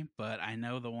Disney, but I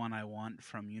know the one I want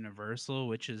from Universal,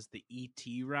 which is the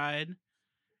ET ride.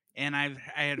 And I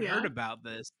had Yeah. heard about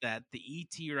this, that the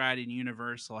ET ride in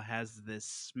Universal has this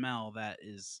smell that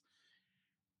is,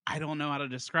 I don't know how to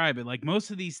describe it. Like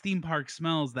most of these theme park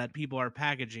smells that people are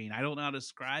packaging, I don't know how to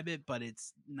describe it, but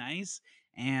it's nice.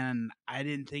 And I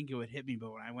didn't think it would hit me,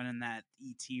 but when I went in that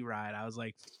ET ride, I was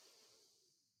like,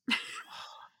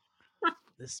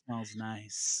 this smells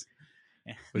nice.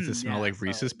 Does it smell Yeah, like so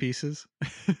Reese's Pieces?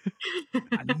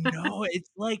 no, it's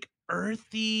like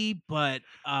earthy, but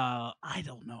I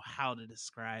don't know how to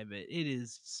describe it. It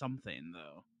is something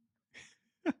though.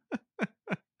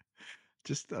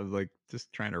 I'm like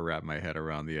just trying to wrap my head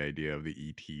around the idea of the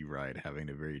ET ride having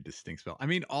a very distinct smell. I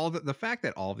mean, all the fact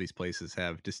that all of these places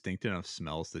have distinct enough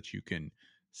smells that you can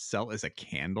sell as a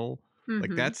candle,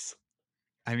 like Mhm. that's.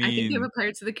 I I think they have mean, a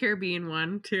Pirates of the Caribbean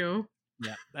one too.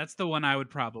 Yeah, that's the one I would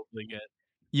probably get.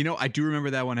 I do remember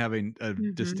that one having a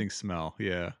Mhm. distinct smell.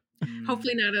 Yeah.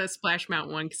 Hopefully not a Splash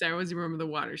Mountain one, because I always remember the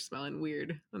water smelling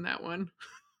weird on that one.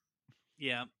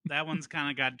 Yeah, that one's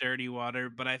kind of got dirty water,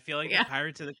 but I feel like Yeah. the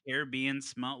Pirates of the Caribbean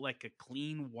smelled like a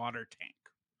clean water tank.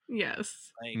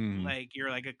 Yes. Like you're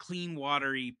like a clean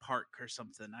watery park or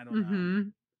something. I don't know. Mm-hmm.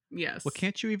 Yes. Well,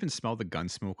 can't you even smell the gun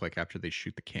smoke like after they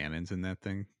shoot the cannons in that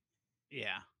thing?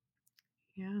 Yeah.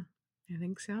 Yeah, I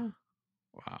think so.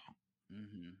 Wow.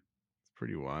 Mm-hmm. It's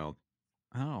pretty wild.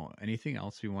 Oh, anything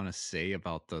else we want to say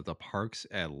about the parks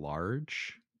at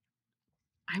large?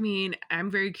 I mean, I'm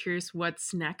very curious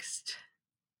what's next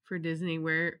for Disney.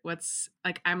 What's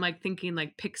like, I'm like thinking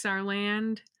like Pixar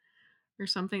Land or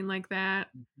something like that.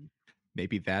 Mm-hmm.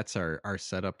 Maybe that's our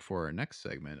setup for our next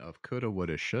segment of Coulda,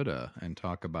 Woulda, Shoulda, and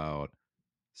talk about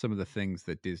some of the things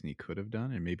that Disney could have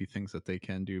done and maybe things that they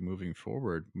can do moving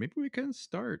forward. Maybe we can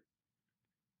start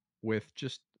with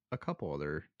just a couple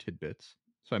other tidbits.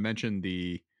 So I mentioned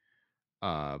the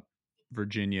uh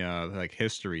Virginia like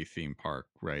history theme park,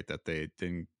 right? That they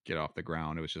didn't get off the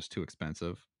ground. It was just too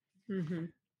expensive. Mm-hmm.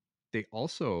 They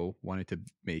also wanted to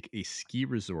make a ski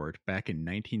resort back in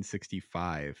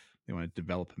 1965. They wanted to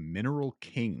develop Mineral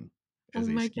King as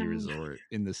Oh a my ski God. resort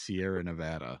in the Sierra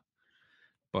Nevada.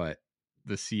 But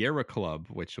the Sierra Club,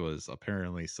 which was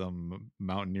apparently some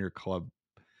mountaineer club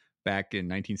back in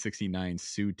 1969,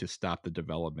 sued to stop the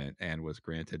development and was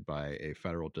granted by a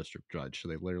federal district judge. So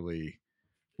they literally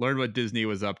learned what Disney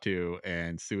was up to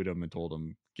and sued them and told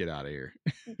them, get out of here.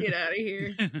 Get out of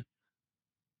here.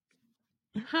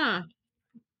 Huh.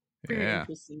 Very Yeah.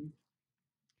 interesting.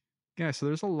 Yeah, so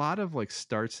there's a lot of like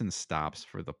starts and stops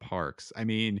for the parks. I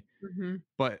mean, Hmm.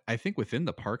 but I think within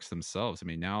the parks themselves, I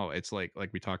mean, now it's like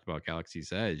we talked about,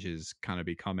 Galaxy's Edge is kind of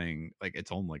becoming like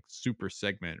its own like super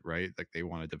segment, right? Like they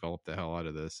want to develop the hell out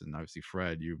of this. And obviously,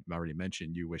 Fred, you already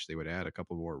mentioned you wish they would add a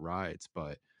couple more rides,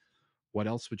 but what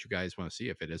else would you guys want to see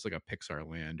if it is like a Pixar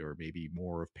land or maybe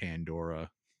more of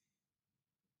Pandora?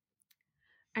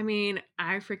 I mean,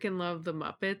 I freaking love the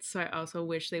Muppets, so I also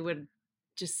wish they would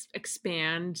just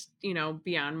expand, beyond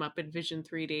Muppet Vision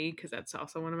 3D because that's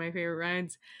also one of my favorite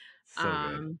rides. So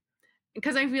good. Um,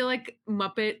 because I feel like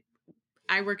Muppet.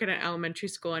 I work at an elementary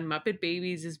school, and Muppet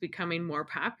Babies is becoming more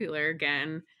popular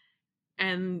again,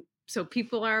 and so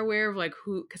people are aware of like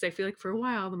who. Because I feel like for a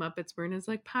while the Muppets weren't as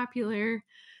like popular.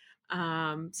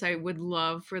 So I would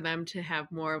love for them to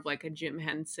have more of like a Jim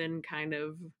Henson kind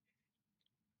of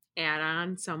add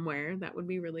on somewhere. That would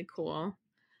be really cool.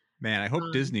 Man, I hope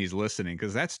Um, Disney's listening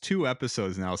because that's 2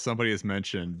 episodes now. Somebody has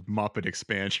mentioned Muppet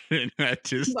expansion at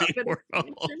Disney Muppet World.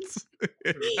 expansion.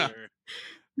 For Yeah, sure.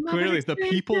 Muppet clearly the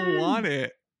people want expansion.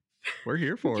 it. We're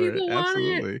here The for it. people want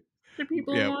it. Absolutely. The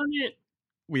people Yeah, want it.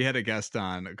 we had a guest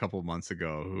on a couple of months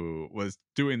ago who was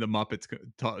doing the Muppets.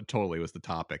 Totally was the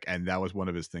topic, and that was one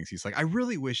of his things. He's like, I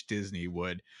really wish Disney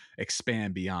would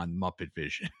expand beyond Muppet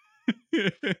Vision.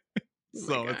 Oh my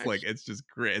So it's like gosh. it's just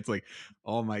great. It's like,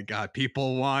 oh my god,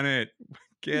 people want it.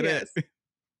 Get it. Yes.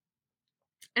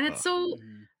 And it's Oh, so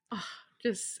Mhm. oh,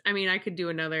 just I mean, I could do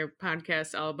another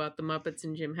podcast all about the Muppets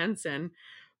and Jim Henson,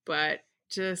 but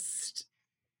just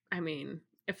I mean,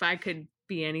 if I could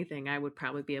be anything, I would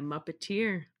probably be a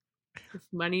Muppeteer. If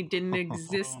money didn't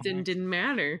exist Oh, and didn't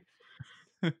matter.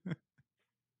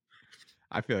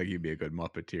 I feel like you'd be a good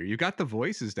Muppeteer. You got the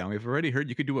voices down. We've already heard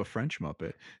you could do a French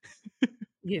Muppet.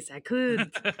 Yes, I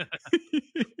could.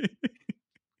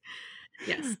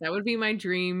 Yes, that would be my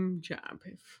dream job.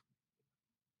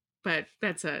 But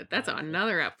that's love it.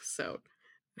 another episode.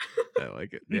 I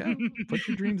like it. Yeah, put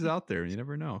your dreams out there. You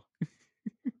never know.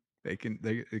 They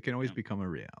it can always Yeah. become a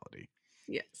reality.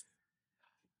 Yes.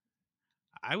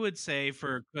 I would say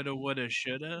for coulda, woulda,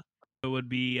 shoulda, it would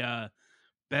be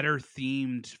better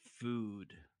themed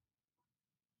food.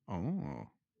 Oh,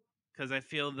 Because I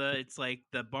feel that it's like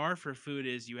the bar for food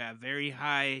is you have very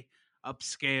high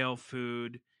upscale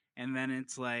food, and then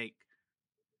it's like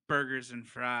burgers and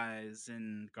fries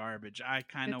and garbage. I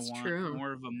kind of It's want true.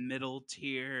 more of a middle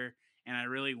tier, and I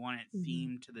really want it Mhm.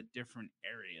 themed to the different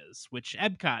areas, which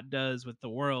Epcot does with the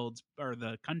worlds or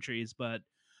the countries. But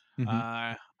hmm.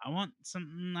 I want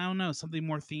something, I don't know, something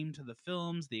more themed to the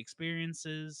films, the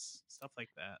experiences, stuff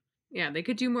like that. Yeah, they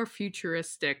could do more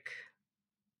futuristic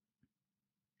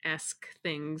esque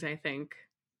things, I think.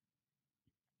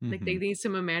 Like they Hmm. need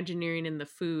some Imagineering in the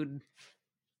food.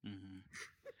 Hmm.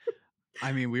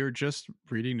 I mean, we were just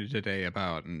reading today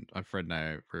about, and Fred and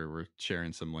I were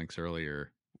sharing some links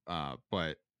earlier,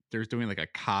 but they're doing like a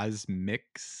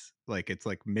cosmix, like it's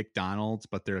like McDonald's,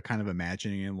 but they're kind of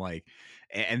imagining it like,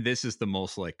 and this is the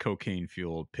most like cocaine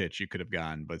fueled pitch you could have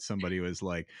gotten, but somebody was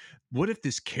like, what if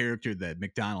this character that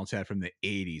McDonald's had from the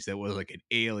 80s that was like an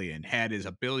alien had his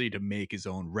ability to make his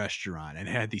own restaurant and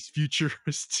had these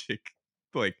futuristic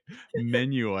like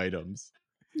menu items?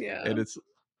 Yeah. And it's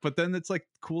but then it's like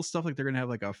cool stuff like they're gonna have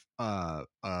like a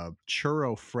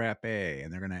churro frappe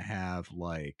and they're gonna have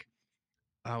like,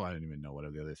 oh, I don't even know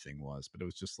what the other thing was, but it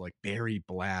was just like berry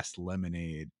blast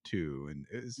lemonade too. And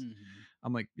it was, Hmm.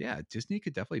 I'm like, yeah, Disney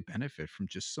could definitely benefit from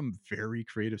just some very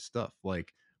creative stuff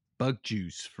like bug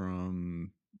juice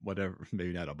from whatever,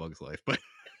 maybe not A Bug's Life, but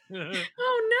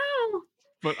Oh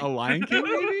a Lion King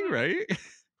maybe, right?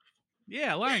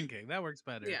 Yeah, Lion King. That works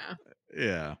no. better. Yeah.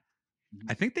 Yeah,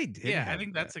 I Mhm. think they did Yeah, I have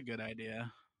think that. that's a good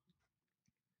idea.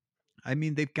 I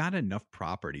mean, they've got enough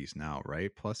properties now,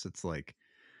 right? Plus, it's like,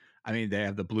 I mean, they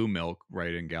have the blue milk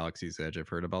right in Galaxy's Edge. I've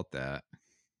heard about that,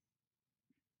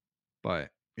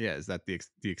 but yeah, is that the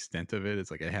extent of it?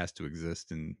 It's like it has to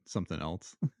exist in something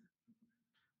else.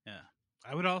 Yeah.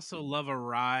 I would also love a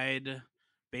ride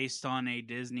based on a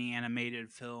Disney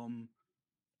animated film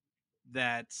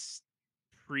that's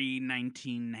pre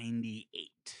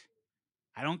 1998.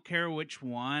 I don't care which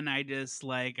one. I just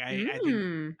like I think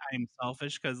Mm. I'm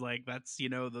selfish because like that's the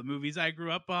movies I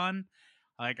grew up on.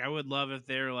 Like I would love if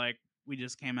they're like we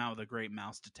just came out with a great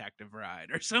mouse detective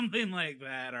ride or something like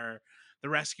that, or the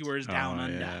Rescuers Down Oh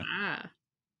Under. yeah, Ah.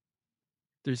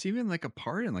 there's even like a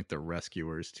part in like the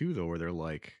Rescuers too, though, where they're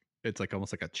like, it's like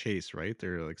almost like a chase, right?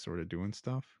 They're like sort of doing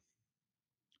stuff.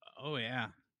 Oh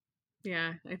yeah.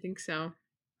 Yeah, I think so.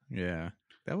 Yeah,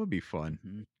 that would be fun.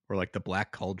 Mhm. Or like the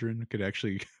Black Cauldron could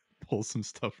actually pull some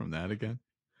stuff from that again.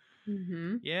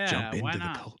 Mm-hmm. Yeah, Jump why into the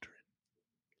not? cauldron.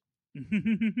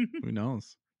 Who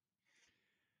knows?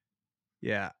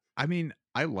 Yeah. I mean,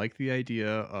 I like the idea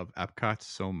of Epcot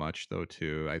so much though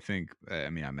too. I think I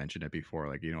mean I mentioned it before,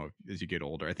 like, as you get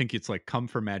older, I think it's like come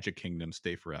for Magic Kingdom,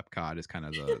 stay for Epcot is kind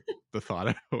of the thought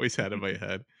I've always had in my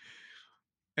head.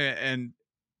 And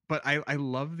but I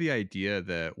love the idea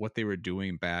that what they were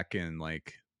doing back in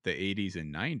like the 80s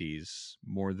and 90s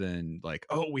more than like,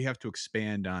 oh, we have to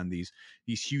expand on these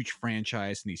huge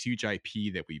franchise and these huge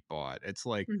IP that we bought. It's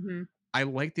like Hmm. I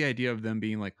like the idea of them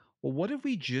being like, well, what if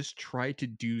we just try to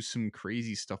do some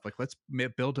crazy stuff? Like, let's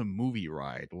build a movie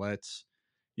ride. Let's,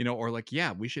 or like,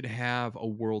 yeah, we should have a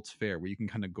World's Fair where you can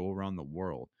kind of go around the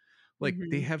world. Like,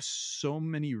 they Hmm. have so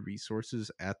many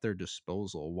resources at their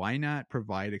disposal. Why not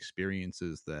provide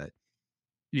experiences that,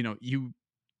 you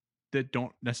that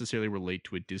don't necessarily relate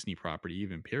to a Disney property,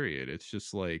 even period? It's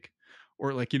just like,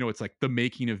 or like, it's like the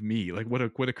making of me. Like, what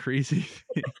a crazy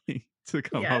thing to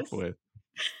come up Yes, with.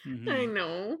 I Mhm.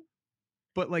 know.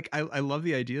 But like I love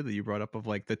the idea that you brought up of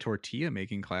like the tortilla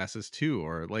making classes too,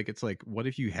 or like it's like what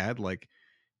if you had like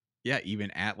yeah,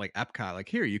 even at like Epcot, like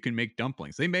here you can make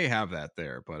dumplings. They may have that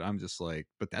there, but I'm just like,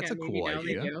 but that's Yeah, a maybe cool now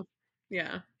they idea. do.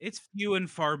 Yeah. It's few and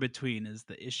far between is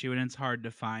the issue, and it's hard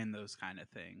to find those kind of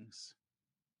things.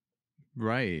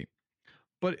 Right.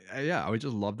 But yeah, I would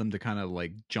just love them to kind of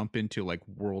like jump into like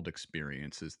world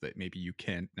experiences that maybe you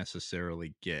can't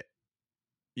necessarily get,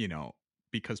 you know,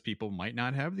 because people might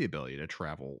not have the ability to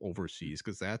travel overseas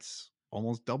because that's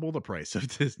almost double the price of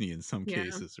Disney in some Yeah.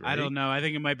 cases, I right? don't know. I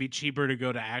think it might be cheaper to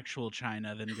go to actual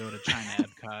China than go to China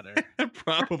Epcot or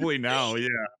Probably now, yeah.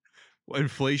 Well,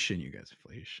 inflation, you guys,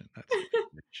 inflation. That's the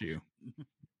big issue.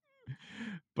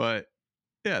 But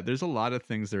yeah, there's a lot of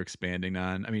things they're expanding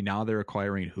on. I mean, now they're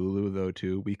acquiring Hulu though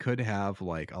too. We could have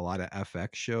like a lot of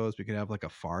FX shows. We could have like a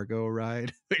Fargo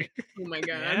ride. Oh my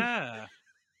god. yeah,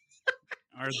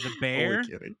 or the Only bear.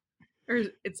 kidding. Or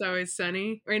It's Always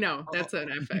Sunny. Wait, no, Oh, that's an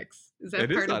FX. Is that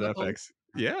it is part of on the whole? FX.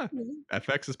 Yeah, Mhm.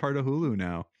 FX is part of Hulu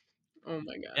now. Oh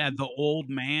my Yeah, god. the old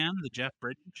man, the Jeff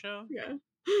Bridges show. Yeah.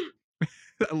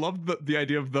 I love the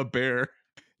idea of the bear.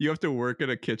 You have to work in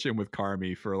a kitchen with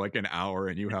Carmi for like an hour,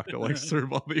 and you have to like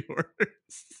serve all the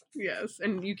orders. Yes,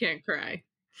 and you can't cry.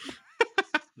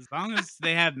 As long as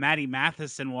they have Maddie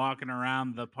Matheson walking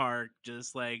around the park,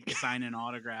 just like signing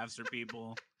autographs for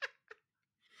people.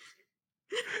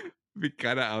 Be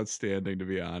kind of outstanding, to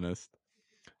be honest.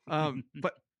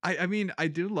 But I mean, I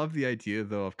do love the idea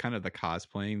though of kind of the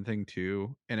cosplaying thing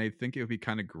too, and I think it would be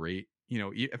kind of great.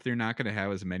 If they're not going to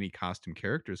have as many costume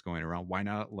characters going around, why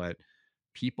not let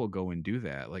people go and do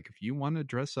that? Like, if you want to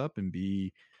dress up and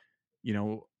be, you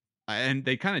know, and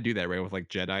they kind of do that right with like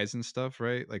Jedi's and stuff,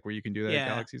 right? Like where you can do that at Yeah,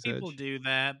 Galaxy's people Edge, do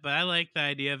that, but I like the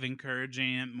idea of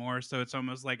encouraging it more so it's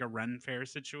almost like a Ren Fair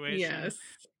situation. Yes.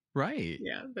 right?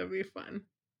 Yeah, that'd be fun.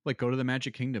 Like go to the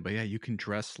Magic Kingdom, but yeah, you can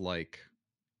dress like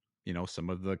some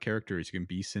of the characters. You can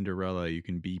be Cinderella, you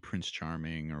can be Prince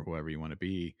Charming, or whoever you want to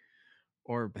be.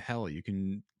 Or hell, you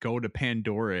can go to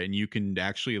Pandora and you can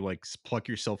actually like pluck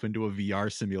yourself into a VR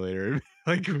simulator,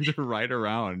 like to ride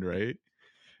around, right?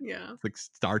 Yeah. It's like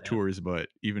Star Yeah. Tours, but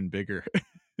even bigger.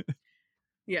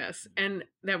 Yes, and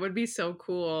that would be so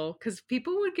cool because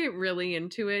people would get really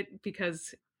into it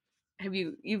because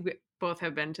you both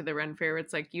have been to the Ren Fair.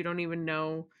 It's like you don't even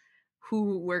know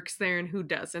who works there and who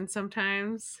doesn't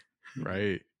sometimes.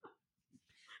 Right.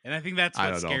 And I think that's I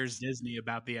what don't know. scares Disney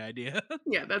about the idea.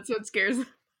 Yeah, that's what scares.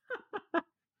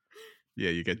 Yeah,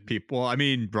 you get people. Well, I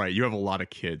mean, right. You have a lot of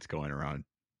kids going around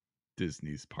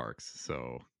Disney's parks,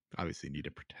 so obviously you need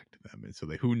to protect them. And so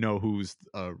they who know who's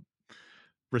a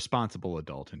responsible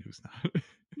adult and who's not.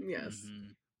 Yes.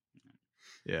 Mhm.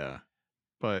 Yeah.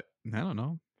 But I don't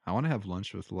know. I want to have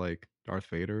lunch with like Darth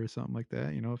Vader or something like that.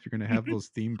 If you're gonna have those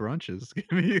themed brunches,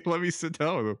 let me sit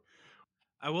down with him.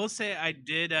 I will say I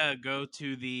did go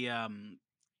to the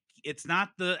it's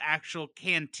not the actual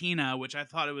cantina, which I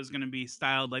thought it was going to be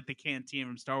styled like the cantina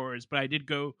from Star Wars, but I did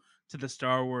go to the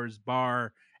Star Wars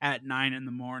bar at 9 in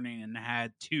the morning and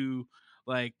had two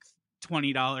like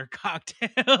 $20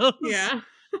 cocktails. Yeah.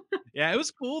 Yeah, it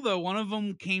was cool though. One of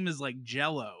them came as like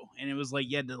Jello, and it was like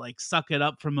you had to like suck it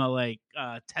up from a like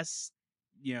test,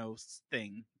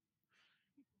 thing.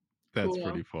 That's Cool.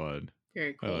 pretty fun.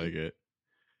 Very I cool. like it.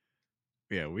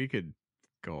 Yeah, we could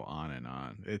go on and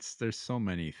on. There's so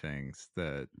many things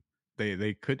that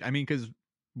they could. I mean, because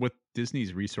with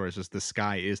Disney's resources, the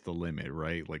sky is the limit,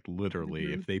 right? Like literally,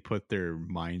 Mhm. if they put their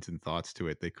minds and thoughts to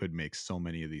it, they could make so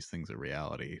many of these things a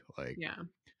reality. Like, Yeah.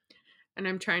 And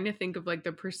I'm trying to think of like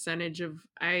the percentage of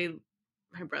my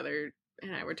brother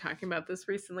and I were talking about this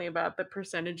recently about the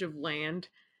percentage of land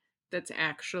that's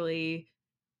actually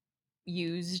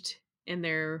used in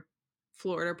their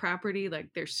Florida property,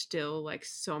 like there's still like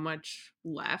so much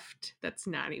left that's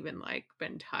not even like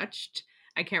been touched.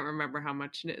 I can't remember how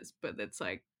much it is, but it's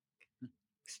like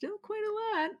still quite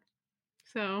a lot.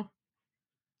 So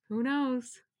who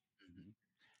knows? Mhm.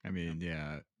 I mean,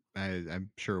 yeah,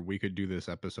 I'm sure we could do this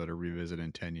episode or revisit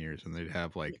in 10 years and they'd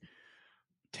have like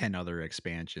 10 other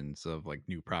expansions of like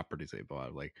new properties they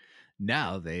bought. Like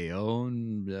now they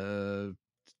own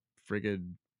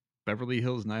friggin' Beverly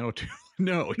Hills 902.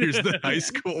 No, here's the high Yeah.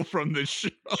 school from the show.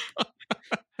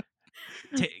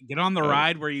 Get on the Uh,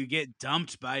 ride where you get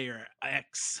dumped by your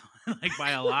ex, like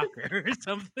by a locker or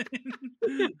something.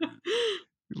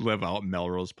 Live out in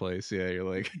Melrose Place. Yeah, you're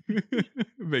like,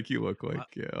 make you look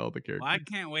like Well, all the well, I characters.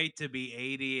 can't wait to be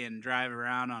 80 and drive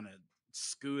around on a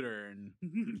scooter and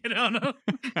you know.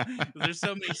 There's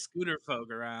so many scooter folk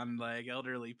around, like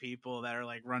elderly people that are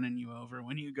like running you over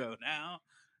when you go now.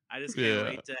 I just can't Yeah.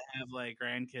 wait to have like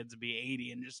grandkids be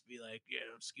 80 and just be like, yeah,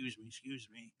 excuse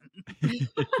me.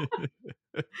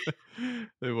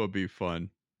 It will be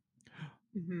fun.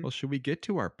 Mhm. Well, should we get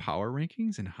to our power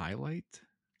rankings and highlight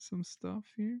some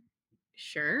stuff here?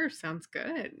 Sure, sounds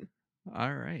good.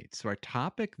 All right. So our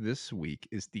topic this week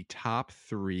is the top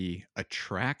 3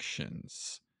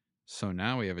 attractions. So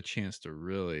now we have a chance to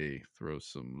really throw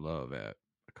some love at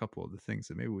a couple of the things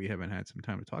that maybe we haven't had some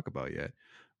time to talk about yet.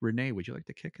 Renee, would you like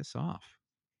to kick us off?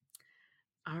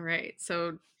 All right.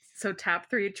 So top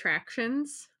 3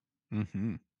 attractions.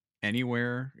 Mm-hmm.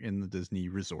 Anywhere in the Disney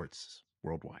resorts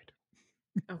worldwide.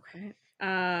 Okay.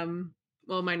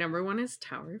 Well, my number 1 is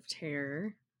Tower of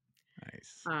Terror.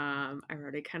 Nice. I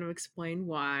already kind of explained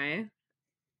why.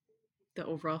 The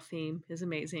overall theme is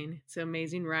amazing. It's an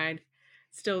amazing ride.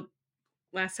 Still,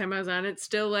 last time I was on it,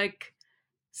 still like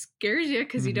scares you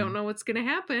because you don't Mhm. know what's gonna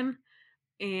happen.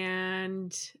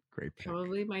 And Great pick.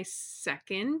 probably my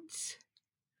second,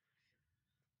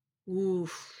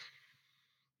 oof,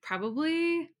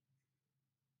 probably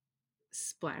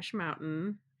Splash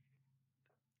Mountain.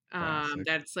 Classic.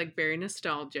 That's like very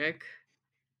nostalgic.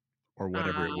 Or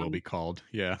whatever it will Um, be called.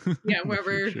 Yeah. yeah, In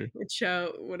the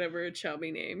future. whatever it shall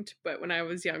be named. But when I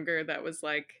was younger, that was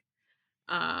like,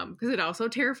 because it also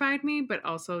terrified me, but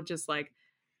also just like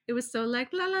it was so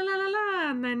like la la la la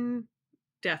la, and then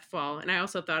death fall. And I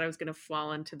also thought I was gonna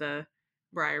fall into the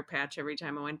briar patch every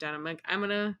time I went down. I'm like, I'm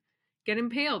gonna get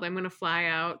impaled. I'm gonna fly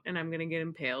out and I'm gonna get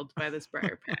impaled by this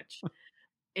briar patch.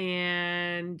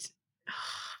 And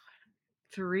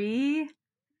 3,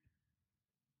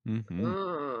 Mm-hmm.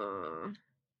 ugh.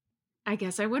 I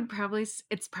guess I would probably.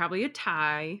 It's probably a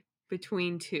tie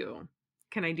between 2.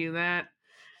 Can I do that?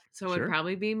 So it would Sure.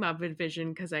 probably be Muppet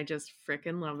Vision because I just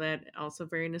freaking love it. Also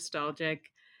very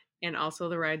nostalgic, and also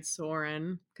the ride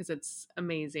Soarin' because it's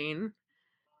amazing.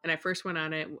 And I first went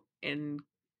on it in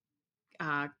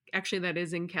actually that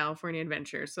is in California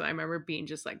Adventure. So I remember being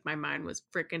just like my mind was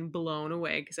freaking blown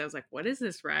away because I was like, what is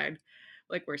this ride?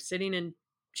 Like we're sitting in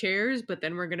chairs, but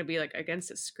then we're gonna be like against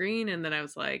a screen. And then I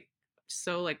was like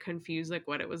so like confused like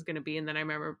what it was gonna be. And then I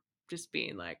remember just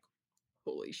being like,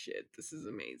 holy shit, this is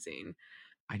amazing.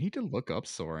 I need to look up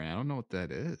Soaring. I don't know what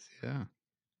that is. Yeah.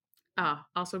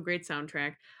 Also great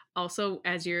soundtrack. Also,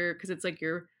 as you're, because it's like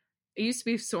you're, it used to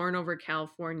be Soarin' over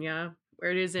California, where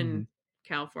it is Mm-hmm. in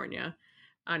California,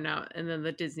 now, and then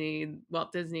the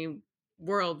Walt Disney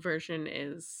World version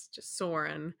is just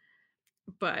Soarin',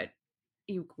 but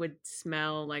you would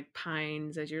smell like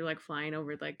pines as you're like flying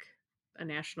over like a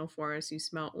national forest. You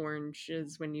smell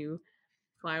oranges when you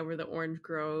fly over the orange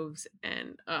groves,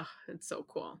 and it's so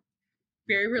cool.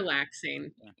 Very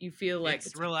relaxing. Yeah. You feel like It's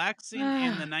it's relaxing,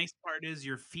 and the nice part is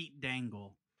your feet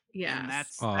dangle. And yes.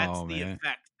 that's Oh, the man.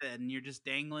 effect. Then you're just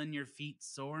dangling, your feet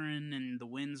soaring, and the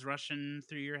wind's rushing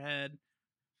through your head.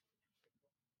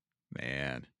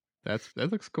 Man. That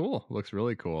looks cool. Looks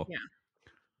really cool. Yeah.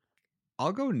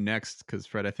 I'll go next because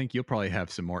Fred, I think you'll probably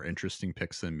have some more interesting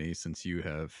picks than me since you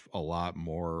have a lot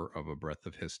more of a breadth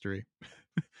of history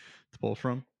to pull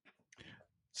from.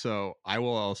 So I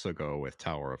will also go with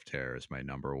Tower of Terror as my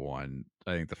number 1.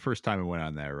 I think the first time I went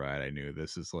on that ride, I knew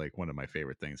this is like one of my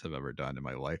favorite things I've ever done in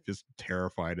my life. As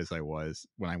terrified as I was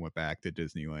when I went back to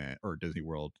Disneyland or Disney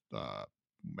World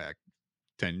back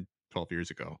 10, 12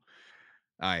 years ago.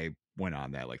 I went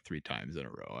on that like 3 times in a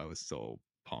row. I was so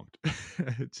pumped.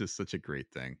 It's just such a great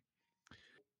thing.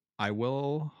 I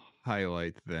will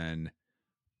highlight then,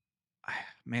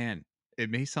 man, it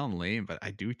may sound lame, but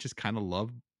I do just kind of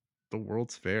love the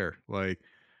World's Fair. Like,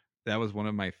 that was one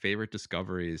of my favorite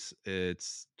discoveries.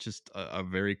 It's just a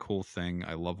very cool thing.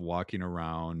 I love walking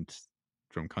around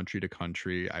from country to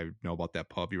country. I know about that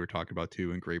pub you were talking about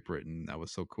too in Great Britain. That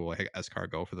was so cool. I had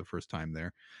escargot for the first time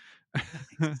there.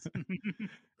 Nice.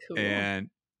 Cool. And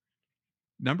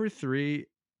number 3,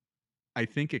 I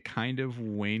think it kind of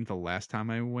waned the last time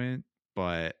I went,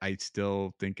 but I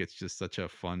still think it's just such a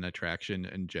fun attraction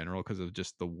in general because of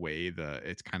just the way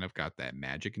it's kind of got that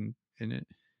magic in it,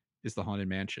 is the Haunted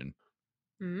Mansion.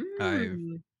 I've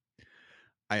Mm.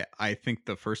 I think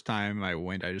the first time I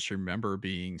went, I just remember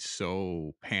being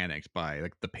so panicked by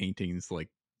like the paintings like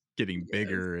getting Yes.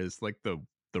 bigger as like the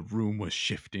room was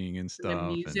shifting and And the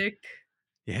stuff. And music.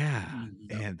 yeah,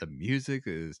 Mhm. and the music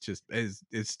is just is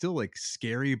it's still like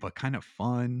scary but kind of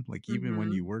fun, like even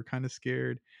when Mhm. you were kind of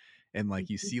scared. And like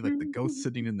you see like the ghosts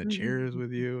sitting in the chairs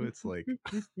with you. It's like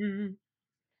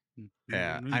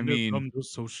yeah, I They've mean come to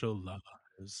socialize.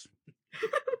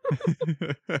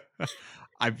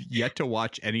 I've yet to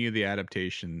watch any of the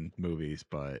adaptation movies,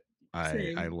 but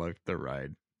I Same. loved the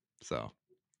ride. So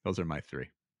those are my 3.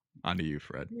 On to you,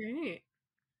 Fred. Right.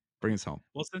 Bring us home.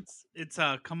 Well, since it's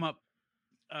come up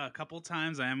a couple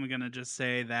times, I am gonna just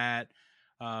say that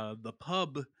the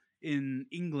pub in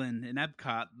England in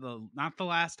Epcot, the not the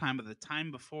last time, but the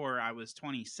time before, I was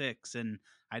 26, and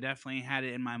I definitely had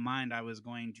it in my mind I was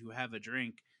going to have a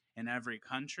drink in every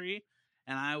country,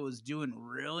 and I was doing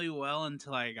really well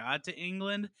until I got to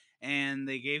England, and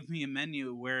they gave me a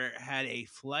menu where it had a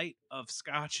flight of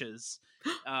scotches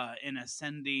in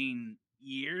ascending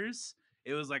years.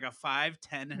 It was like a 5,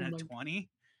 10, and Oh a my. 20,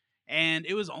 and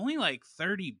it was only like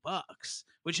 $30,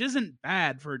 which isn't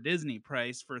bad for a Disney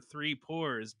price for 3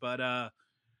 pours, but I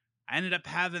ended up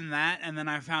having that, and then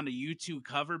I found a U2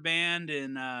 cover band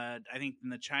in I think in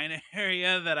the China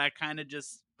area that I kind of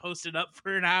just posted up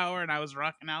for an hour, and I was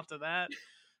rocking out to that.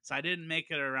 So I didn't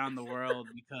make it around the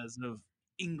world because of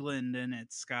England and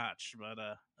its scotch, but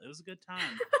it was a good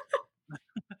time.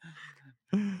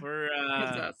 For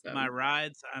That's my awesome.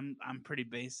 rides, I'm pretty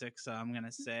basic, so I'm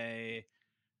gonna say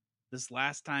this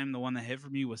last time, the one that hit for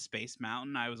me was Space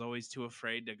Mountain. I was always too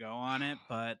afraid to go on it,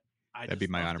 but I That'd be just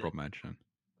my loved honorable it. mention.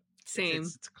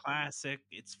 Same. It's a classic.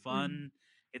 It's Mm. fun.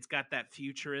 It's got that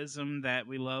futurism that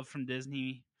we love from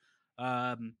Disney.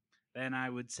 Um, then I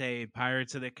would say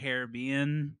Pirates of the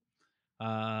Caribbean.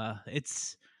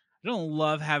 It's I don't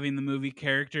love having the movie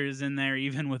characters in there,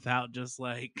 even without just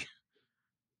like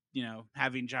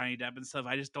having Johnny Depp and stuff.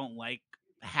 I just don't like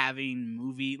having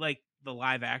movie like the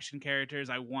live action characters.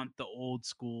 I want the old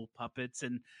school puppets,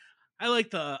 and I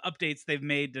like the updates they've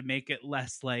made to make it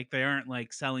less like they aren't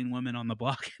like selling women on the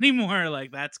block anymore.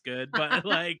 Like that's good, but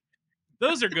like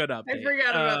those are good I updates.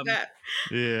 forgot about that.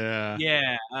 Yeah.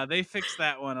 Yeah, they fixed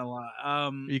that one a lot.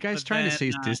 Are you guys But trying to then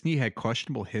say Disney had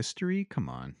questionable history? Come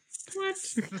on. What?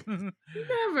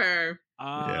 Never.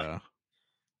 uh, Yeah.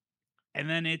 and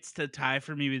then it's to tie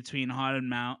for me between Haunted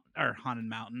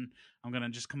Mountain. I'm gonna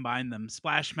just combine them: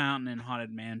 Splash Mountain and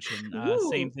Haunted Mansion.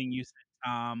 Same Ooh. thing you said,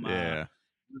 Tom. Yeah.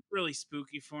 It was really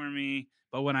spooky for me,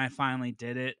 but when I finally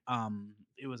did it,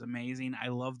 it was amazing. I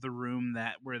love the room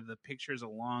that where the pictures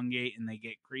elongate and they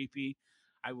get creepy.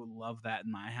 I would love that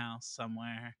in my house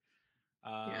somewhere.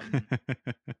 Yeah. Um,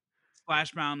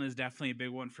 Splash Mountain is definitely a big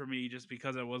one for me just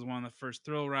because it was one of the first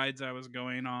thrill rides I was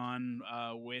going on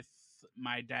with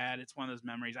my dad. It's one of those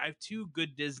memories. I have 2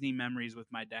 good Disney memories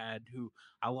with my dad who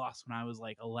I lost when I was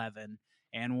like 11.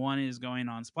 And one is going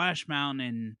on Splash Mountain,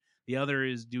 and the other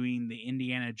is doing the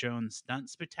Indiana Jones Stunt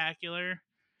Spectacular,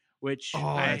 which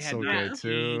Oh, I that's had so not good Yeah.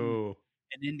 seen too.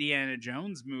 an Indiana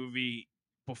Jones movie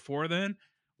before then.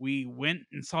 We went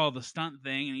and saw the stunt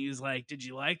thing, and he was like, "Did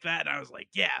you like that?" And I was like,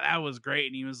 "Yeah, that was great."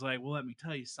 And he was like, "Well, let me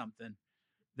tell you something.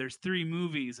 There's 3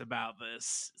 movies about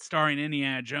this starring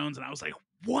Indiana Jones." And I was like,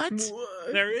 "What? What?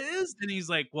 There is?" And he's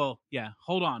like, "Well, yeah,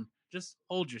 hold on. Just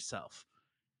hold yourself.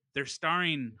 They're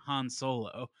starring Han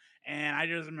Solo." And I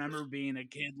just remember being a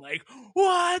kid like,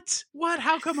 "What? What?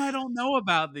 How come I don't know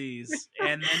about these?"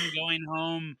 And then going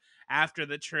home after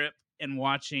the trip and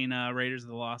watching Raiders of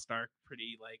the Lost Ark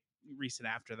pretty like recent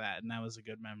after that, and that was a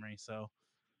good memory. So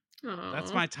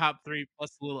that's Oh. my top 3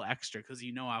 plus a little extra because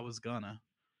I was gonna.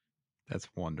 That's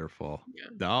wonderful. Yeah.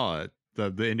 No, the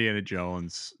Indiana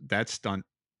Jones, that stunt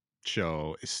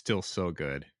show is still so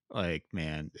good. Like,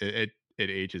 man, it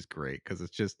ages great because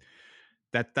it's just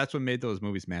that's what made those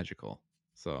movies magical.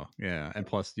 So yeah, and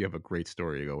plus you have a great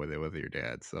story to go with it with your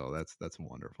dad. So that's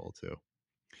wonderful too.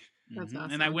 That's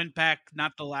And I awesome. went back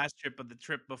not the last trip, but the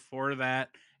trip before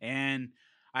that, and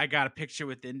I got a picture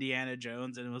with Indiana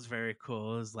Jones, and it was very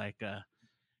cool. It was like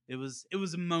it was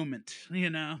a moment.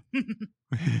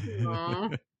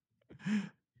 Aw.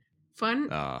 Fun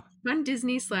Ah, fun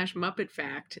Disney slash Muppet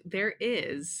fact. There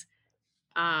is,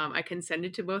 I can send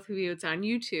it to both of you. It's on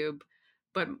YouTube,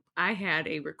 but I had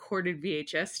a recorded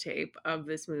VHS tape of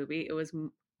this movie. It was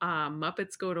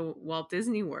Muppets Go to Walt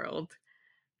Disney World.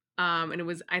 And it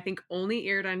was, I think, only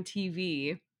aired on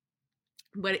TV,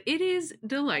 but it is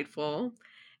delightful.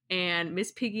 And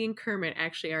Miss Piggy and Kermit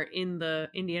actually are in the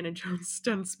Indiana Jones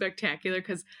Stunt Spectacular,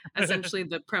 because essentially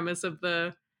the premise of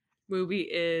the movie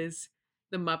is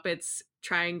the Muppets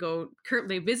try and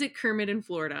they visit Kermit in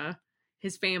Florida,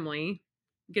 his family,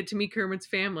 get to meet Kermit's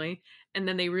family, and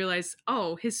then they realize,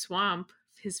 oh, his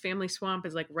family swamp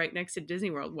is like right next to Disney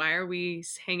World. Why are we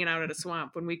hanging out at a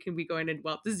swamp when we can be going to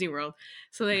Walt Disney World?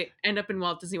 So they end up in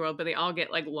Walt Disney World, but they all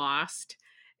get like lost,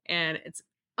 and it's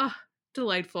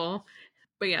delightful.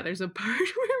 But yeah, there's a part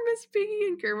where Miss Piggy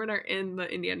and Kermit are in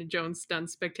the Indiana Jones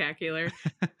Stunt Spectacular,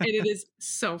 and it is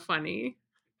so funny.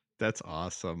 That's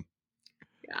awesome.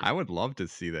 Yeah. I would love to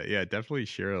see that. Yeah, definitely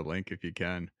share a link if you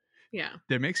can. Yeah.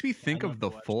 That makes me think I'd of love the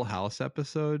to watch Full that. House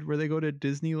episode where they go to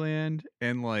Disneyland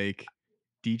and like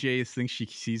DJ thinks she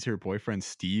sees her boyfriend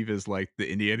Steve as like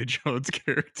the Indiana Jones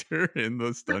character in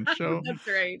the stunt show. That's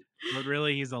right. But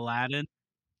really, he's Aladdin.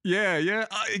 Yeah,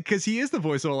 because he is the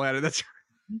voice of Aladdin. That's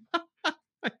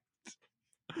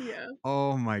Yeah.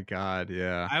 oh my god,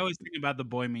 yeah, I always think about the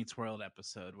Boy Meets World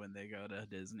episode when they go to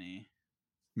Disney.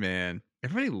 man.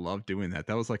 Everybody loved doing that.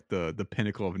 That was like the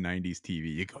pinnacle of '90s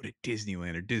TV. You go to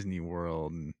Disneyland or Disney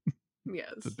World, and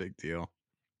it's a Yes. big deal.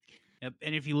 Yep.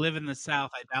 And if you live in the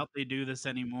South, I doubt they do this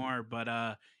anymore.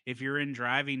 But if you're in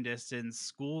driving distance,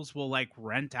 schools will like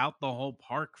rent out the whole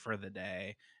park for the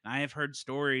day. And I have heard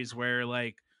stories where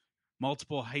like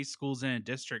multiple high schools in a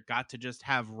district got to just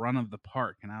have run of the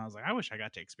park. And I was like, I wish I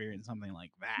got to experience something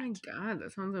like Oh my that. God,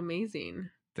 that sounds amazing.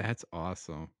 That's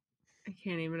awesome, I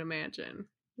can't even imagine.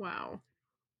 Wow.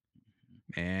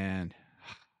 man.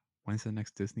 When's the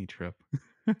next Disney trip?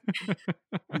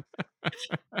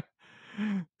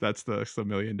 That's the $1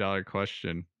 million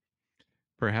question.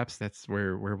 Perhaps that's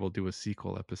where we'll do a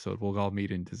sequel episode. We'll all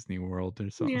meet in Disney World or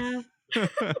something.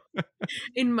 Yeah.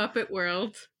 In Muppet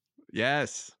World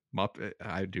Yes, Muppet.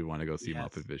 I do want to go see Yes.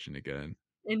 Muppet Vision again.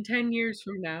 in 10 years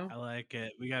from now. I like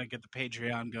it. We got to get the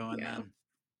Patreon going Yeah. then.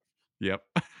 Yep.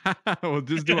 We'll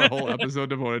just do a whole episode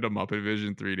devoted to Muppet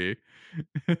Vision 3D.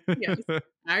 Yes.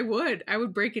 I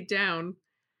would break it down.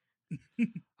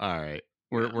 All right.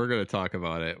 Yeah. We're gonna talk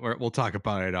about it. We'll talk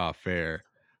about it off air,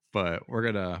 but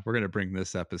we're gonna bring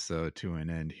this episode to an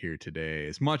end here today.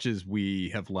 As much as we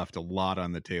have left a lot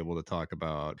on the table to talk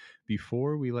about,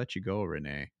 before we let you go,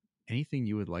 Renee, anything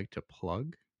you would like to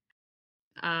plug?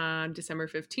 On December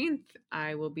 15th,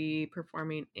 I will be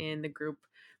performing in the group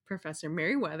Professor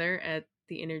Merriweather at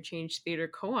the Interchange Theater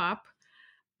Co-op.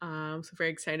 So very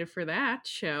excited for that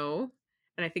show.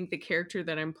 And I think the character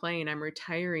that I'm playing, I'm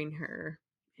retiring her,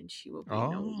 and she will be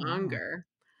no longer.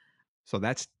 So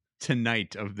that's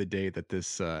tonight of the day that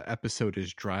this episode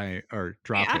is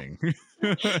dropping.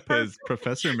 As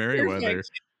Professor Merriweather,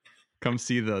 Perfect. come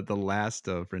see the last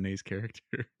of Renee's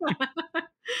character.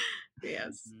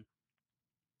 Yes.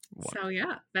 Mhm. So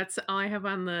yeah, that's all I have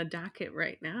on the docket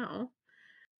right now.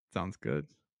 Sounds good.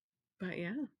 But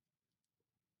yeah.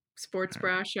 Sports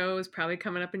Bra show is probably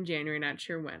coming up in January. Not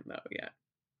sure when though yet.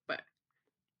 But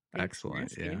thanks for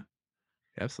Excellent. Yeah. asking.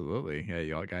 Absolutely. Yeah,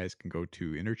 y'all guys can go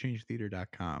to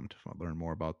interchangetheater.com to learn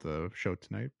more about the show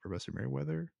tonight, Professor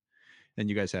Merriweather. And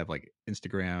you guys have like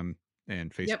Instagram and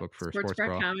Facebook Yep, for Sports Sports Bra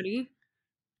Bra. Comedy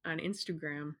on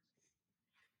Instagram.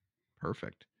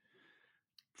 Perfect.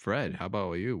 Fred, how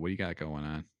about you? What do you got going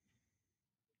on?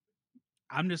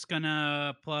 I'm just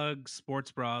gonna plug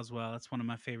Sports Bra as well. That's one of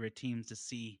my favorite teams to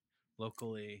see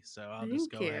locally. So I'll just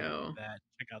Thank go ahead and do you. that.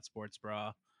 Check out Sports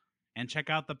Bra and check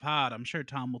out the pod. I'm sure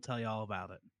Tom will tell you all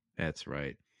about it. That's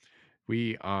right.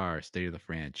 We are State of the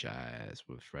Franchise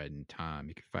with Fred and Tom.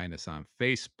 You can find us on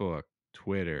Facebook,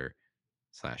 Twitter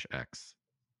 /X,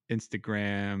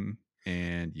 Instagram,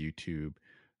 and YouTube.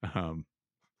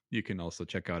 You can also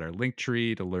check out our link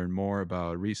tree to learn more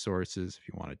about resources if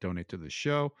you want to donate to the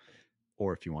show,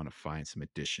 or if you want to find some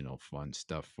additional fun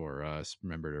stuff for us.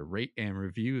 Remember to rate and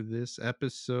review this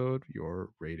episode. Your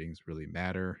ratings really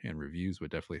matter, and reviews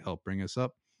would definitely help bring us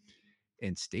up.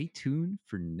 And stay tuned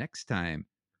for next time,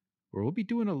 where we'll be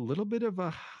doing a little bit of a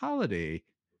holiday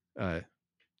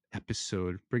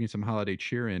episode, bringing some holiday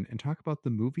cheer in, and talk about the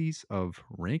movies of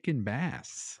Rankin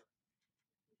Bass.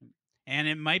 And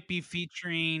it might be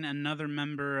featuring another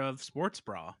member of Sports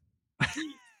Bra.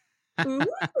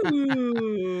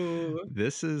 Ooh.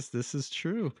 This is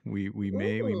true. We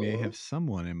may have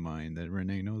someone in mind that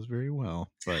Renee knows very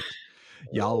well, but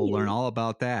y'all will learn all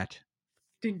about that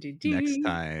Dun, dun, next dun.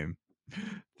 time.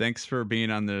 Thanks for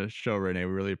being on the show, Renee.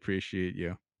 We really appreciate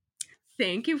you.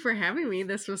 Thank you for having me.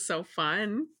 This was so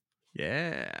fun.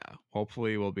 Yeah.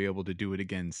 Hopefully we'll be able to do it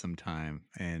again sometime.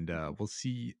 And we'll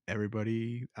see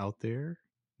everybody out there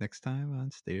next time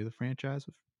on State of the Franchise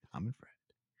with Tom and Fred.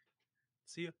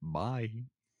 See ya. Bye.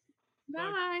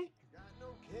 Bye.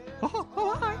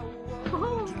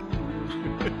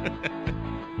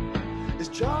 It's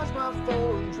charge my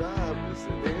phone, drive,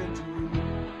 listening to you.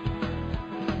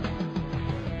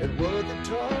 And what